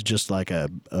just like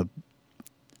an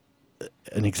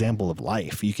example of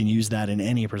life. You can use that in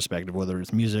any perspective, whether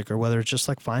it's music or whether it's just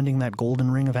like finding that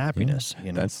golden ring of happiness.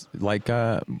 Yeah. That's like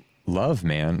love,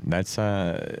 man. That's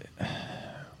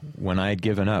when I had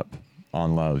given up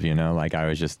on love, like I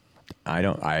was just,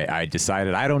 I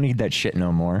decided I don't need that shit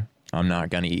no more. I'm not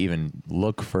going to even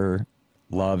look for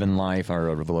love in life or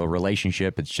a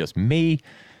relationship. It's just me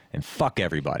and fuck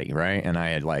everybody. Right. And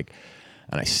I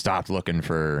stopped looking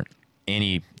for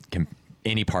any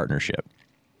partnership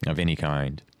of any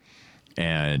kind.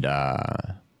 And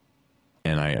I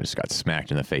just got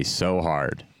smacked in the face so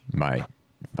hard by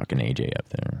fucking AJ up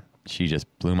there. She just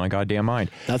blew my goddamn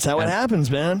mind. That's how it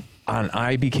happens, man. And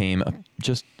I became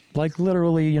just like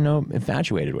literally,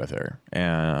 infatuated with her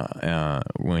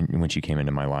when she came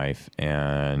into my life.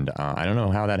 And I don't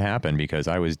know how that happened because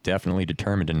I was definitely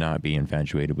determined to not be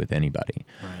infatuated with anybody.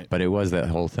 Right. But it was that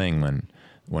whole thing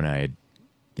when it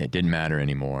didn't matter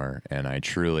anymore and I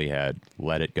truly had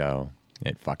let it go.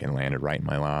 It fucking landed right in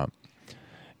my lap.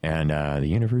 And the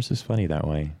universe is funny that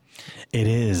way. It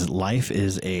is. Life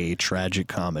is a tragic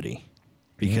comedy.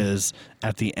 Because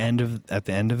at the end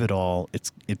of it all, it's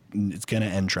going to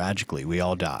end tragically. We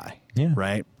all die,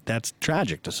 right? That's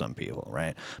tragic to some people,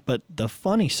 right? But the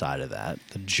funny side of that,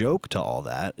 the joke to all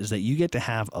that, is that you get to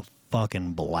have a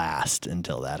fucking blast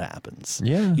until that happens.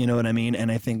 Yeah. You know what I mean?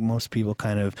 And I think most people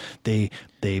kind of, they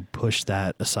push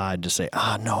that aside to say,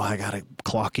 no, I got to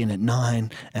clock in at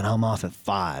 9 and I'm off at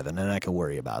 5 and then I can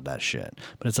worry about that shit.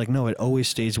 But it's like, no, it always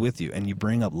stays with you. And you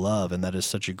bring up love, and that is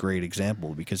such a great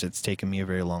example because it's taken me a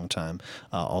very long time.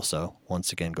 Also,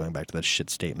 once again, going back to that shit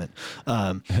statement,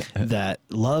 that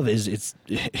love is,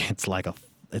 it's like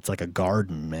a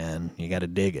garden, man. You got to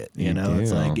dig it. You know,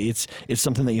 it's like it's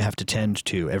something that you have to tend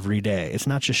to every day. It's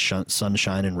not just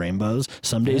sunshine and rainbows.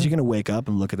 Some days you're gonna wake up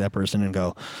and look at that person and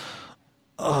go,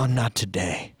 "Oh, not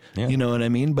today." Yeah. You know what I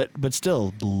mean? But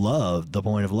still, love. The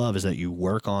point of love is that you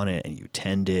work on it and you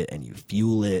tend it and you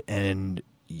fuel it, and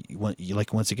you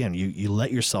like, once again, you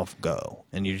let yourself go,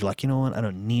 and you're like, you know what? I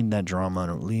don't need that drama. I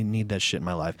don't really need that shit in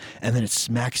my life. And then it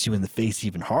smacks you in the face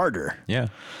even harder. Yeah.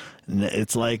 And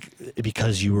it's like,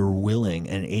 because you were willing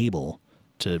and able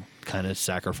to kind of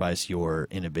sacrifice your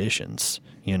inhibitions.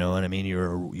 You know what I mean?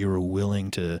 You're willing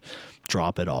to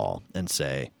drop it all and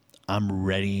say, I'm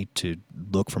ready to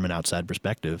look from an outside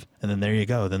perspective. And then there you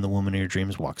go. Then the woman of your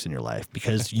dreams walks in your life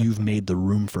because you've made the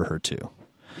room for her too.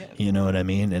 Yeah. You know what I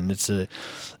mean? And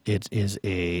it is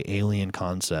a alien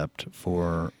concept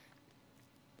for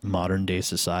modern day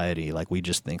society. Like, we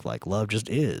just think like love just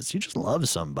is. You just love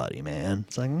somebody, man.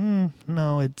 It's like,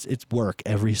 no, it's work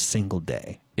every single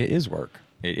day. It is work.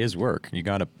 It is work. You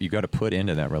gotta put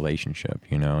into that relationship.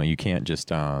 You know, you can't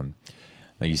just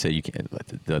like you said, you can't.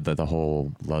 The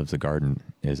whole love's a garden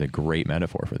is a great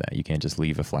metaphor for that. You can't just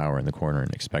leave a flower in the corner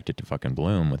and expect it to fucking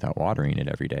bloom without watering it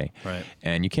every day. Right.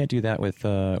 And you can't do that with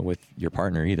your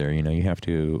partner either. You know, you have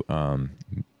to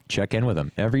check in with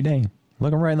them every day. Look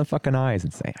them right in the fucking eyes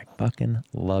and say, I fucking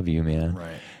love you, man.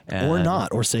 Right. Or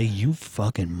not. Or say, you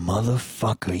fucking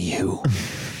motherfucker, you.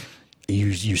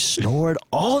 You snored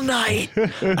all night.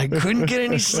 I couldn't get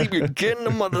any sleep. You're getting a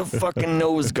motherfucking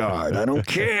nose guard. I don't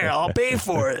care. I'll pay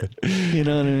for it. You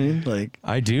know what I mean? Like,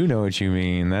 I do know what you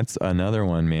mean. That's another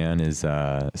one, man, is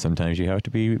sometimes you have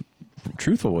to be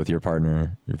truthful with your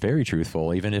partner. You're very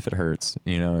truthful, even if it hurts.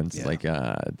 You know, it's like,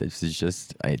 this is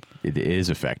just, it is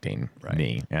affecting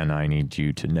me, and I need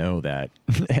you to know that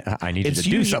I need you to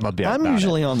do something about it. I'm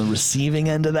usually on the receiving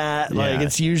end of that. Like,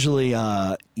 it's usually,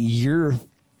 you're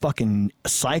fucking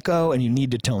psycho and you need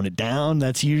to tone it down.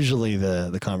 That's usually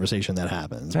the conversation that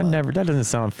happens. That doesn't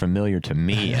sound familiar to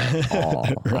me at all.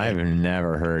 Right. I've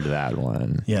never heard that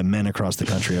one. Yeah, men across the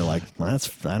country are like, I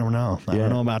don't know. I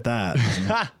don't know about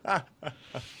that.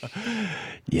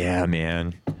 Yeah,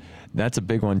 man. That's a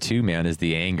big one too, man, is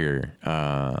the anger.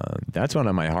 That's one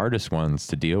of my hardest ones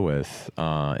to deal with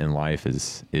in life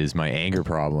is my anger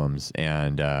problems.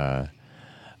 And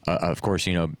of course,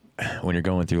 you know, when you're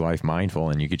going through life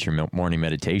mindful and you get your morning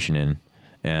meditation in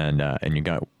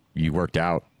and you worked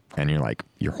out and you're like,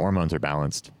 your hormones are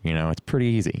balanced, you know, it's pretty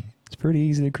easy. It's pretty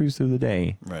easy to cruise through the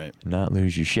day. Right. Not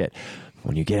lose your shit.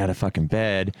 When you get out of fucking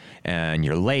bed and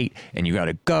you're late and you got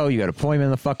to go, you got an appointment in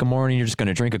the fucking morning, you're just going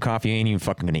to drink a coffee, you ain't even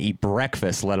fucking going to eat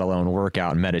breakfast, let alone work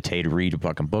out and meditate or read a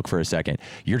fucking book for a second.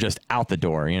 You're just out the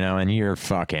door, you know, and you're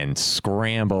fucking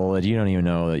scrambled. You don't even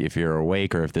know if you're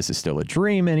awake or if this is still a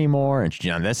dream anymore. And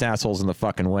you know, this asshole's in the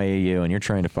fucking way of you and you're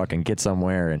trying to fucking get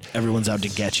somewhere. And everyone's out to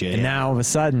get you. And now all of a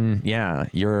sudden,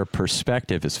 your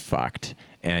perspective is fucked.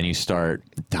 And you start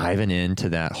diving into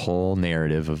that whole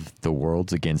narrative of the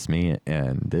world's against me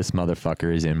and this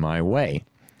motherfucker is in my way.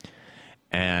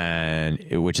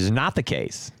 Which is not the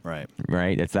case. Right.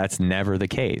 Right? That's never the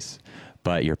case.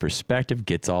 But your perspective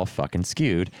gets all fucking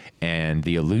skewed and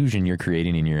the illusion you're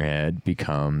creating in your head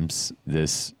becomes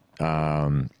this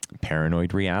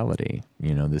paranoid reality,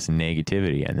 you know, this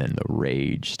negativity, and then the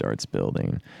rage starts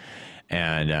building.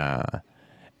 And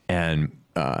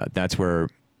that's where,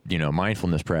 you know,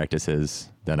 mindfulness practices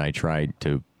that I try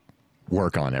to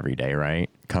work on every day, right?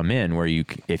 Come in where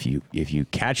if you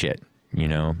catch it, you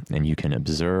know, and you can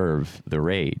observe the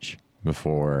rage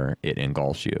before it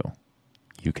engulfs you,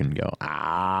 you can go,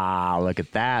 look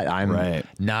at that. I'm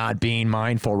not being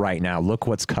mindful right now. Look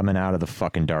what's coming out of the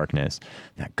fucking darkness.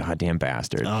 That goddamn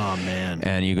bastard. Oh, man.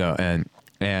 And you go,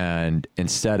 and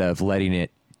instead of letting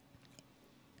it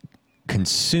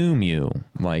consume you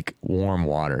like warm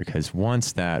water, because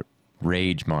once that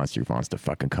rage monster wants to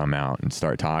fucking come out and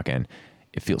start talking,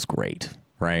 it feels great,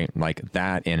 right? Like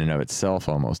that in and of itself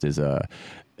almost is a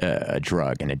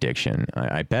drug, an addiction.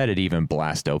 I bet it even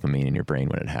blasts dopamine in your brain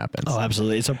when it happens. Oh,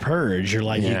 absolutely. It's a purge. You're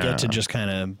like, you get to just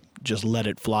kind of just let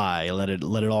it fly, let it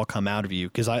all come out of you.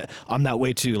 Because I'm that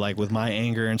way too. Like with my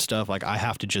anger and stuff, like I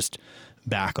have to just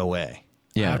back away.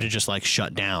 Yeah. I have to just like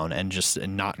shut down and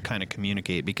not kind of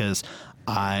communicate, because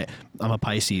I'm a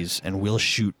Pisces, and we'll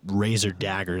shoot razor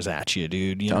daggers at you,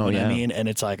 dude. You know what I mean? And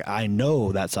it's like, I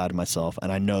know that side of myself,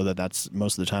 and I know that that's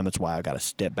most of the time. That's why I got to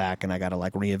step back and I got to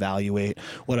like reevaluate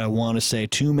what I want to say.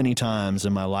 Too many times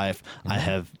in my life, I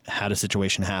have had a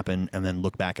situation happen and then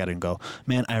look back at it and go,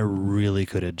 man, I really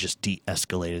could have just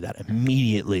de-escalated that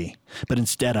immediately. But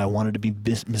instead, I wanted to be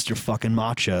Mr. fucking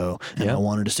macho, and I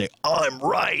wanted to say, I'm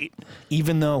right.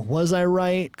 Even though, was I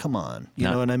right? Come on. You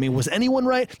know what I mean? Was anyone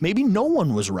right? Maybe no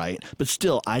one was right, but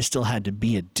still, I still had to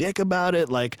be a dick about it.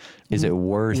 Like, is it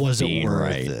worth being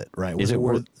right? It, right? Was it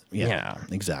worth? Yeah,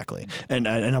 exactly. And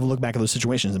I've looked back at those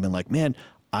situations and been like, man,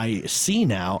 I see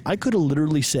now. I could have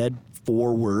literally said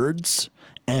 4 words,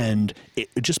 and it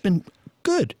just been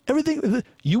good. Everything.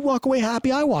 You walk away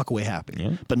happy, I walk away happy.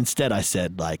 Yeah. But instead, I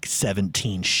said like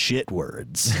 17 shit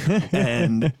words,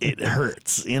 and it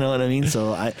hurts. You know what I mean?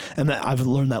 So I've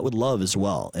learned that with love as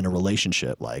well in a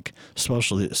relationship, like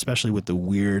especially with the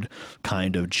weird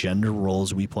kind of gender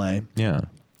roles we play. Yeah.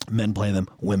 Men play them,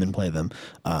 women play them.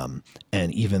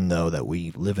 And even though that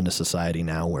we live in a society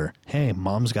now where, hey,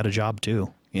 mom's got a job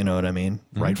too. You know what I mean?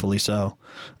 Mm-hmm. Rightfully so.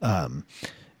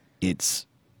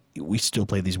 We still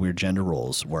play these weird gender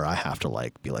roles where I have to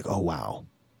like be like, oh wow,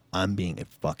 I'm being a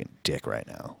fucking dick right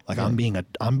now. Like I'm being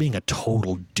a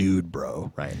total dude,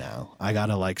 bro, right now. I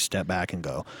gotta like step back and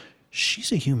go,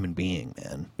 she's a human being,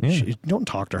 man. Yeah. Don't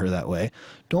talk to her that way.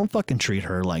 Don't fucking treat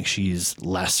her like she's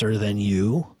lesser than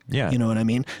you. Yeah. You know what I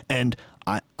mean? And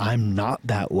I'm not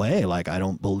that way. Like, I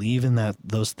don't believe in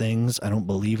those things. I don't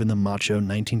believe in the macho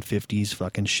 1950s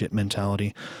fucking shit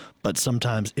mentality. But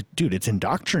sometimes, it's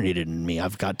indoctrinated in me.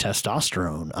 I've got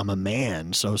testosterone. I'm a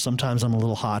man. So sometimes I'm a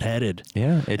little hot-headed.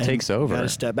 Yeah, it takes over. You got to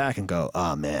step back and go,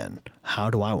 oh, man,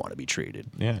 how do I want to be treated?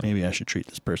 Yeah. Maybe I should treat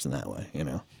this person that way, you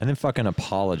know? And then fucking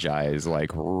apologize, like,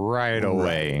 right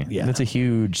away. Yeah. That's a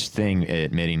huge thing,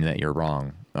 admitting that you're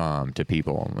wrong to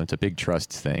people. It's a big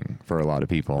trust thing for a lot of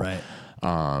people. Right.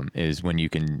 Is when you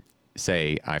can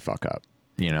say, I fuck up.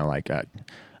 You know, like,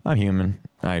 I'm human.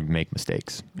 I make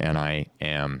mistakes, and I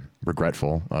am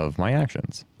regretful of my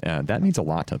actions. That means a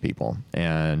lot to people.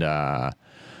 And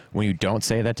when you don't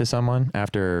say that to someone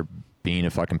after being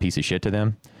a fucking piece of shit to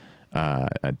them,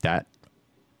 that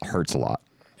hurts a lot.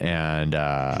 And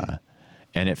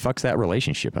it fucks that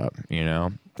relationship up, you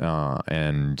know?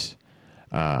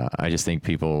 I just think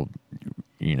people,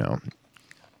 you know,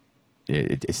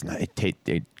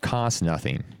 it costs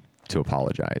nothing to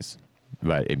apologize,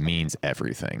 but it means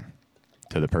everything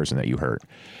to the person that you hurt.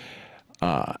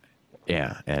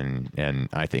 Yeah. And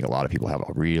I think a lot of people have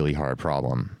a really hard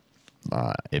problem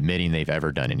admitting they've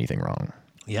ever done anything wrong.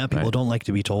 Yeah, people don't like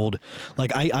to be told.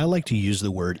 Like, I like to use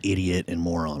the word idiot and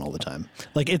moron all the time.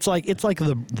 Like it's like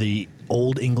the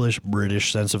old English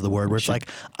British sense of the word, where it's like,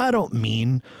 I don't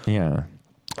mean to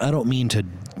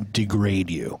degrade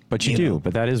you. But you do. Know?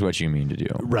 But that is what you mean to do.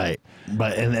 Right.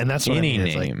 But and that's what any I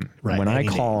mean. Name. Like, right, when I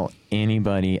call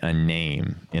anybody a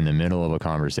name in the middle of a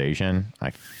conversation,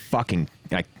 I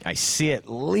see it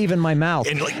leaving my mouth.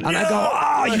 And I go,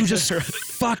 oh, you just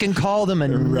fucking call them a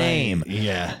name.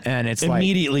 Yeah. And it's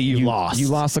immediately like, you lost. You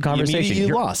lost the conversation.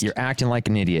 You lost. You're acting like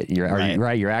an idiot. You're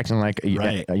acting like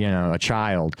a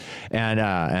child.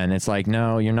 And it's like,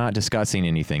 no, you're not discussing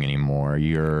anything anymore.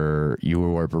 You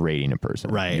are berating a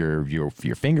person. Right. You're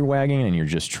finger wagging, and you're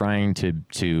just trying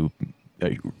to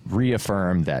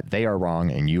reaffirm that they are wrong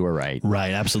and you are right.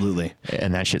 Right, absolutely.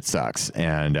 And that shit sucks.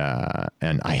 And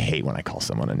I hate when I call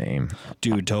someone a name.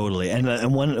 Dude, totally.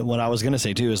 And what I was going to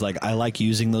say too is, like, I like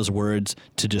using those words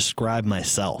to describe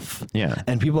myself. Yeah.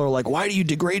 And people are like, why do you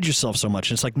degrade yourself so much?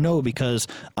 And it's like, no, because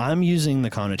I'm using the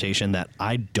connotation that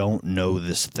I don't know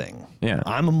this thing. Yeah.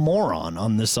 I'm a moron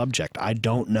on this subject. I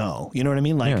don't know. You know what I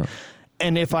mean? Like,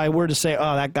 and if I were to say,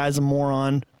 oh, that guy's a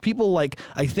moron, people, like,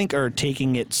 I think are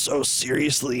taking it so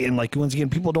seriously. And, like, once again,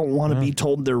 people don't want to be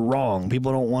told they're wrong.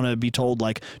 People don't want to be told,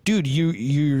 like, dude,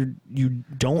 you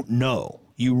don't know.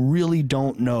 You really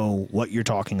don't know what you're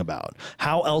talking about.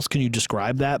 How else can you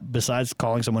describe that besides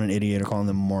calling someone an idiot or calling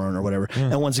them a moron or whatever?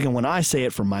 Yeah. And once again, when I say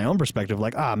it from my own perspective,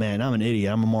 like, man, I'm an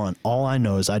idiot, I'm a moron, all I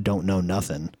know is I don't know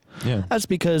nothing. Yeah. That's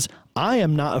because I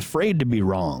am not afraid to be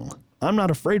wrong. I'm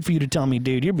not afraid for you to tell me,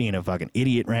 dude, you're being a fucking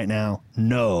idiot right now.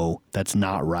 No, that's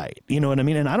not right. You know what I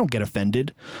mean? And I don't get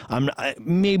offended.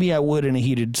 Maybe I would in a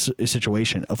heated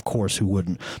situation. Of course, who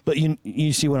wouldn't? But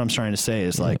you see what I'm trying to say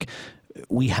is, like,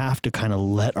 we have to kind of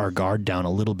let our guard down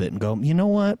a little bit and go, you know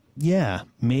what? Yeah,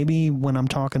 maybe when I'm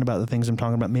talking about the things I'm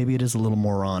talking about, maybe it is a little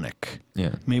moronic.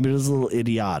 Yeah. Maybe it is a little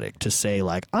idiotic to say,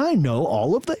 like, I know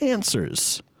all of the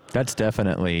answers. That's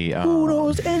definitely... Who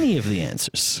knows any of the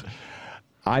answers?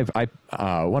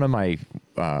 one of my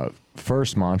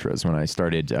first mantras when I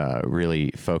started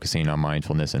really focusing on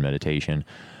mindfulness and meditation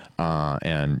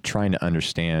and trying to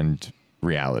understand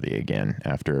reality again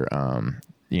after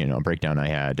a breakdown I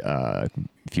had a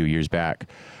few years back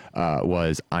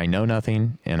was I know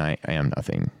nothing and I am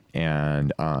nothing.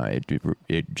 And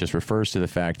it just refers to the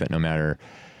fact that no matter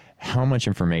how much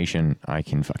information I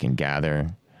can fucking gather,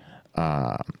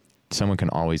 someone can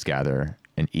always gather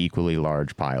an equally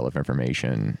large pile of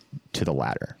information to the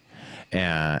ladder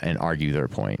and argue their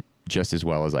point just as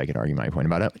well as I can argue my point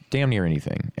about damn near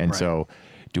anything. And so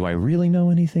do I really know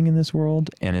anything in this world?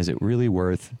 And is it really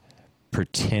worth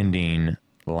pretending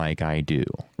like I do?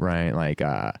 Right? Like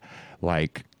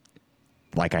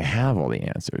I have all the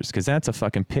answers, because that's a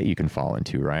fucking pit you can fall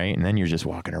into, right? And then you're just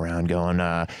walking around going,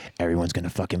 everyone's going to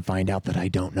fucking find out that I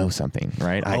don't know something,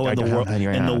 right?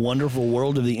 In the wonderful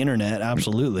world of the internet,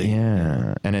 absolutely.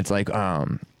 Yeah. And it's like,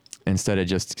 instead of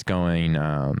just going,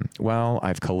 well,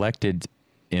 I've collected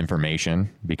information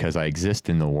because I exist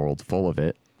in the world full of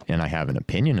it, and I have an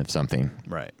opinion of something.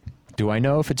 Right. Do I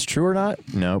know if it's true or not?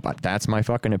 No, but that's my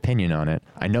fucking opinion on it.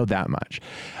 I know that much.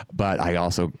 But I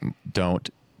also don't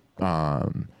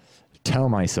tell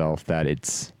myself that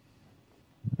it's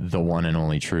the one and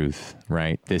only truth,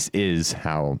 right? This is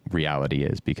how reality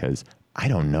is, because I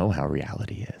don't know how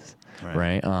reality is,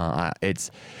 right?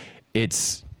 It's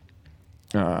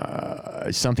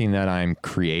something that I'm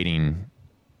creating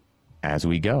as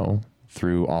we go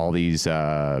through all these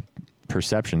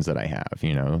perceptions that I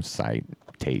have, sight,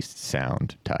 taste,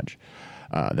 sound, touch.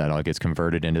 That all gets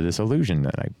converted into this illusion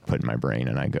that I put in my brain,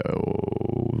 and I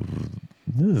go,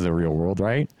 this is the real world,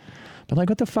 right? But like,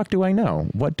 what the fuck do I know?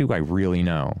 What do I really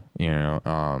know? And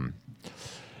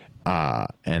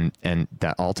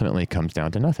that ultimately comes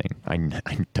down to nothing. I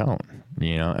don't,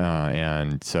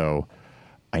 and so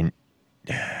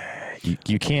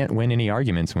you can't win any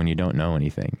arguments when you don't know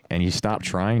anything, and you stop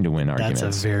trying to win arguments.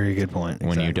 That's a very good point.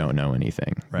 When you don't know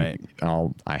anything, right?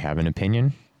 I have an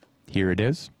opinion. Here it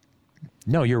is.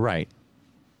 No, you're right.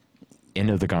 End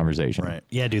of the conversation. Right.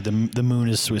 Yeah, dude, the moon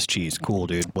is Swiss cheese. Cool,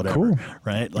 dude. Whatever. Cool.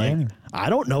 Right? Like, yeah. I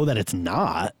don't know that it's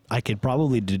not. I could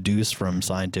probably deduce from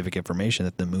scientific information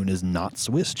that the moon is not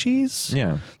Swiss cheese.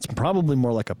 Yeah. It's probably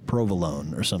more like a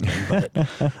provolone or something.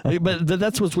 But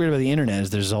that's what's weird about the internet is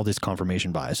there's all these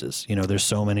confirmation biases. There's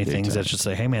so many things that just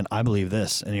say, hey, man, I believe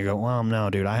this. And you go, well, no,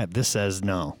 dude, this says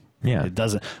no. Yeah. It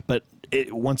doesn't. But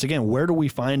once again, where are we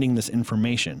finding this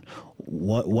information?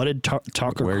 What did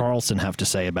Tucker Carlson have to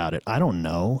say about it? I don't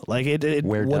know. Like,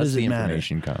 where what does the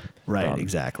information come? Right,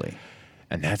 exactly.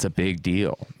 And that's a big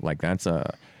deal. Like, that's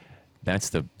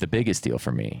the biggest deal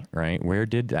for me, right? Where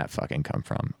did that fucking come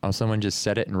from? Oh, someone just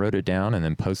said it and wrote it down and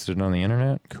then posted it on the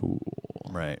internet? Cool.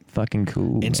 Right. Fucking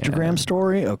cool. Instagram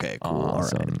story? Okay, cool.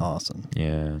 Awesome. All right. Awesome.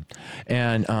 Yeah.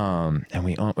 And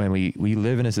we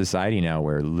live in a society now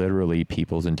where literally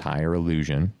people's entire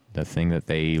illusion, the thing that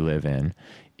they live in,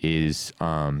 is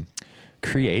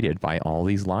created by all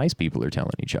these lies people are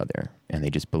telling each other. And they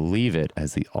just believe it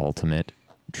as the ultimate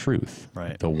truth.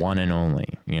 Right. The one and only,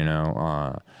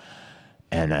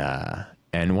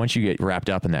 and once you get wrapped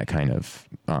up in that kind of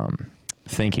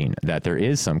thinking that there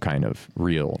is some kind of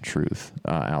real truth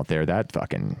out there,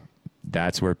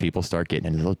 that's where people start getting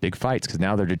into those big fights, because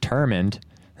now they're determined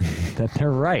that they're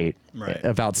right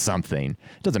about something.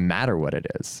 It doesn't matter what it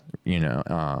is,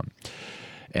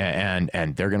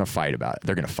 and they're gonna fight about it.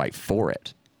 They're gonna fight for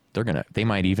it. They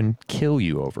might even kill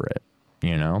you over it,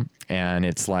 and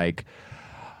it's like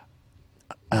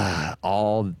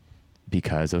all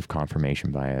because of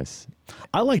confirmation bias.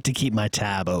 I like to keep my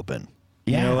tab open.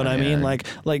 You know what I mean? Like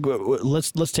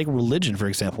let's take religion, for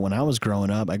example. When I was growing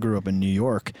up, I grew up in New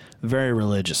York, very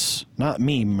religious. Not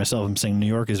me, myself. I'm saying New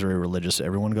York is very religious.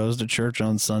 Everyone goes to church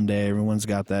on Sunday. Everyone's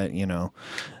got that,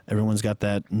 everyone's got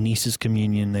that niece's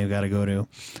communion they've got to go to.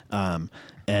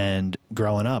 And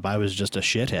growing up, I was just a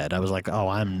shithead. I was like,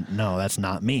 no, that's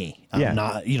not me. I'm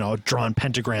not, drawing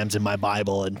pentagrams in my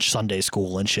Bible and Sunday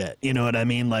school and shit. You know what I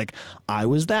mean? Like, I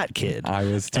was that kid. I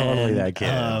was totally that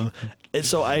kid. And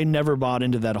so I never bought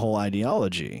into that whole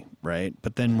ideology, right?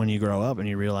 But then when you grow up and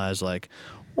you realize, like,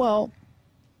 well,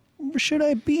 should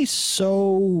I be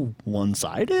so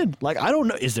one-sided? Like, I don't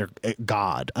know. Is there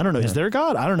God? I don't know. Yeah. Is there a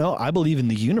God? I don't know. I believe in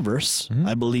the universe. Mm-hmm.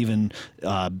 I believe in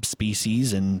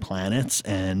species and planets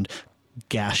and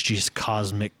gaseous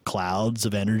cosmic clouds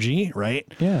of energy, right?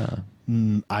 Yeah.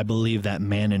 I believe that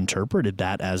man interpreted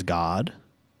that as God.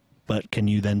 But can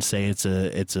you then say it's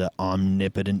a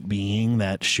omnipotent being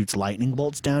that shoots lightning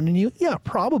bolts down in you? Yeah,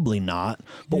 probably not.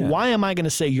 But why am I going to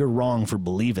say you're wrong for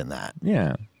believing that?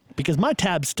 Yeah. Because my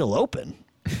tab's still open.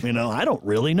 You know, I don't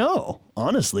really know,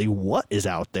 honestly, what is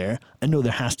out there. I know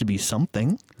there has to be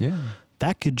something. Yeah.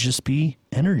 That could just be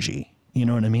energy. You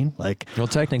know what I mean? Like, well,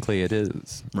 technically it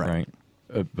is, right?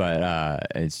 But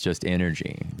it's just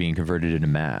energy being converted into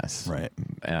mass, right?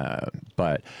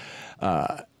 But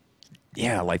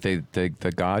yeah, like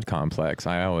the God complex.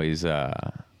 I always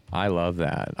I love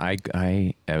that.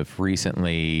 I have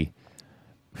recently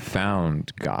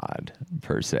found God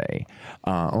per se,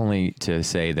 only to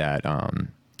say that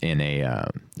in a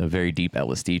very deep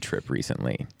LSD trip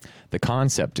recently, the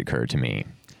concept occurred to me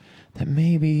that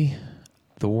maybe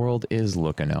the world is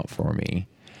looking out for me,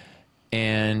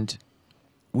 and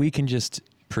we can just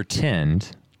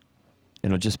pretend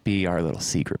it'll just be our little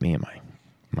secret, me and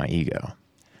my ego.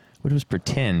 We'll just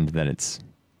pretend that it's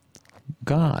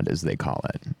God, as they call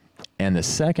it. And the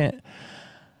second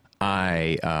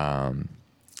I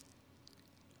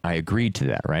agreed to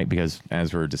that, right? Because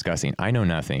as we're discussing, I know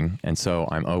nothing, and so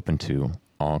I'm open to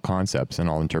all concepts and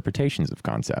all interpretations of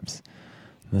concepts.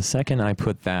 The second I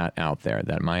put that out there,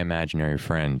 that my imaginary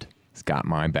friend has got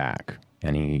my back,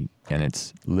 and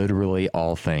it's literally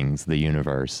all things, the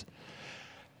universe,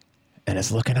 and it's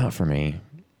looking out for me,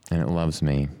 and it loves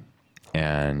me,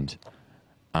 and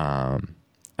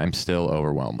I'm still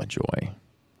overwhelmed with joy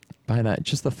by that,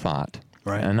 just the thought.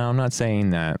 Right. And now I'm not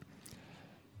saying that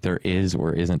there is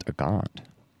or isn't a God.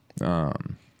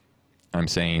 I'm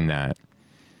saying that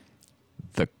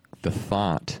the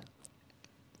thought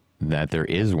that there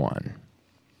is one,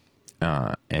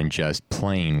 and just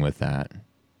playing with that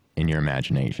in your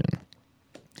imagination,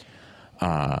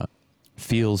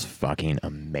 feels fucking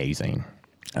amazing.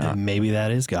 And maybe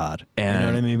that is God. And, you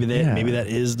know what I mean? Maybe that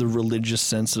is the religious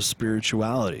sense of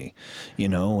spirituality. You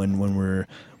know, and when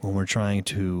we're trying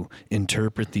to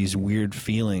interpret these weird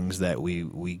feelings that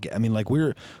we get, I mean, like,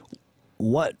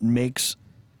 what makes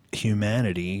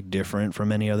humanity different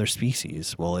from any other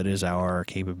species? Well, it is our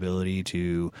capability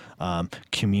to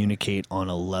communicate on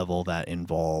a level that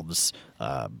involves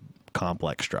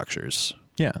complex structures.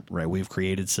 Yeah. Right. We've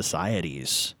created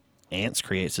societies. Ants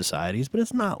create societies, but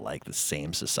it's not like the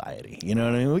same society. You know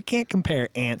what I mean? We can't compare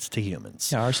ants to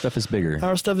humans. Yeah, our stuff is bigger.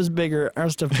 Our stuff is bigger. Our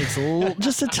stuff takes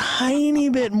just a tiny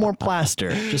bit more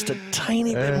plaster, just a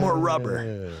tiny bit more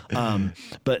rubber.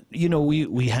 But you know,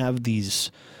 we have these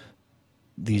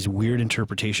weird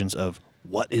interpretations of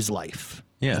what is life,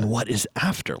 and what is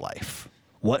afterlife.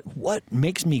 What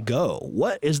makes me go?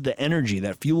 What is the energy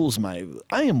that fuels my...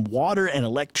 I am water and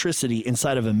electricity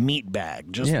inside of a meat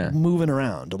bag, just moving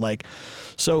around. Like,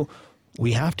 so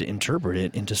we have to interpret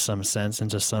it into some sense,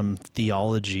 into some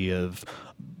theology of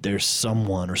there's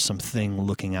someone or something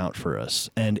looking out for us.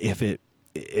 And if it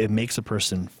makes a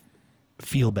person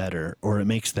feel better, or it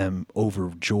makes them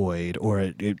overjoyed, or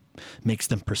it makes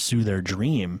them pursue their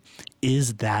dream,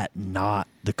 is that not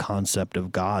the concept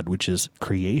of God, which is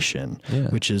creation,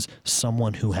 which is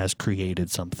someone who has created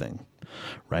something,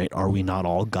 right? Are we not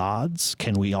all gods?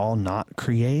 Can we all not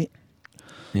create?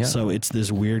 Yeah. So it's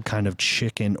this weird kind of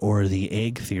chicken or the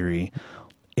egg theory.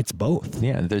 It's both.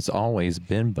 Yeah, there's always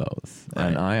been both. Right.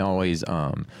 And I always,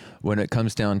 when it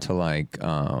comes down to like,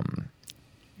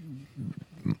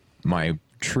 my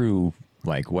true,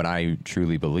 like what I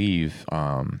truly believe,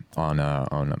 on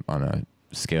a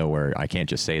scale where I can't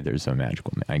just say there's a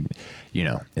magical, in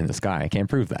the sky. I can't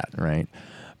prove that, right?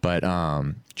 But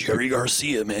Jerry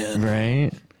Garcia, man,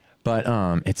 right? But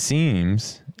it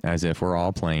seems as if we're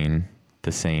all playing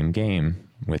the same game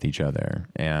with each other,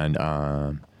 and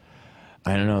I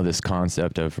don't know, this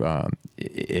concept of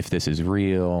if this is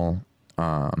real,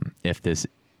 if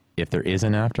there is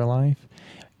an afterlife,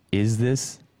 is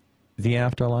this the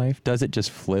afterlife? Does it just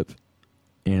flip?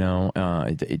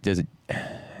 Does it?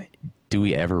 Do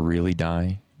we ever really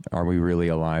die? Are we really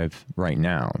alive right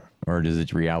now, or does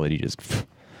it reality just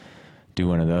do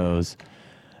one of those?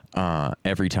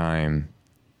 Every time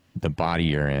the body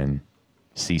you're in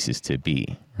ceases to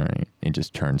be, right? It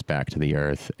just turns back to the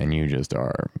earth, and you just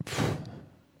are.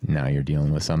 Now you're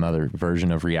dealing with some other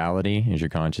version of reality as your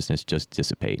consciousness just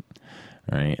dissipate,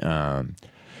 right?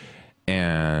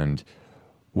 And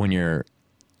when you're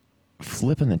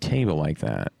flipping the table like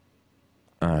that,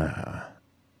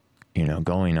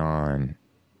 going on,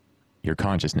 your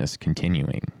consciousness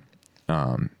continuing,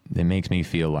 it makes me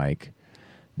feel like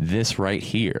this right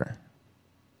here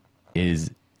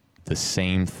is the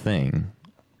same thing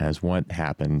as what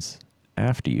happens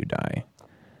after you die.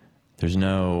 There's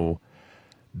no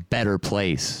better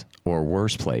place or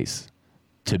worse place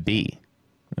to be.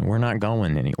 We're not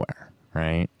going anywhere,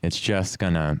 right? It's just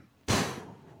gonna,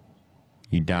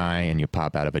 you die and you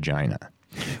pop out of vagina.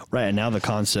 Right. And now the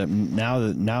concept, now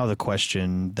the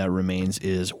question that remains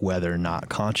is whether or not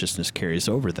consciousness carries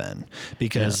over then.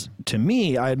 Because to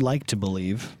me, I'd like to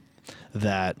believe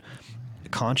that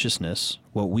consciousness,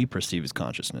 what we perceive as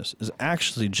consciousness, is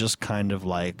actually just kind of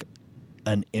like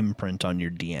an imprint on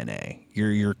your DNA,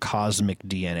 your cosmic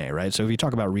DNA, right? So if you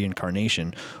talk about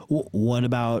reincarnation, what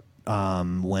about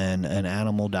when an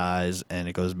animal dies and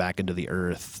it goes back into the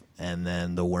earth and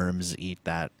then the worms eat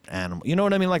that animal? You know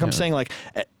what I mean? Like I'm saying, like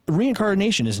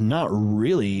reincarnation is not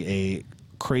really a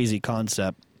crazy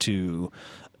concept to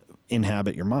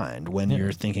inhabit your mind when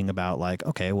you're thinking about like,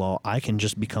 okay, well, I can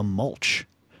just become mulch.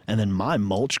 And then my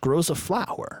mulch grows a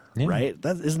flower, right?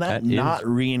 Isn't that not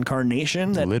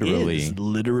reincarnation? That is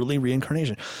literally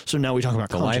reincarnation. So now we talk about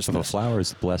the life of a flower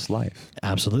is a blessed life.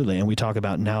 Absolutely, and we talk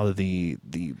about now the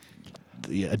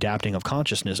adapting of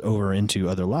consciousness over into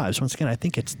other lives. Once again, I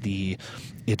think it's the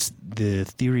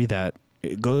theory that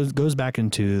it goes back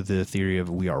into the theory of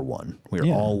we are one. We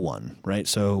are all one, right?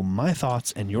 So my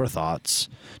thoughts and your thoughts,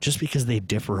 just because they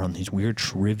differ on these weird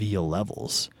trivial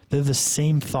levels, they're the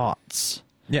same thoughts.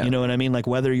 Yeah. You know what I mean? Like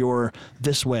whether you're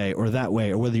this way or that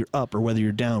way, or whether you're up or whether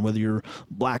you're down, whether you're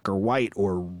black or white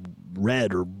or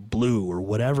red or blue or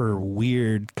whatever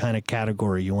weird kind of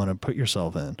category you want to put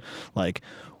yourself in. Like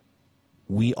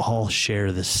we all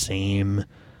share the same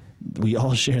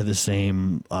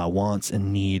wants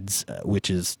and needs, which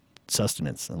is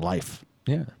sustenance and life.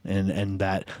 Yeah. And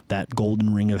that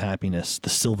golden ring of happiness, the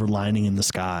silver lining in the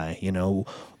sky, you know,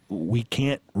 we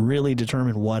can't really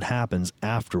determine what happens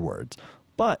afterwards.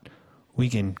 But we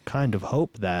can kind of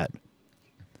hope that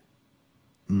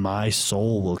my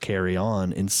soul will carry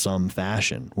on in some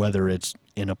fashion, whether it's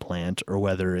in a plant or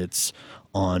whether it's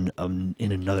on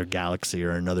in another galaxy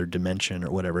or another dimension or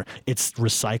whatever. It's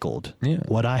recycled. Yeah.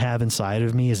 What I have inside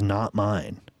of me is not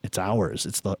mine. It's ours.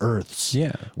 It's the Earth's.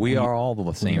 Yeah. We are all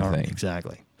the same thing.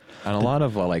 Exactly. And a lot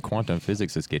of like quantum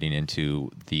physics is getting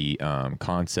into the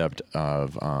concept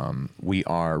of we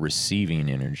are receiving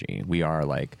energy. We are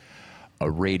like a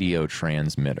radio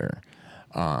transmitter,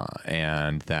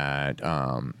 and that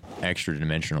extra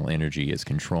dimensional energy is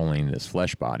controlling this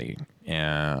flesh body,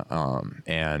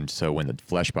 and so when the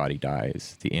flesh body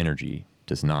dies, the energy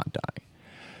does not die.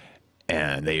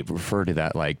 And they refer to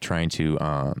that like trying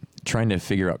to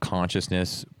figure out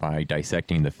consciousness by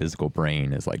dissecting the physical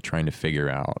brain is like trying to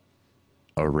figure out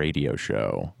a radio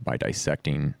show by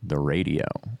dissecting the radio.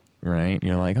 Right?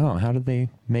 You're like, oh, how did they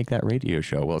make that radio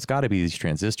show? Well, it's got to be these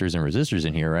transistors and resistors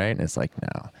in here, right? And it's like,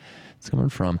 no, it's coming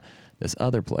from this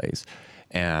other place.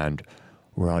 And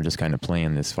we're all just kind of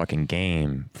playing this fucking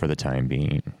game for the time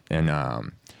being. And,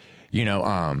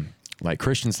 like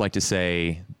Christians like to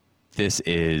say, this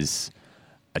is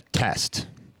a test,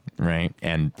 right?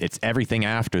 And it's everything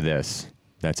after this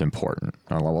that's important.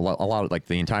 A lot of like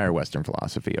the entire Western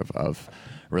philosophy of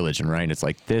religion, right? It's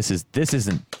like,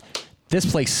 this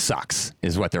place sucks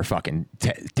is what they're fucking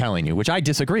telling you, which I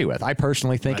disagree with. I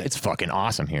personally think it's fucking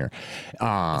awesome here.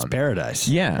 It's paradise.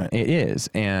 Yeah, it is.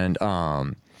 And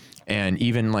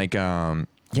even like,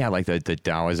 like the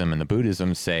Taoism and the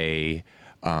Buddhism say,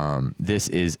 this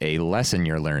is a lesson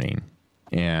you're learning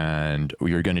and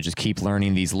you're going to just keep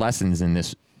learning these lessons in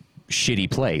this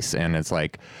shitty place. And it's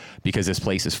like, because this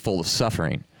place is full of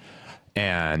suffering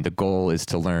and the goal is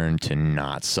to learn to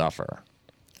not suffer.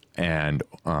 And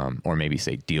or maybe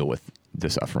say deal with the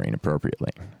suffering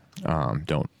appropriately.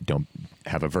 Don't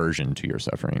have aversion to your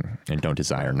suffering and don't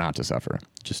desire not to suffer.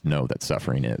 Just know that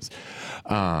suffering is.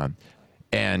 I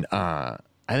think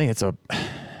that's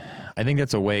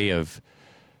a way of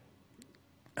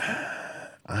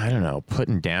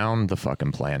putting down the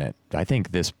fucking planet. I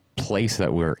think this place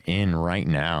that we're in right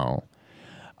now,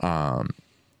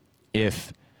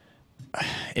 if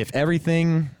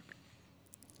everything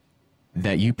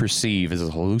that you perceive as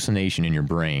a hallucination in your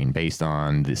brain based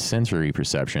on the sensory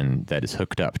perception that is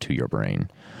hooked up to your brain,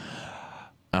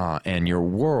 and your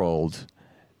world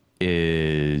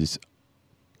is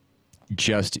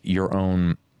just your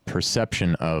own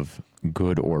perception of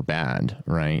good or bad,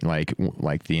 right? Like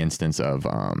the instance of,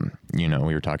 we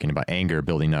were talking about anger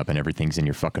building up and everything's in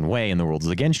your fucking way and the world's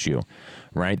against you,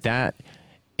 right? That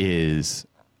is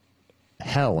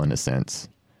hell in a sense.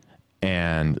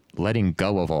 And letting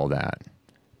go of all that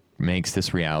makes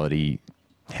this reality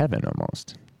heaven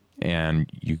almost. And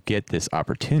you get this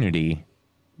opportunity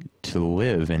to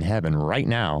live in heaven right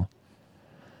now.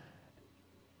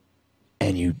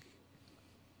 And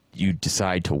you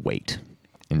decide to wait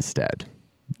instead.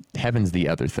 Heaven's the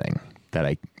other thing. that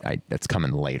I that's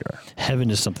coming later. Heaven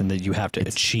is something that you have to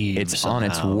achieve. It's somehow. on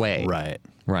its way.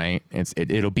 Right.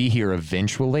 It'll be here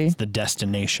eventually. It's the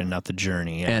destination, not the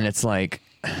journey. And it's like,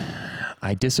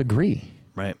 I disagree.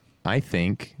 Right. I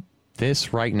think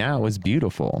this right now is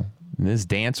beautiful. This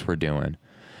dance we're doing.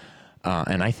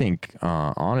 And I think,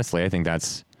 honestly, I think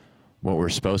that's what we're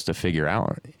supposed to figure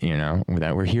out, you know,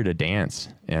 that we're here to dance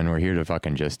and we're here to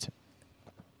fucking just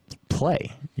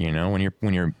play, you know,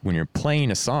 when you're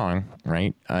playing a song,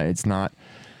 right? It's not,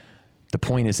 the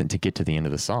point isn't to get to the end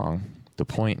of the song. The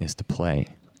point is to play.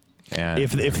 And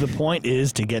if the point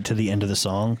is to get to the end of the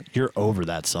song, you're over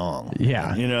that song.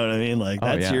 Yeah. You know what I mean? Like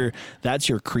that's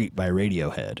your Creep by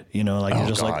Radiohead. You know, like you're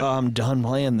just like, oh, I'm done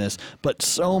playing this. But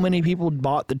so many people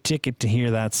bought the ticket to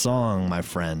hear that song, my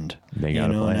friend. They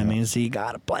gotta play what I mean? So you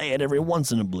gotta play it every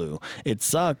once in a blue. It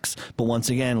sucks, but once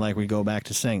again, like we go back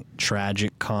to saying,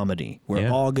 tragic comedy. We're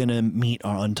all gonna meet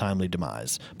our untimely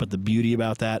demise. But the beauty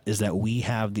about that is that we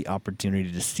have the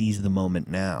opportunity to seize the moment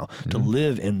now, to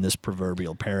live in this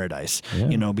proverbial paradise.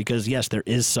 You know, because yes, there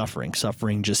is suffering.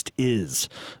 Suffering just is.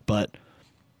 But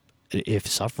if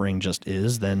suffering just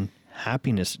is, then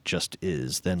happiness just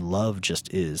is, then love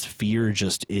just is, fear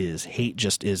just is, hate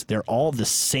just is. They're all the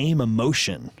same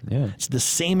emotion. Yeah. It's the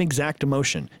same exact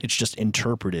emotion. It's just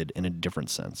interpreted in a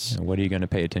different sense. What are you going to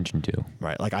pay attention to?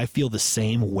 Right. Like I feel the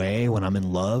same way when I'm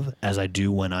in love as I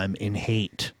do when I'm in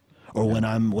hate, or when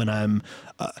I'm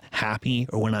happy,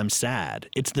 or when I'm sad.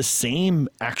 It's the same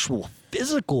actual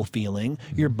physical feeling.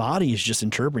 Your body is just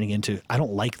interpreting into, I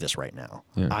don't like this right now.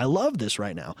 I love this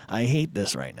right now. I hate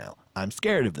this right now. I'm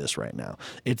scared of this right now.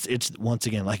 It's once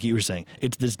again, like you were saying,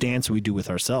 it's this dance we do with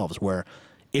ourselves where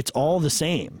it's all the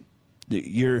same.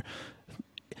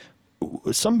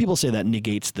 Some people say that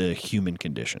negates the human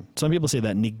condition. Some people say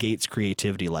that negates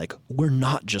creativity. Like, we're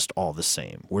not just all the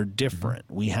same. We're different.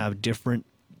 We have different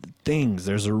things.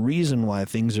 There's a reason why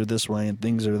things are this way and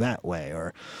things are that way.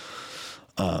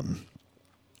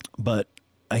 But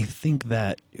I think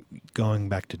that going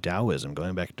back to Taoism,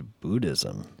 going back to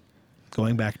Buddhism,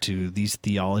 going back to these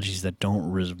theologies that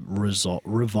don't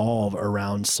revolve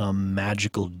around some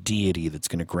magical deity that's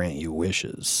going to grant you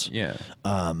wishes. Yeah.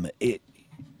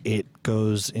 It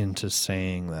goes into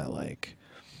saying that, like,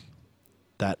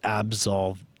 that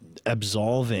absolving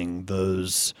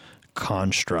those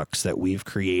constructs that we've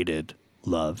created,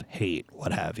 love, hate,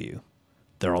 what have you,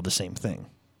 they're all the same thing.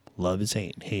 Love is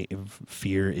hate.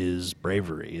 Fear is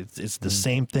bravery. It's the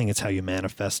same thing. It's how you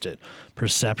manifest it.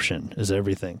 Perception is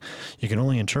everything. You can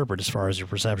only interpret as far as your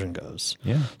perception goes.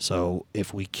 Yeah. So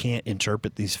if we can't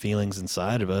interpret these feelings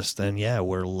inside of us, then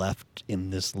we're left in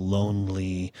this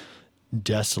lonely,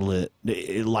 desolate.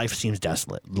 Life seems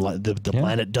desolate. The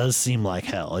planet does seem like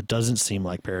hell. It doesn't seem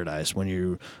like paradise when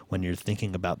you're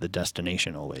thinking about the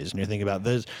destination always, and you're thinking about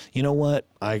this. You know what?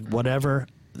 Whatever.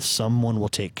 Someone will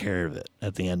take care of it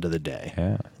at the end of the day.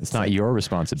 Yeah. It's not your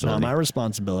responsibility. It's not my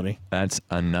responsibility. That's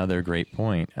another great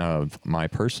point of my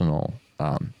personal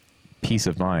peace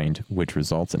of mind, which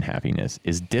results in happiness,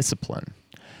 is discipline.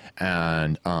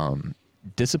 And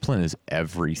discipline is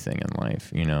everything in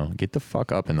life. You know, get the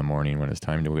fuck up in the morning when it's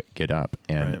time to get up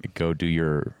and go do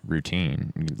your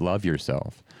routine. Love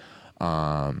yourself.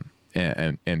 And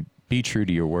be true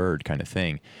to your word, kind of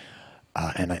thing.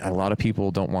 And a lot of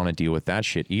people don't want to deal with that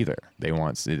shit either.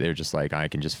 They're just like, I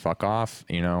can just fuck off,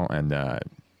 you know, and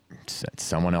it's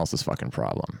someone else's fucking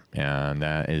problem. And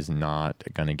that is not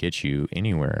going to get you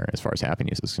anywhere as far as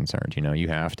happiness is concerned. You know, you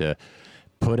have to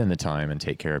put in the time and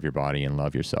take care of your body and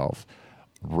love yourself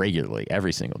regularly,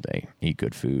 every single day. Eat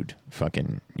good food,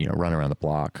 fucking, you know, run around the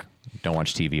block. Don't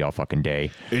watch TV all fucking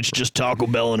day. It's just Taco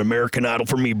Bell and American Idol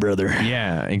for me, brother.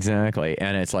 Yeah, exactly.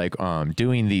 And it's like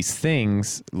doing these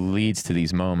things leads to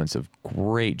these moments of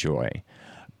great joy,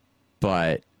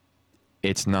 but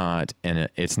it's not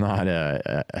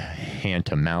a hand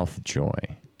to mouth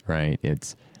joy, right?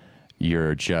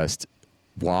 You're just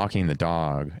walking the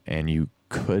dog, and you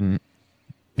couldn't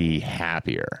be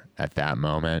happier at that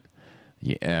moment,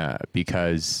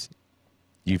 because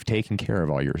you've taken care of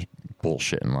all your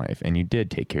bullshit in life, and you did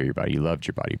take care of your body. You loved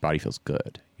your body. Your body feels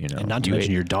good, you know. And not to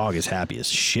mention your dog is happy as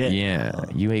shit. Yeah,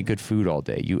 you ate good food all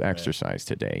day. You exercised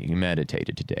today. You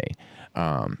meditated today,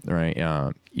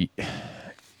 right?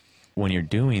 When you're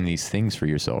doing these things for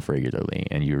yourself regularly,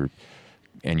 and you're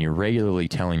regularly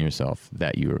telling yourself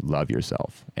that you love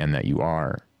yourself and that you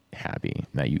are happy,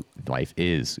 that life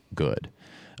is good.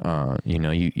 You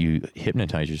know, you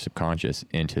hypnotize your subconscious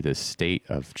into this state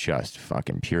of just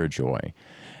fucking pure joy.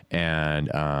 And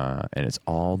it's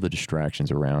all the distractions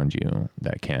around you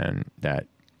that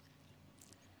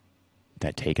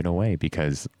take it away,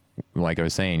 because like I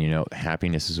was saying,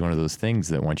 happiness is one of those things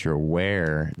that once you're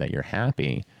aware that you're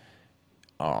happy,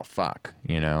 oh, fuck,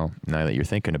 now that you're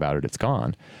thinking about it, it's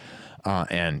gone.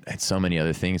 And so many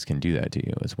other things can do that to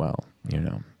you as well.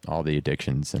 All the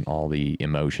addictions and all the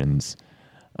emotions.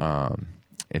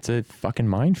 It's a fucking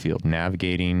minefield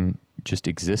navigating just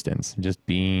existence, just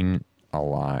being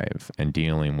alive and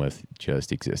dealing with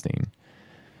just existing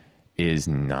is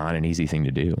not an easy thing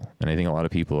to do. And I think a lot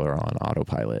of people are on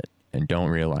autopilot and don't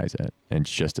realize it. And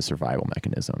it's just a survival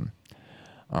mechanism.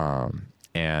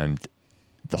 And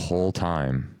the whole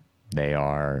time they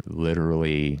are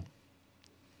literally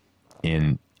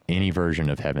in any version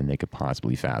of heaven they could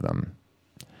possibly fathom.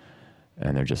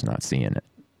 And they're just not seeing it.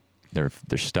 They're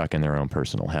stuck in their own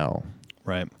personal hell.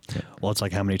 Right. Well, it's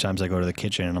like how many times I go to the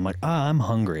kitchen and I'm like, I'm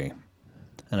hungry.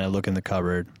 And I look in the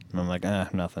cupboard and I'm like,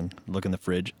 nothing. Look in the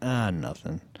fridge.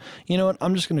 Nothing. You know what?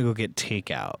 I'm just going to go get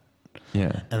takeout.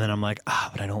 Yeah. And then I'm like,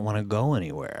 but I don't want to go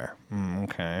anywhere.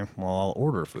 Okay. Well, I'll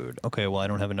order food. Okay. Well, I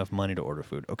don't have enough money to order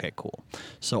food. Okay, cool.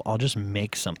 So I'll just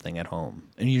make something at home.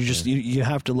 And you just, you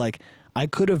have to like, I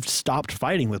could have stopped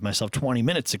fighting with myself 20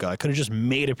 minutes ago. I could have just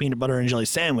made a peanut butter and jelly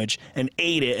sandwich and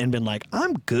ate it and been like,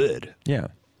 I'm good. Yeah.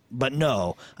 But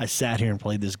no, I sat here and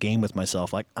played this game with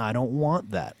myself. Like, I don't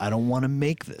want that. I don't want to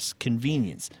make this.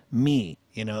 Convenience. Me.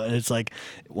 And it's like,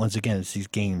 once again, it's these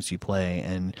games you play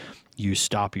and you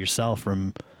stop yourself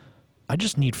from, I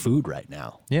just need food right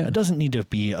now. Yeah. It doesn't need to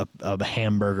be a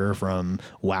hamburger from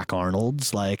Whack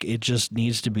Arnold's. Like, it just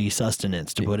needs to be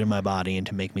sustenance to put in my body and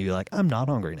to make me be like, I'm not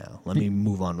hungry now. Let me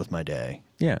move on with my day.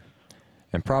 Yeah.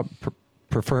 And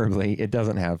preferably, it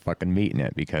doesn't have fucking meat in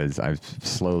it because I'm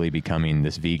slowly becoming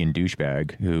this vegan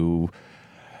douchebag who,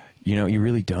 you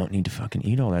really don't need to fucking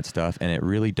eat all that stuff. And it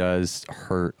really does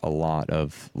hurt a lot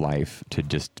of life to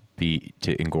just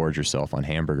to engorge yourself on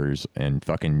hamburgers and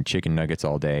fucking chicken nuggets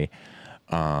all day.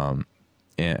 And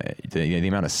the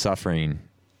amount of suffering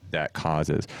that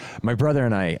causes. My brother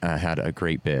and I had a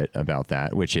great bit about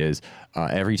that, which is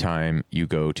every time you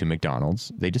go to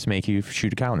McDonald's, they just make you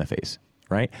shoot a cow in the face.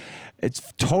 Right?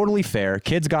 It's totally fair.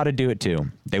 Kids got to do it too.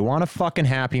 They want a fucking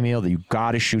Happy Meal that you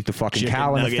got to shoot the fucking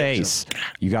cow in the face.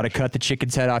 You got to cut the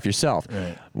chicken's head off yourself.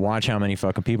 Right. Watch how many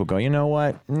fucking people go, you know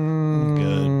what?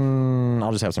 Good.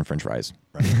 I'll just have some French fries.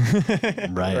 Right.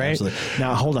 Right. Absolutely.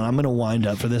 Now, hold on. I'm going to wind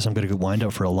up for this. I'm going to wind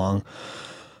up for a long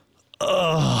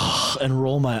and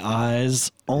roll my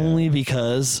eyes only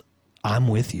because I'm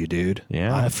with you, dude.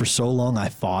 Yeah. For so long, I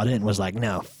fought it and was like,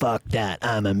 no, fuck that.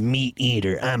 I'm a meat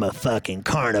eater. I'm a fucking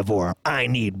carnivore. I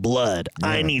need blood. Yeah.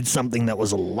 I need something that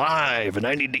was alive, and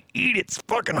I need to eat its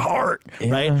fucking heart,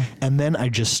 right? And then I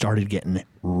just started getting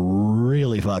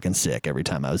really fucking sick every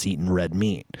time I was eating red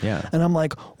meat. Yeah. And I'm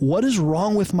like, what is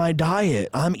wrong with my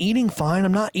diet? I'm eating fine.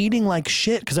 I'm not eating like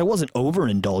shit because I wasn't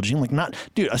overindulging. Like, not,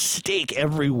 dude, a steak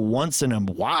every once in a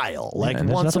while, like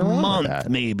once a month,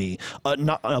 maybe.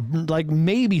 Like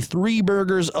maybe 3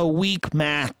 burgers a week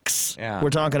max. Yeah. We're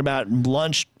talking about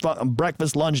lunch,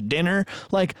 breakfast, lunch, dinner.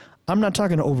 Like, I'm not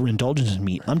talking overindulgence in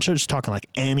meat. I'm just talking like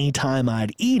any time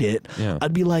I'd eat it,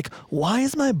 I'd be like, why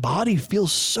does my body feel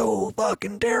so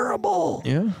fucking terrible?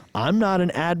 Yeah. I'm not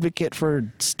an advocate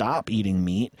for stop eating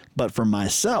meat, but for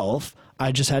myself,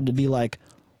 I just had to be like,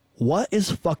 what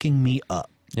is fucking me up?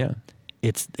 Yeah.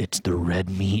 It's the red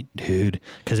meat, dude.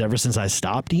 Because ever since I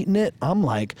stopped eating it, I'm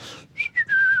like,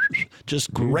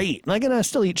 just great. Like, and I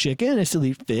still eat chicken. I still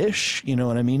eat fish. You know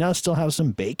what I mean? I still have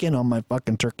some bacon on my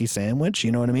fucking turkey sandwich.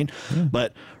 You know what I mean? Yeah.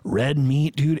 But red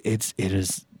meat, dude, it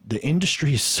is. The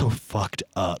industry is so fucked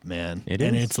up, man. It is.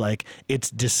 And it's like,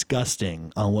 it's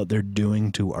disgusting on what they're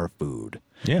doing to our food.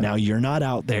 Yeah. Now, you're not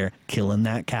out there killing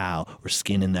that cow or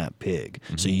skinning that pig.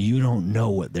 Mm-hmm. So you don't know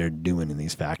what they're doing in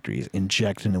these factories,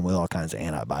 injecting them with all kinds of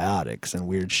antibiotics and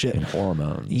weird shit. And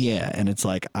hormones. Yeah. And it's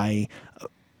like,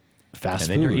 fast food. And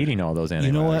then you're eating all those antibiotics.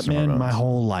 You know what, man? Hormones. My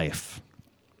whole life,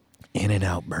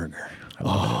 In-N-Out Burger.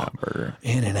 In-N-Out Burger.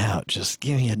 In-N-Out. Just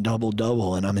give me a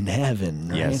double and I'm in heaven.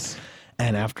 Right? Yes.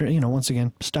 And after, once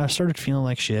again, I started feeling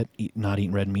like shit, not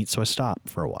eating red meat, so I stopped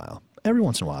for a while. Every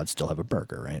once in a while, I'd still have a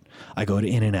burger, right? I go to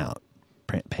In-N-Out,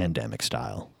 pandemic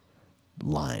style.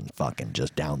 Line fucking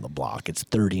just down the block. It's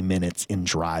 30 minutes in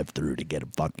drive-through to get a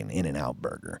fucking In-N-Out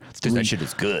burger. That shit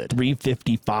is good.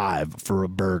 $3.55 for a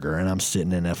burger, and I'm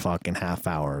sitting in a fucking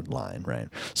half-hour line, right?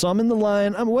 So I'm in the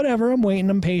line. I'm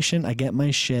waiting. I'm patient. I get my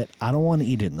shit. I don't want to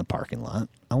eat it in the parking lot.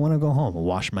 I want to go home and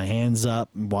wash my hands up,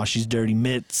 wash these dirty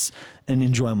mitts, and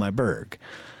enjoy my burger.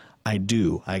 I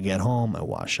do. I get home. I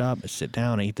wash up. I sit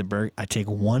down. I eat the burger. I take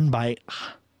one bite.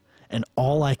 And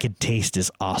all I could taste is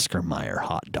Oscar Mayer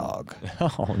hot dog.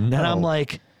 Oh, no. And I'm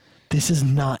like, this is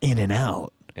not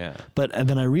In-N-Out. Yeah. But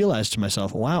then I realized to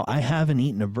myself, wow, I haven't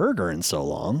eaten a burger in so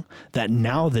long that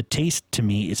now the taste to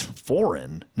me is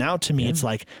foreign. Now to me, it's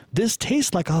like, this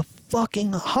tastes like a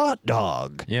fucking hot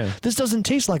dog. Yeah. This doesn't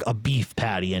taste like a beef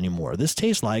patty anymore. This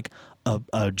tastes like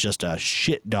just a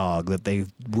shit dog that they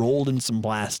rolled in some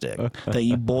plastic that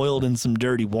you boiled in some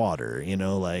dirty water,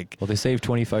 like. Well, they save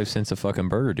 25 cents a fucking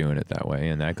burger doing it that way,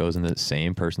 and that goes in the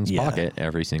same person's pocket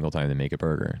every single time they make a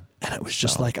burger. And it was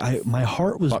just like, my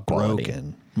heart was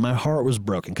broken. My heart was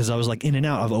broken because I was like,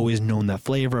 In-N-Out, I've always known that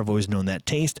flavor. I've always known that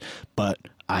taste, but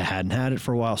I hadn't had it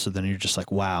for a while. So then you're just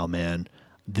like, wow, man,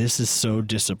 this is so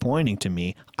disappointing to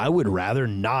me. I would rather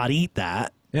not eat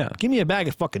that. Yeah. Give me a bag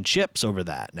of fucking chips over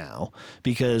that now,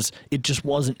 because it just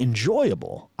wasn't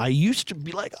enjoyable. I used to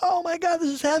be like, oh my God, this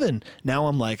is heaven. Now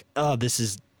I'm like, oh, this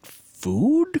is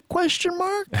food ?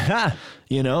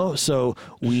 So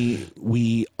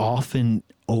we often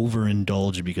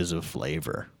overindulge because of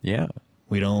flavor. Yeah.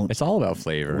 We don't. It's all about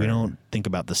flavor. We don't think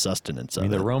about the sustenance of it.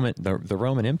 The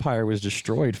Roman Empire was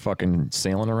destroyed, fucking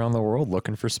sailing around the world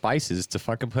looking for spices to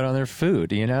fucking put on their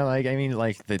food.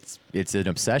 It's an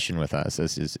obsession with us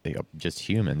as just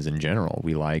humans in general.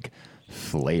 We like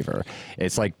flavor.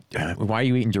 It's like, why are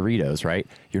you eating Doritos? Right?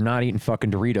 You're not eating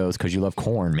fucking Doritos because you love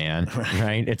corn, man.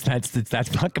 Right? That's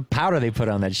fucking powder they put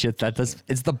on that shit.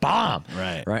 It's the bomb.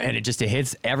 Right. And it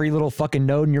hits every little fucking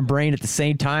node in your brain at the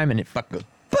same time, and it fucking goes,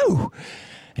 boo!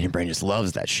 And your brain just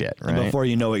loves that shit, right? And before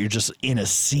you know it, you're just in a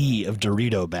sea of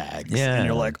Dorito bags. Yeah. And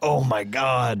you're like, oh my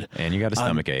God. And you got a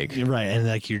stomach ache. Right. And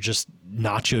like you're just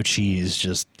nacho cheese,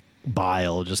 just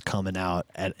bile just coming out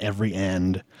at every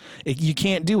end. You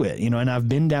can't do it, and I've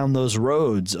been down those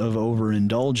roads of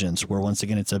overindulgence where once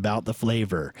again, it's about the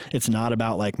flavor. It's not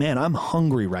about like, man, I'm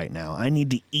hungry right now. I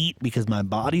need to eat because my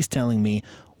body's telling me,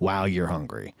 wow, you're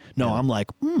hungry. No, I'm like,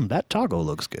 that taco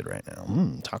looks good right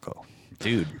now. Taco.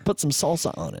 Dude. Put some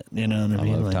salsa on it. You know what I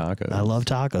mean? I love tacos. I love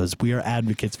tacos. We are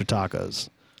advocates for tacos.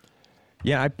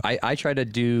 Yeah, I try to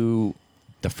do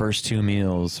the first 2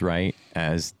 meals, right,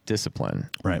 as discipline.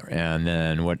 Right. And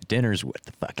then dinner's what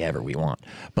the fuck ever we want.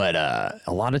 But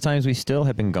a lot of times we still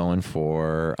have been going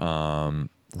for,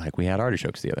 like we had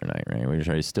artichokes the other night, right?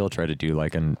 We still try to do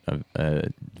like a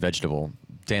vegetable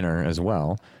dinner as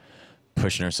well,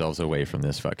 pushing ourselves away from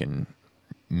this fucking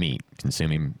meat,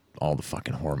 consuming all the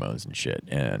fucking hormones and shit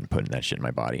and putting that shit in my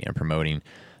body and promoting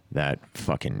that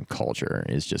fucking culture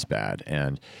is just bad.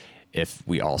 And if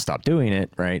we all stop doing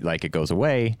it, right, like it goes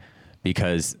away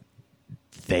because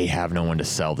they have no one to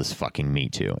sell this fucking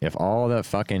meat to. If all that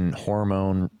fucking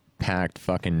hormone packed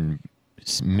fucking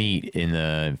meat in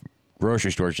the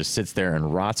grocery stores just sits there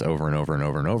and rots over and over and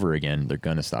over and over again, they're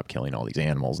going to stop killing all these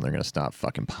animals and they're going to stop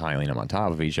fucking piling them on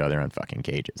top of each other in fucking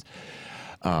cages.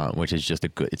 Which is just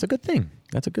it's a good thing.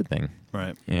 That's a good thing.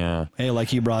 Right. Yeah. Hey,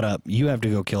 like you brought up, you have to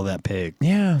go kill that pig.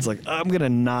 Yeah. It's like, I'm gonna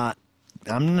not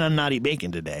eat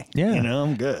bacon today. Yeah.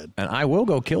 I'm good. And I will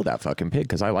go kill that fucking pig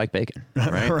because I like bacon.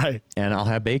 Right. Right. And I'll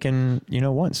have bacon,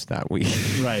 once that week.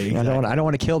 Right. Exactly. I don't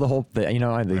want to kill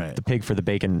the pig for the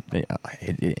bacon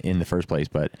in the first place,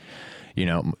 but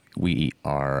we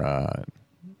are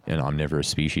an omnivorous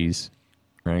species.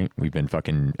 Right, we've been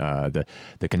fucking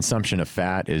the consumption of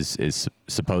fat is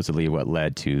supposedly what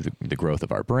led to the growth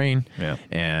of our brain,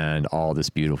 and all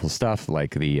this beautiful stuff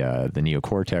like the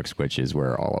neocortex, which is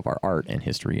where all of our art and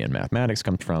history and mathematics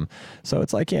comes from. So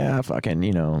it's like, there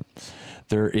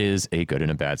is a good and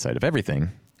a bad side of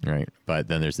everything, right? But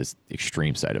then there's this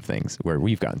extreme side of things where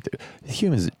we've gotten through.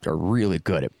 Humans are really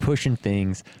good at pushing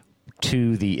things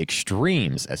to the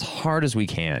extremes as hard as we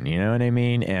can. You know what I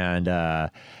mean? And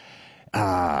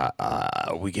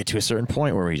we get to a certain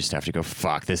point where we just have to go,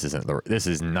 fuck, this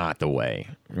is not the way,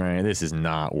 right? This is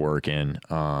not working.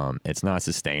 It's not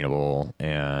sustainable.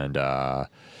 And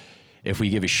if we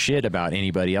give a shit about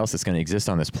anybody else that's going to exist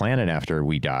on this planet after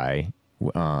we die,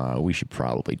 we should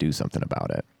probably do something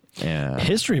about it. Yeah.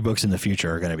 History books in the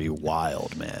future are going to be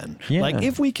wild, man. Yeah. Like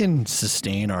if we can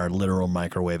sustain our literal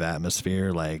microwave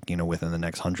atmosphere, like, within the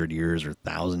next 100 years or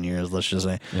 1,000 years, let's just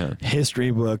say,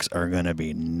 history books are going to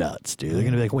be nuts, dude. They're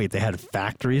going to be like, wait, they had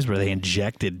factories where they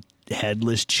injected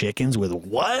headless chickens with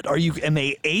what? And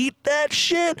they ate that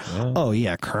shit? Yeah. Oh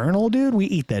yeah, Colonel, dude, we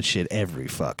eat that shit every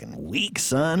fucking week,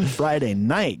 son. Friday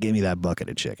night, give me that bucket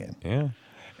of chicken. Yeah.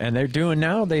 And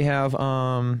they have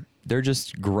they're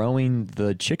just growing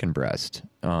the chicken breast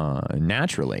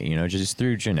naturally, just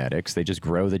through genetics. They just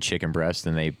grow the chicken breast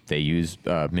and they use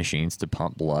machines to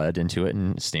pump blood into it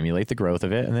and stimulate the growth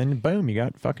of it. And then boom, you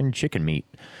got fucking chicken meat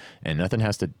and nothing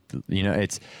has to,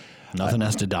 Nothing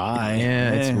has to die.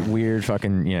 Yeah, it's weird.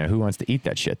 Fucking, who wants to eat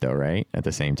that shit though, right? At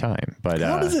the same time, but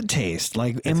how does it taste?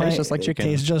 Like, it tastes just like chicken.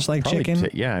 Tastes just like chicken.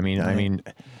 Yeah, I mean.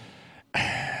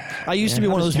 I used to be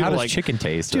one of those people. How does like chicken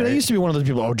taste? Dude, right? I used to be one of those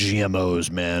people. Oh,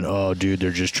 GMOs, man. Oh, dude, they're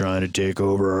just trying to take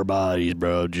over our bodies,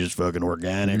 bro. Just fucking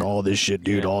organic. All this shit,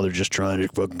 dude. All they're just trying to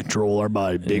fucking control our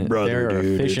body. Big brother, they're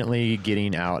dude. efficiently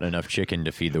getting out enough chicken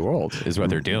to feed the world is what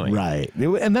they're doing. Right.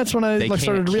 And that's when I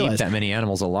started to realize. They can't keep that many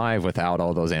animals alive without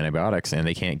all those antibiotics, and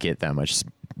they can't get that much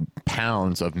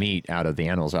pounds of meat out of the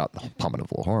animals without pumping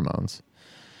full of hormones.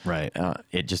 Right.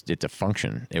 It's a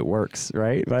function. It works,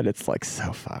 right? But it's like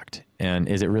so fucked. And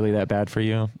is it really that bad for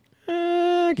you?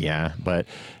 Yeah, but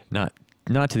not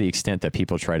to the extent that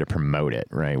people try to promote it,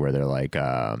 right? Where they're like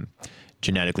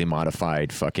genetically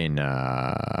modified fucking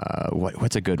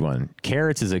what's a good one?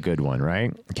 Carrots is a good one,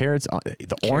 right? Carrots,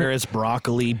 carrots,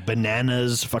 broccoli,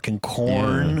 bananas, fucking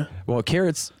corn. Yeah. Well,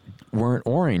 carrots weren't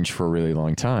orange for a really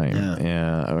long time.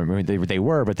 Yeah, I mean, they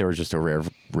were, but there was just a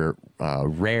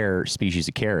rare species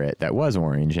of carrot that was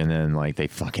orange, and then like they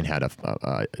fucking had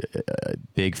a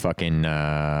big fucking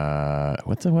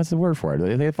what's the word for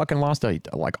it? They fucking lost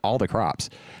like all the crops,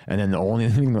 and then the only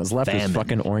thing that was left was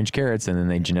fucking orange carrots, and then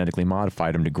they genetically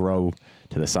modified them to grow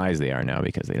to the size they are now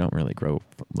because they don't really grow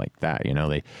like that,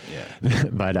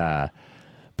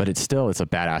 But it's a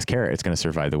badass carrot. It's going to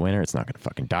survive the winter. It's not going to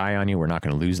fucking die on you. We're not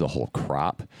going to lose the whole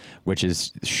crop, which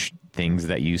is things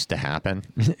that used to happen,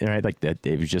 right? Like that,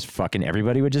 it was just fucking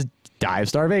everybody would just die of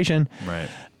starvation, right?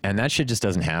 And that shit just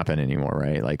doesn't happen anymore,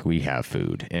 right? Like we have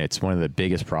food, and it's one of the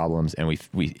biggest problems. And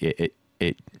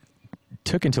it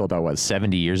took until about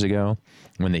 70 years ago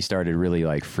when they started really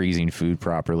like freezing food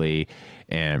properly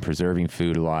and preserving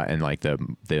food a lot, and like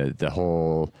the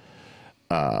whole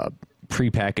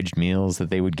prepackaged meals that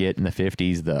they would get in the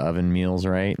 50s, the oven meals,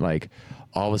 right? Like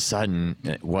all of a sudden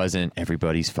it wasn't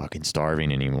everybody's fucking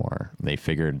starving anymore. They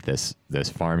figured this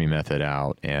farming method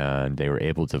out, and they were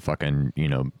able to fucking,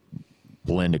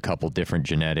 blend a couple different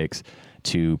genetics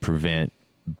to prevent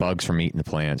bugs from eating the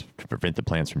plants, to prevent the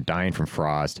plants from dying from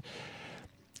frost.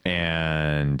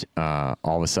 And all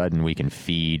of a sudden we can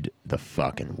feed the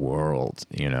fucking world,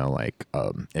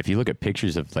 if you look at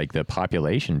pictures of like the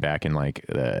population back in like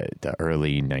the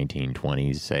early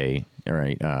 1920s, say, all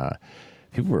right,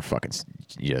 people were fucking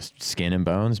just skin and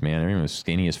bones, man. Everyone was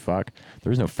skinny as fuck.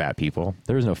 There was no fat people.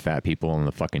 There was no fat people in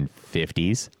the fucking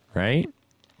 50s, right?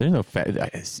 There's no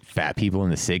fat people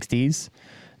in the 60s.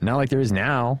 Not like there is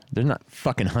now. There's not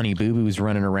fucking honey boo-boos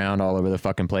running around all over the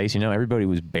fucking place. Everybody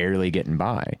was barely getting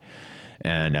by.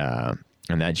 And that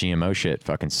GMO shit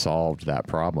fucking solved that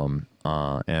problem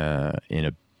in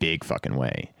a big fucking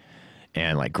way.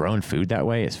 And like growing food that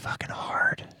way is fucking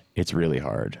hard. It's really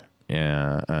hard.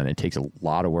 Yeah, and it takes a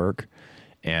lot of work.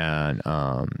 And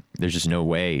there's just no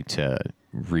way to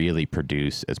really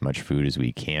produce as much food as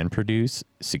we can produce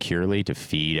securely to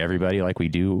feed everybody like we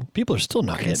do. People are still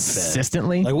not getting fed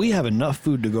consistently. Like we have enough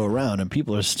food to go around, and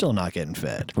people are still not getting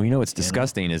fed. Well, what's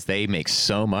disgusting is they make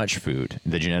so much food,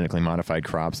 the genetically modified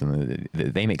crops, and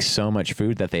they make so much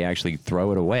food that they actually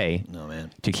throw it away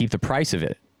to keep the price of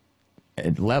it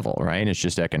at level, right? And it's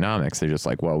just economics. They're just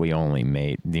like, well, we only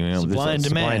made supply and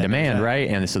demand, right?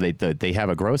 And so they have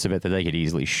a gross of it that they could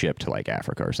easily ship to like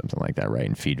Africa or something like that, right?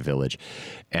 And feed village,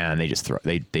 and they just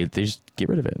they just get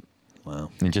rid of it.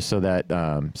 Wow. And just so that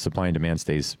supply and demand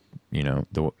stays,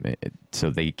 so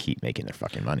they keep making their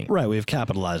fucking money. Right. We've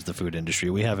capitalized the food industry.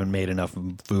 We haven't made enough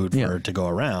food for it to go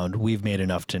around. We've made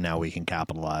enough to now we can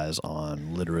capitalize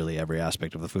on literally every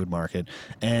aspect of the food market.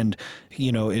 And,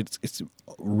 it's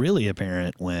really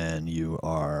apparent when you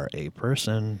are a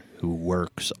person who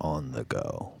works on the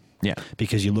go. Yeah.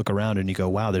 Because you look around and you go,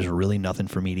 wow, there's really nothing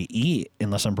for me to eat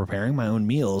unless I'm preparing my own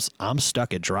meals. I'm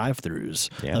stuck at drive-thrus.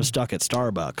 Yeah. I'm stuck at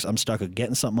Starbucks. I'm stuck at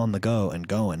getting something on the go and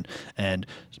going. And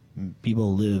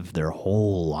people live their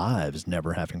whole lives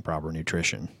never having proper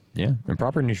nutrition. Yeah. And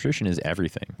proper nutrition is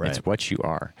everything. Right. It's what you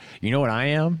are. You know what I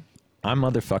am? I'm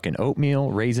motherfucking oatmeal,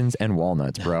 raisins, and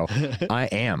walnuts, bro.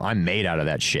 I'm made out of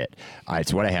that shit.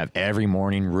 It's what I have every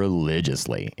morning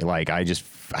religiously. Like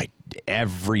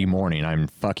every morning I'm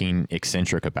fucking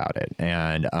eccentric about it.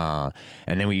 And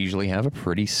then we usually have a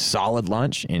pretty solid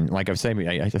lunch. And like I've said,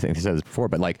 I think I said this before,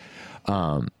 but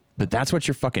but that's what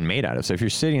you're fucking made out of. So if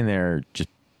you're sitting there just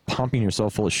pumping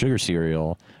yourself full of sugar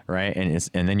cereal, right?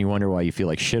 And then you wonder why you feel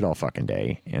like shit all fucking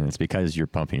day, and it's because you're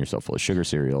pumping yourself full of sugar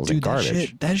cereals and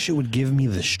garbage. That shit would give me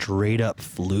the straight up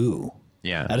flu.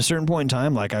 Yeah. At a certain point in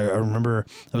time, like I remember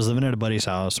I was living at a buddy's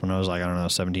house when I was like, I don't know,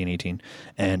 17, 18,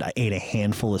 and I ate a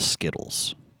handful of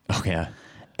Skittles. Oh, yeah.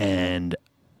 And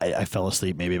I fell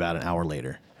asleep maybe about an hour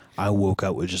later. I woke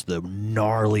up with just the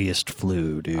gnarliest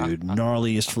flu, dude.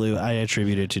 Gnarliest flu. I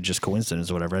attribute it to just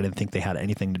coincidence or whatever. I didn't think they had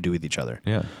anything to do with each other.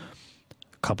 Yeah.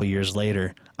 A couple years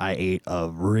later, I ate a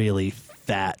really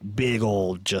fat, big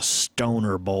old, just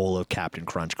stoner bowl of Captain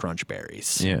Crunch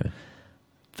berries. Yeah.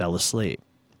 Fell asleep.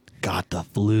 Got the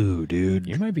flu, dude.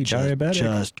 You might be diabetic.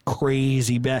 Just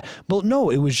crazy bad. But no,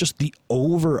 it was just the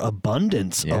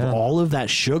overabundance of all of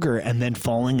that sugar and then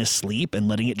falling asleep and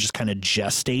letting it just kind of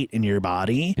gestate in your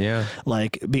body. Yeah.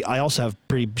 Like, I also have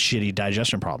pretty shitty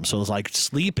digestion problems. So it's like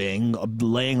sleeping,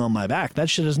 laying on my back, that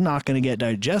shit is not going to get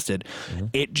digested. Mm-hmm.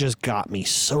 It just got me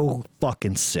so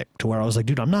fucking sick to where I was like,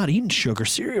 dude, I'm not eating sugar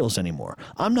cereals anymore.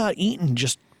 I'm not eating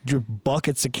just your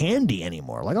buckets of candy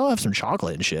anymore. Like, I'll have some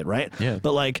chocolate and shit, right? Yeah.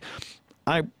 But like,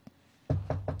 I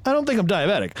don't think I'm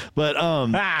diabetic, but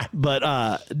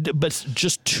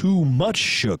just too much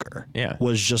sugar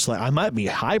was just like, I might be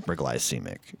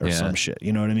hyperglycemic or some shit.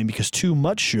 You know what I mean? Because too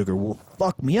much sugar will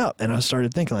fuck me up. And I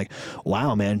started thinking like,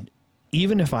 wow, man,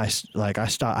 even if I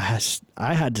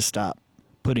had to stop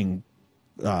putting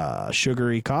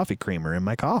sugary coffee creamer in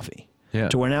my coffee. Yeah.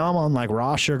 To where now I'm on like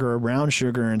raw sugar or brown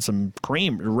sugar and some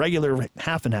cream, regular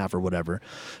half and half or whatever,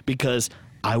 because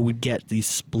I would get these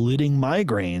splitting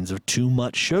migraines of too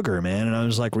much sugar, man. And I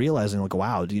was like realizing like,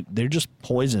 wow, dude, they're just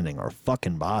poisoning our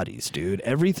fucking bodies, dude.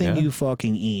 Everything you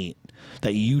fucking eat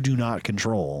that you do not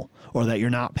control or that you're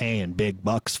not paying big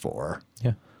bucks for,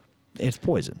 it's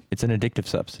poison. It's an addictive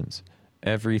substance.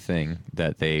 Everything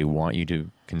that they want you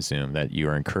to consume, that you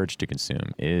are encouraged to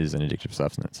consume, is an addictive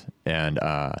substance.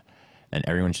 And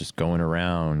everyone's just going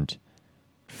around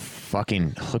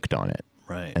fucking hooked on it.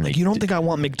 Right. And like, you don't think I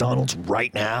want McDonald's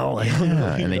right now?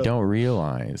 And they don't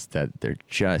realize that they're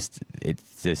just,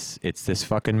 it's this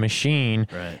fucking machine.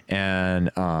 Right.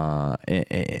 And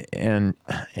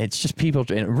it's just people,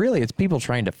 and really it's people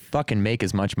trying to fucking make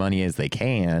as much money as they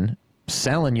can,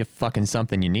 selling you fucking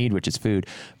something you need, which is food.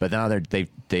 But now they've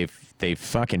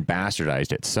fucking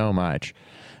bastardized it so much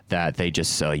that they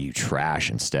just sell you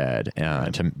trash instead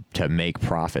to make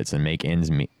profits and make ends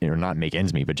meet, or not make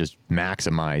ends meet, but just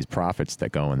maximize profits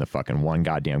that go in the fucking one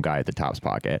goddamn guy at the top's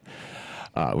pocket,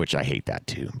 which I hate that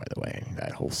too, by the way.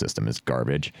 That whole system is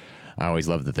garbage. I always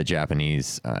love that the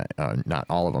Japanese, not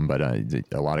all of them, but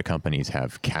a lot of companies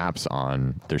have caps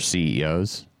on their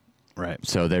CEOs. Right.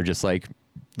 So they're just like,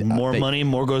 more money,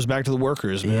 more goes back to the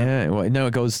workers, man. Yeah, well, no,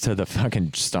 it goes to the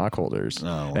fucking stockholders.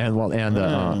 Oh. And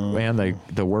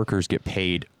the workers get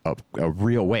paid a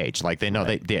real wage. Like they know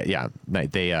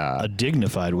they a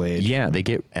dignified wage. Yeah, they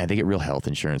get real health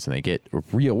insurance and they get a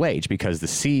real wage because the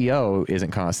CEO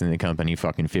isn't costing the company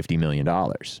fucking $50 million,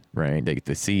 right?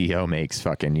 The CEO makes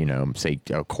fucking, say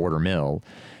 $250,000,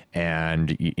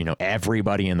 and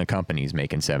everybody in the company is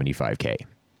making $75K.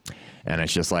 And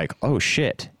it's just like, oh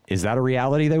shit, is that a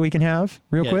reality that we can have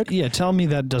real quick? Yeah, tell me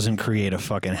that doesn't create a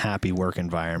fucking happy work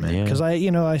environment. Because I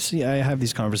have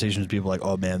these conversations with people like,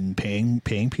 oh man,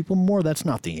 paying people more, that's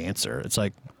not the answer. It's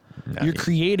like, you're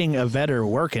creating a better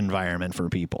work environment for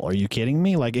people. Are you kidding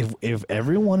me? Like if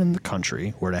everyone in the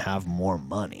country were to have more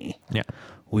money,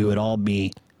 we would all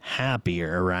be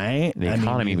happier, right? The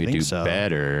economy would do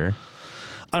better.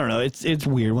 I don't know. It's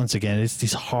weird. Once again, it's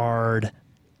these hard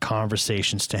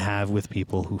conversations to have with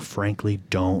people who frankly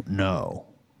don't know.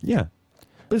 Yeah.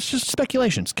 But it's just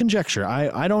speculations, conjecture.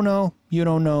 I don't know. You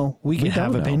don't know. We can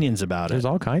have opinions about it. There's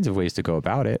all kinds of ways to go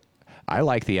about it. I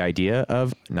like the idea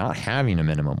of not having a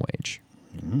minimum wage.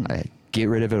 I get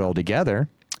rid of it altogether.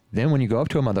 Then when you go up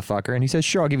to a motherfucker and he says,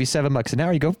 sure, I'll give you $7 an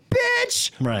hour, you go,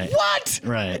 bitch! Right. What?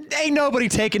 Right. Ain't nobody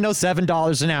taking no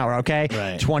 $7 an hour, okay?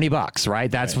 Right. $20, right?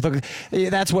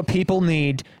 That's what people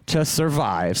need to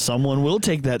survive. Someone will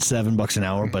take that $7 an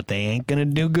hour, but they ain't gonna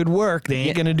do good work. They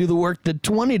ain't gonna do the work that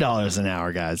 $20 an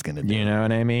hour guy's gonna do. You know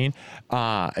what I mean?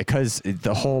 Because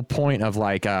the whole point of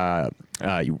like,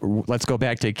 let's go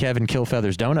back to Kevin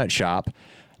Kilfeather's donut shop.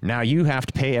 Now you have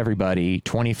to pay everybody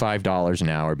 $25 an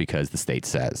hour because the state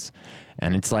says.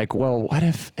 And it's like, well, what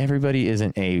if everybody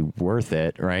isn't worth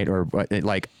it, right? Or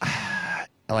like I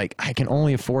can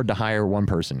only afford to hire one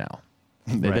person now.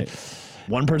 Right.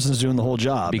 One person's doing the whole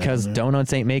job. Because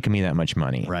donuts ain't making me that much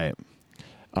money. Right.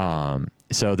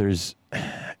 So there's,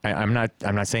 I'm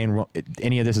not saying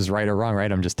any of this is right or wrong,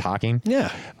 right? I'm just talking.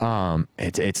 Yeah.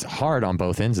 It's hard on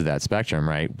both ends of that spectrum,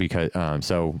 right? Because,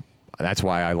 so that's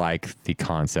why I like the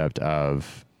concept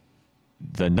of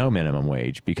the no minimum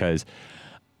wage, because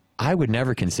I would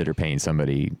never consider paying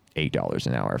somebody $8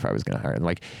 an hour if I was going to hire them.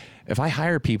 Like if I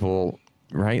hire people,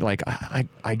 right, like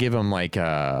I give them like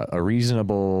a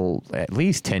reasonable, at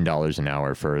least $10 an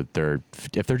hour for if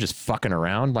they're just fucking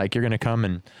around, like you're going to come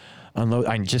and unload.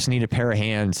 I just need a pair of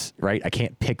hands, right? I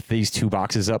can't pick these 2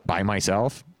 boxes up by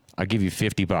myself. I'll give you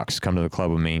 $50. Come to the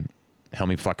club with me. Help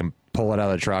me fucking pull it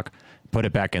out of the truck, put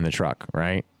it back in the truck,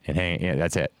 right? And hey, yeah,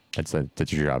 that's it.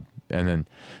 That's your job. And then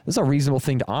it's a reasonable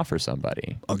thing to offer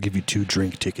somebody. I'll give you 2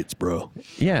 drink tickets, bro.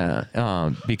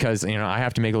 Yeah, because I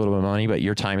have to make a little bit of money, but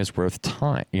your time is worth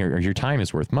time. Your time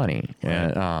is worth money.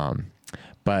 Right. And,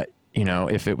 but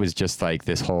if it was just like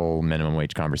this whole minimum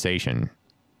wage conversation,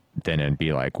 then it'd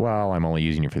be like, well, I'm only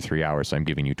using you for 3 hours, so I'm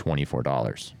giving you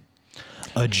 $24.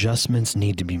 Adjustments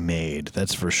need to be made,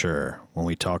 that's for sure. When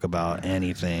we talk about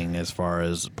anything as far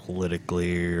as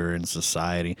politically or in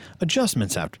society,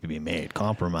 adjustments have to be made.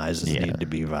 Compromises need to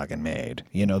be fucking made.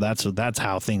 That's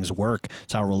how things work.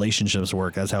 It's how relationships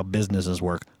work. That's how businesses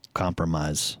work.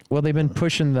 Compromise. Well, they've been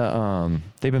pushing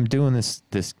they've been doing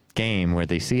this game where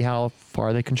they see how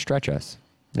far they can stretch us.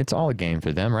 It's all a game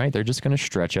for them, right? They're just going to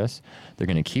stretch us. They're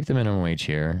going to keep the minimum wage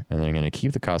here, and they're going to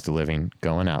keep the cost of living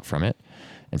going out from it,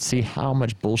 and see how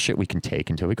much bullshit we can take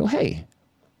until we go, hey,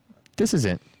 this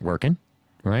isn't working,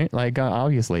 right? Like,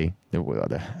 obviously,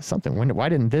 something. Why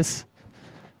didn't this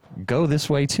go this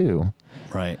way too?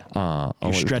 Right.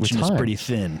 You're stretching us pretty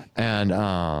thin,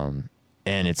 and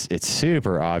it's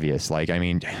super obvious. Like, I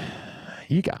mean,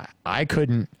 I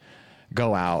couldn't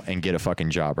go out and get a fucking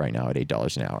job right now at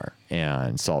 $8 an hour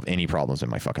and solve any problems in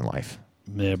my fucking life.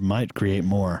 It might create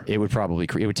more. It would probably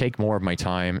it would take more of my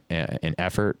time and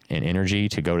effort and energy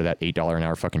to go to that $8 an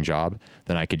hour fucking job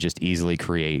than I could just easily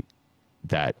create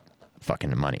that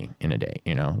fucking money in a day.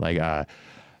 Like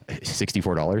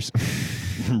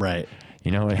 $64. Right.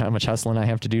 You know how much hustling I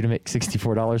have to do to make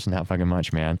 $64? Not fucking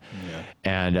much, man. Yeah.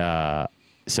 And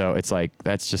so it's like,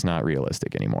 that's just not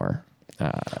realistic anymore.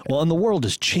 Well, and the world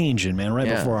is changing, man, right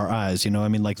before our eyes.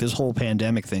 Like this whole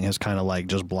pandemic thing has kind of like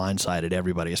just blindsided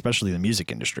everybody, especially the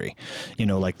music industry.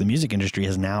 Like the music industry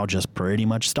has now just pretty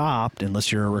much stopped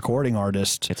unless you're a recording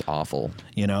artist. It's awful.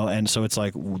 And so it's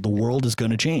like the world is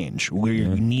going to change. We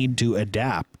need to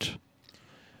adapt.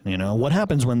 What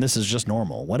happens when this is just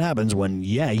normal? What happens when,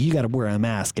 you got to wear a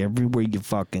mask everywhere you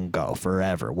fucking go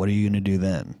forever? What are you going to do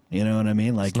then? You know what I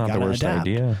mean? Like, it's not the worst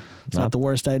idea. It's not the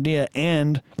worst idea.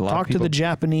 And talk to the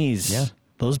Japanese. Yeah.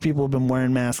 Those people have been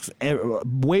wearing masks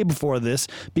way before this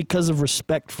because of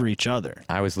respect for each other.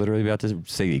 I was literally about to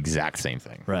say the exact same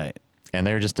thing. Right. And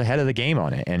they're just ahead of the game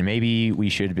on it. And maybe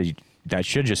that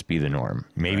should just be the norm.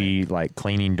 Maybe like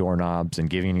cleaning doorknobs and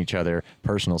giving each other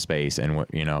personal space and,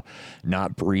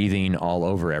 not breathing all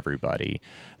over everybody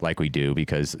like we do,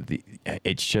 because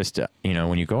it's just,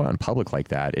 when you go out in public like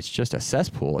that, it's just a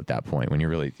cesspool at that point. When you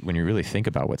really think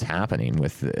about what's happening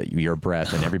with your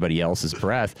breath and everybody else's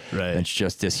breath, right. It's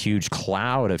just this huge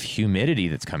cloud of humidity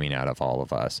that's coming out of all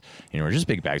of us. We're just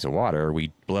big bags of water.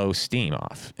 We blow steam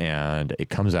off and it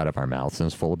comes out of our mouths and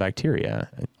it's full of bacteria.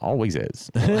 It always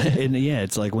is. And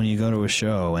it's like when you go to a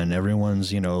show and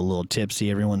everyone's, a little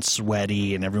tipsy, everyone's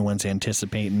sweaty and everyone's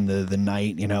anticipating the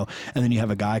night, and then you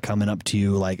have a guy coming up to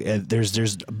you like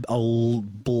there's a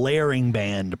blaring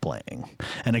band playing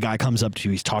and a guy comes up to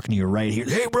you, he's talking to you right here.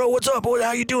 Hey bro, what's up?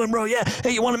 How you doing, bro? Yeah.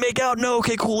 Hey, you want to make out? No.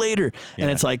 Okay, cool, later. Yeah.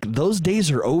 And it's like, those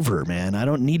days are over, man. I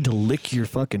don't need to lick your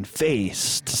fucking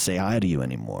face to say hi to you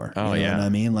anymore. Oh, you know what I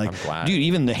mean? Like, dude,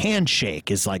 even the handshake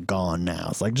is like gone now.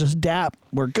 It's like, just dap,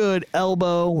 we're good.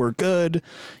 Elbow, we're good.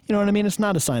 You know what I mean? It's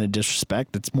not a sign of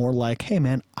disrespect. It's more like, hey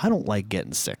man, I don't like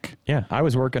getting sick. Yeah, I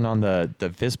was working on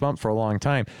the fist bump for a long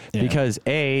time because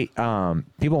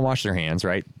people wash their hands,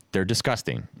 right? They're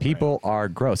disgusting. People are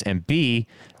gross. And B,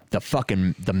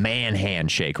 the man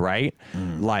handshake, right?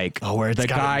 Like, where the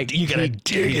guy, you gotta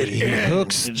dig it. He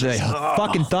hooks the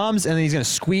fucking thumbs, and then he's gonna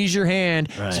squeeze your hand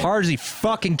as hard as he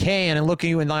fucking can and look at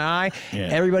you in the eye. Yeah.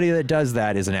 Everybody that does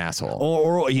that is an asshole.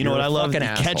 Or you know what I love? He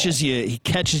catches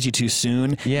you too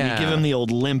soon. Yeah, you give him the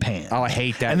old limp hand. Oh, I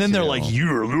hate that. And then they're like,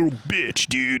 "You're a little bitch,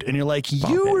 dude," and you're like,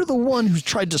 "You were the one who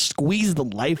tried to squeeze the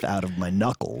life out of my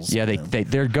knuckles." Yeah,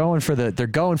 they're going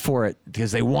for it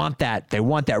because they want that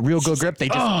real good grip. They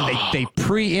just they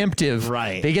preemptive.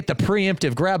 Right. They get the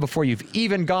preemptive grab before you've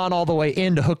even gone all the way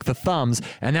in to hook the thumbs,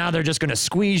 and now they're just going to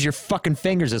squeeze your fucking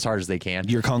fingers as hard as they can.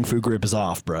 Your kung fu grip is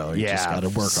off, bro. You just got to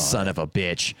work on it. Son of a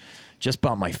bitch. Just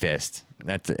bump my fist.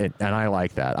 That's it. And I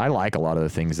like that. I like a lot of the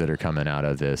things that are coming out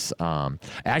of this.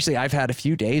 Actually, I've had a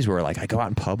few days where like I go out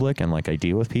in public and like I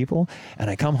deal with people, and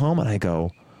I come home and I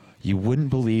go, you wouldn't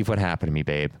believe what happened to me,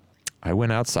 babe. I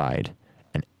went outside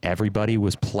and everybody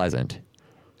was pleasant,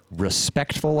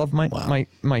 respectful of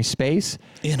my space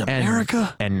in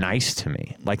America, and nice to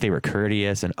me. Like they were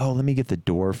courteous and let me get the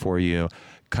door for you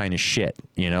kind of shit,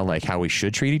 like how we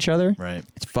should treat each other. Right.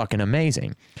 It's fucking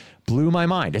amazing. Blew my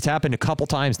mind. It's happened a couple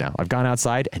times now. I've gone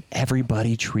outside and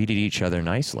everybody treated each other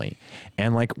nicely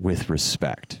and like with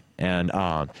respect. And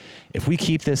if we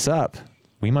keep this up,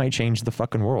 we might change the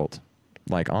fucking world.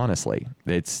 Like, honestly,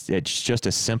 it's just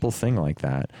a simple thing like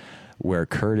that, where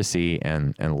courtesy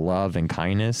and love and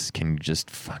kindness can just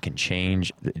fucking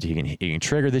change. You can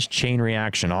trigger this chain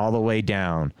reaction all the way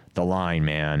down the line,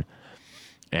 man.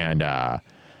 And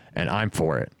I'm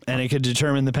for it. And it could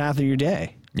determine the path of your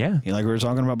day. Yeah. Like we were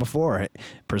talking about before,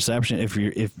 perception.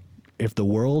 If the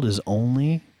world is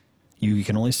only, you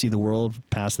can only see the world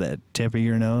past that tip of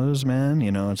your nose, man.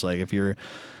 You know, it's like if you're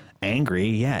angry,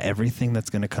 yeah, everything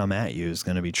that's going to come at you is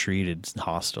going to be treated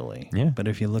hostilely. Yeah. But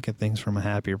if you look at things from a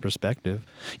happier perspective,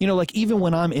 you know, like even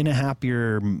when I'm in a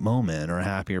happier moment or a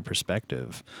happier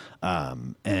perspective,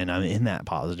 and I'm in that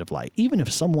positive light, even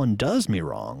if someone does me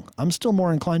wrong, I'm still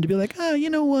more inclined to be like, oh, you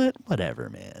know what?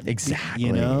 Whatever, man. Exactly.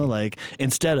 You know, like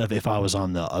instead of if I was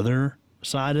on the other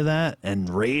side of that and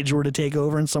rage were to take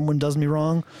over and someone does me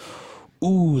wrong,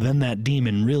 ooh, then that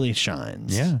demon really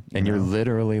shines. Yeah. And you're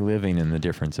literally living in the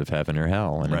difference of heaven or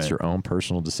hell. And Right. it's your own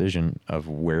personal decision of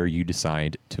where you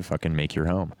decide to fucking make your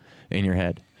home in your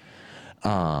head.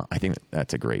 I think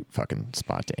that's a great fucking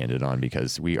spot to end it on,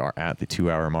 because we are at the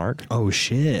 2-hour mark. Oh,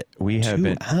 shit. We have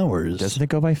 2 hours. Doesn't it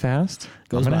go by fast?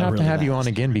 Goes I'm going to have by to have really you on fast.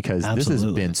 again, because this has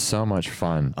Absolutely. been so much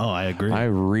fun. Oh, I agree. I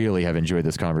really have enjoyed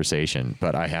this conversation,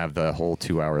 but I have the whole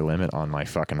 2-hour limit on my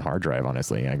fucking hard drive.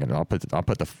 Honestly, I'm going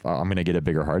to get a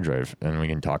bigger hard drive and we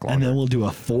can talk longer. And then we'll do a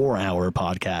 4-hour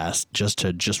podcast just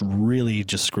to really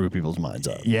screw people's minds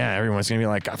up. Yeah, everyone's going to be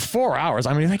like, 4 hours?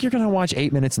 I mean, like, you're going to watch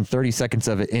 8 minutes and 30 seconds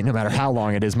of it, no matter how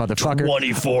long it is, motherfucker.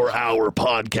 24-hour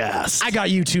podcast. I got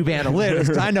YouTube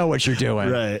analytics. I know what you're doing.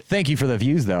 Right. Thank you for the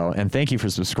views, though. And thank you for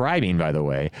subscribing, by the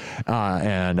way.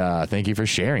 And thank you for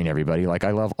sharing, everybody. Like,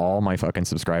 I love all my fucking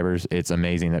subscribers. It's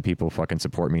amazing that people fucking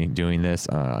support me doing this.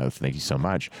 Thank you so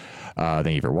much.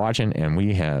 Thank you for watching. And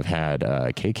we have had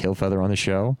Kay Killfeather on the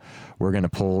show. We're going to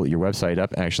pull your website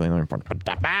up. Actually,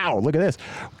 wow, look at this.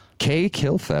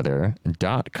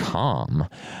 kaykillfeather.com,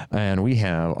 and we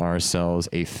have ourselves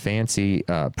a fancy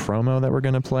promo that we're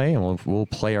going to play, and we'll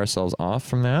play ourselves off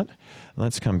from that.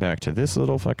 Let's come back to this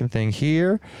little fucking thing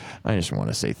here. I just want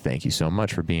to say thank you so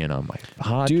much for being on my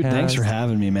podcast. Dude, thanks for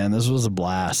having me, man. This was a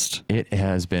blast. It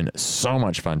has been so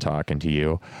much fun talking to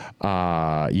you.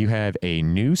 You have a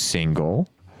new single,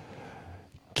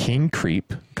 King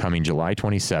Creep, coming July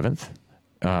 27th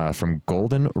from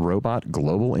Golden Robot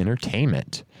Global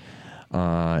Entertainment.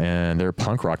 And their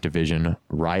punk rock division,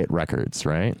 Riot Records,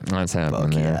 right? That's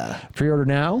happening there. Yeah. Pre-order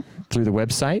now through the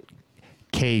website,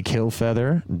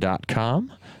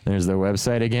 kaykillfeather.com. There's their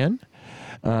website again.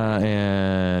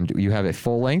 And you have a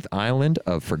full-length Island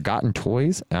of Forgotten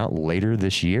Toys out later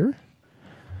this year.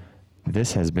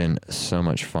 This has been so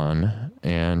much fun.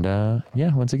 And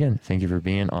yeah, once again, thank you for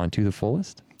being on To The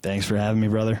Fullest. Thanks for having me,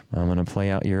 brother. I'm going to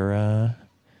play out your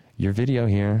video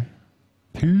here.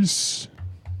 Peace.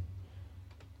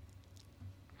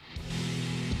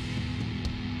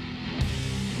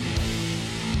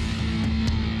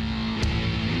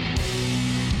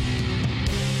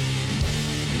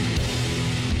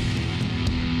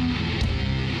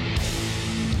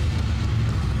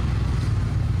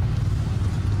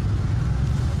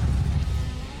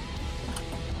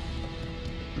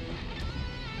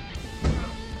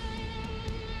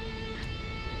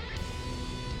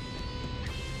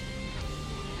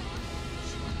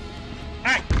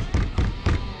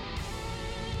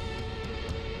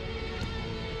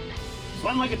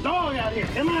 Run like a dog out here.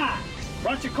 Come on.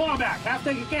 Brush your claw back. Half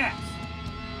take your gas.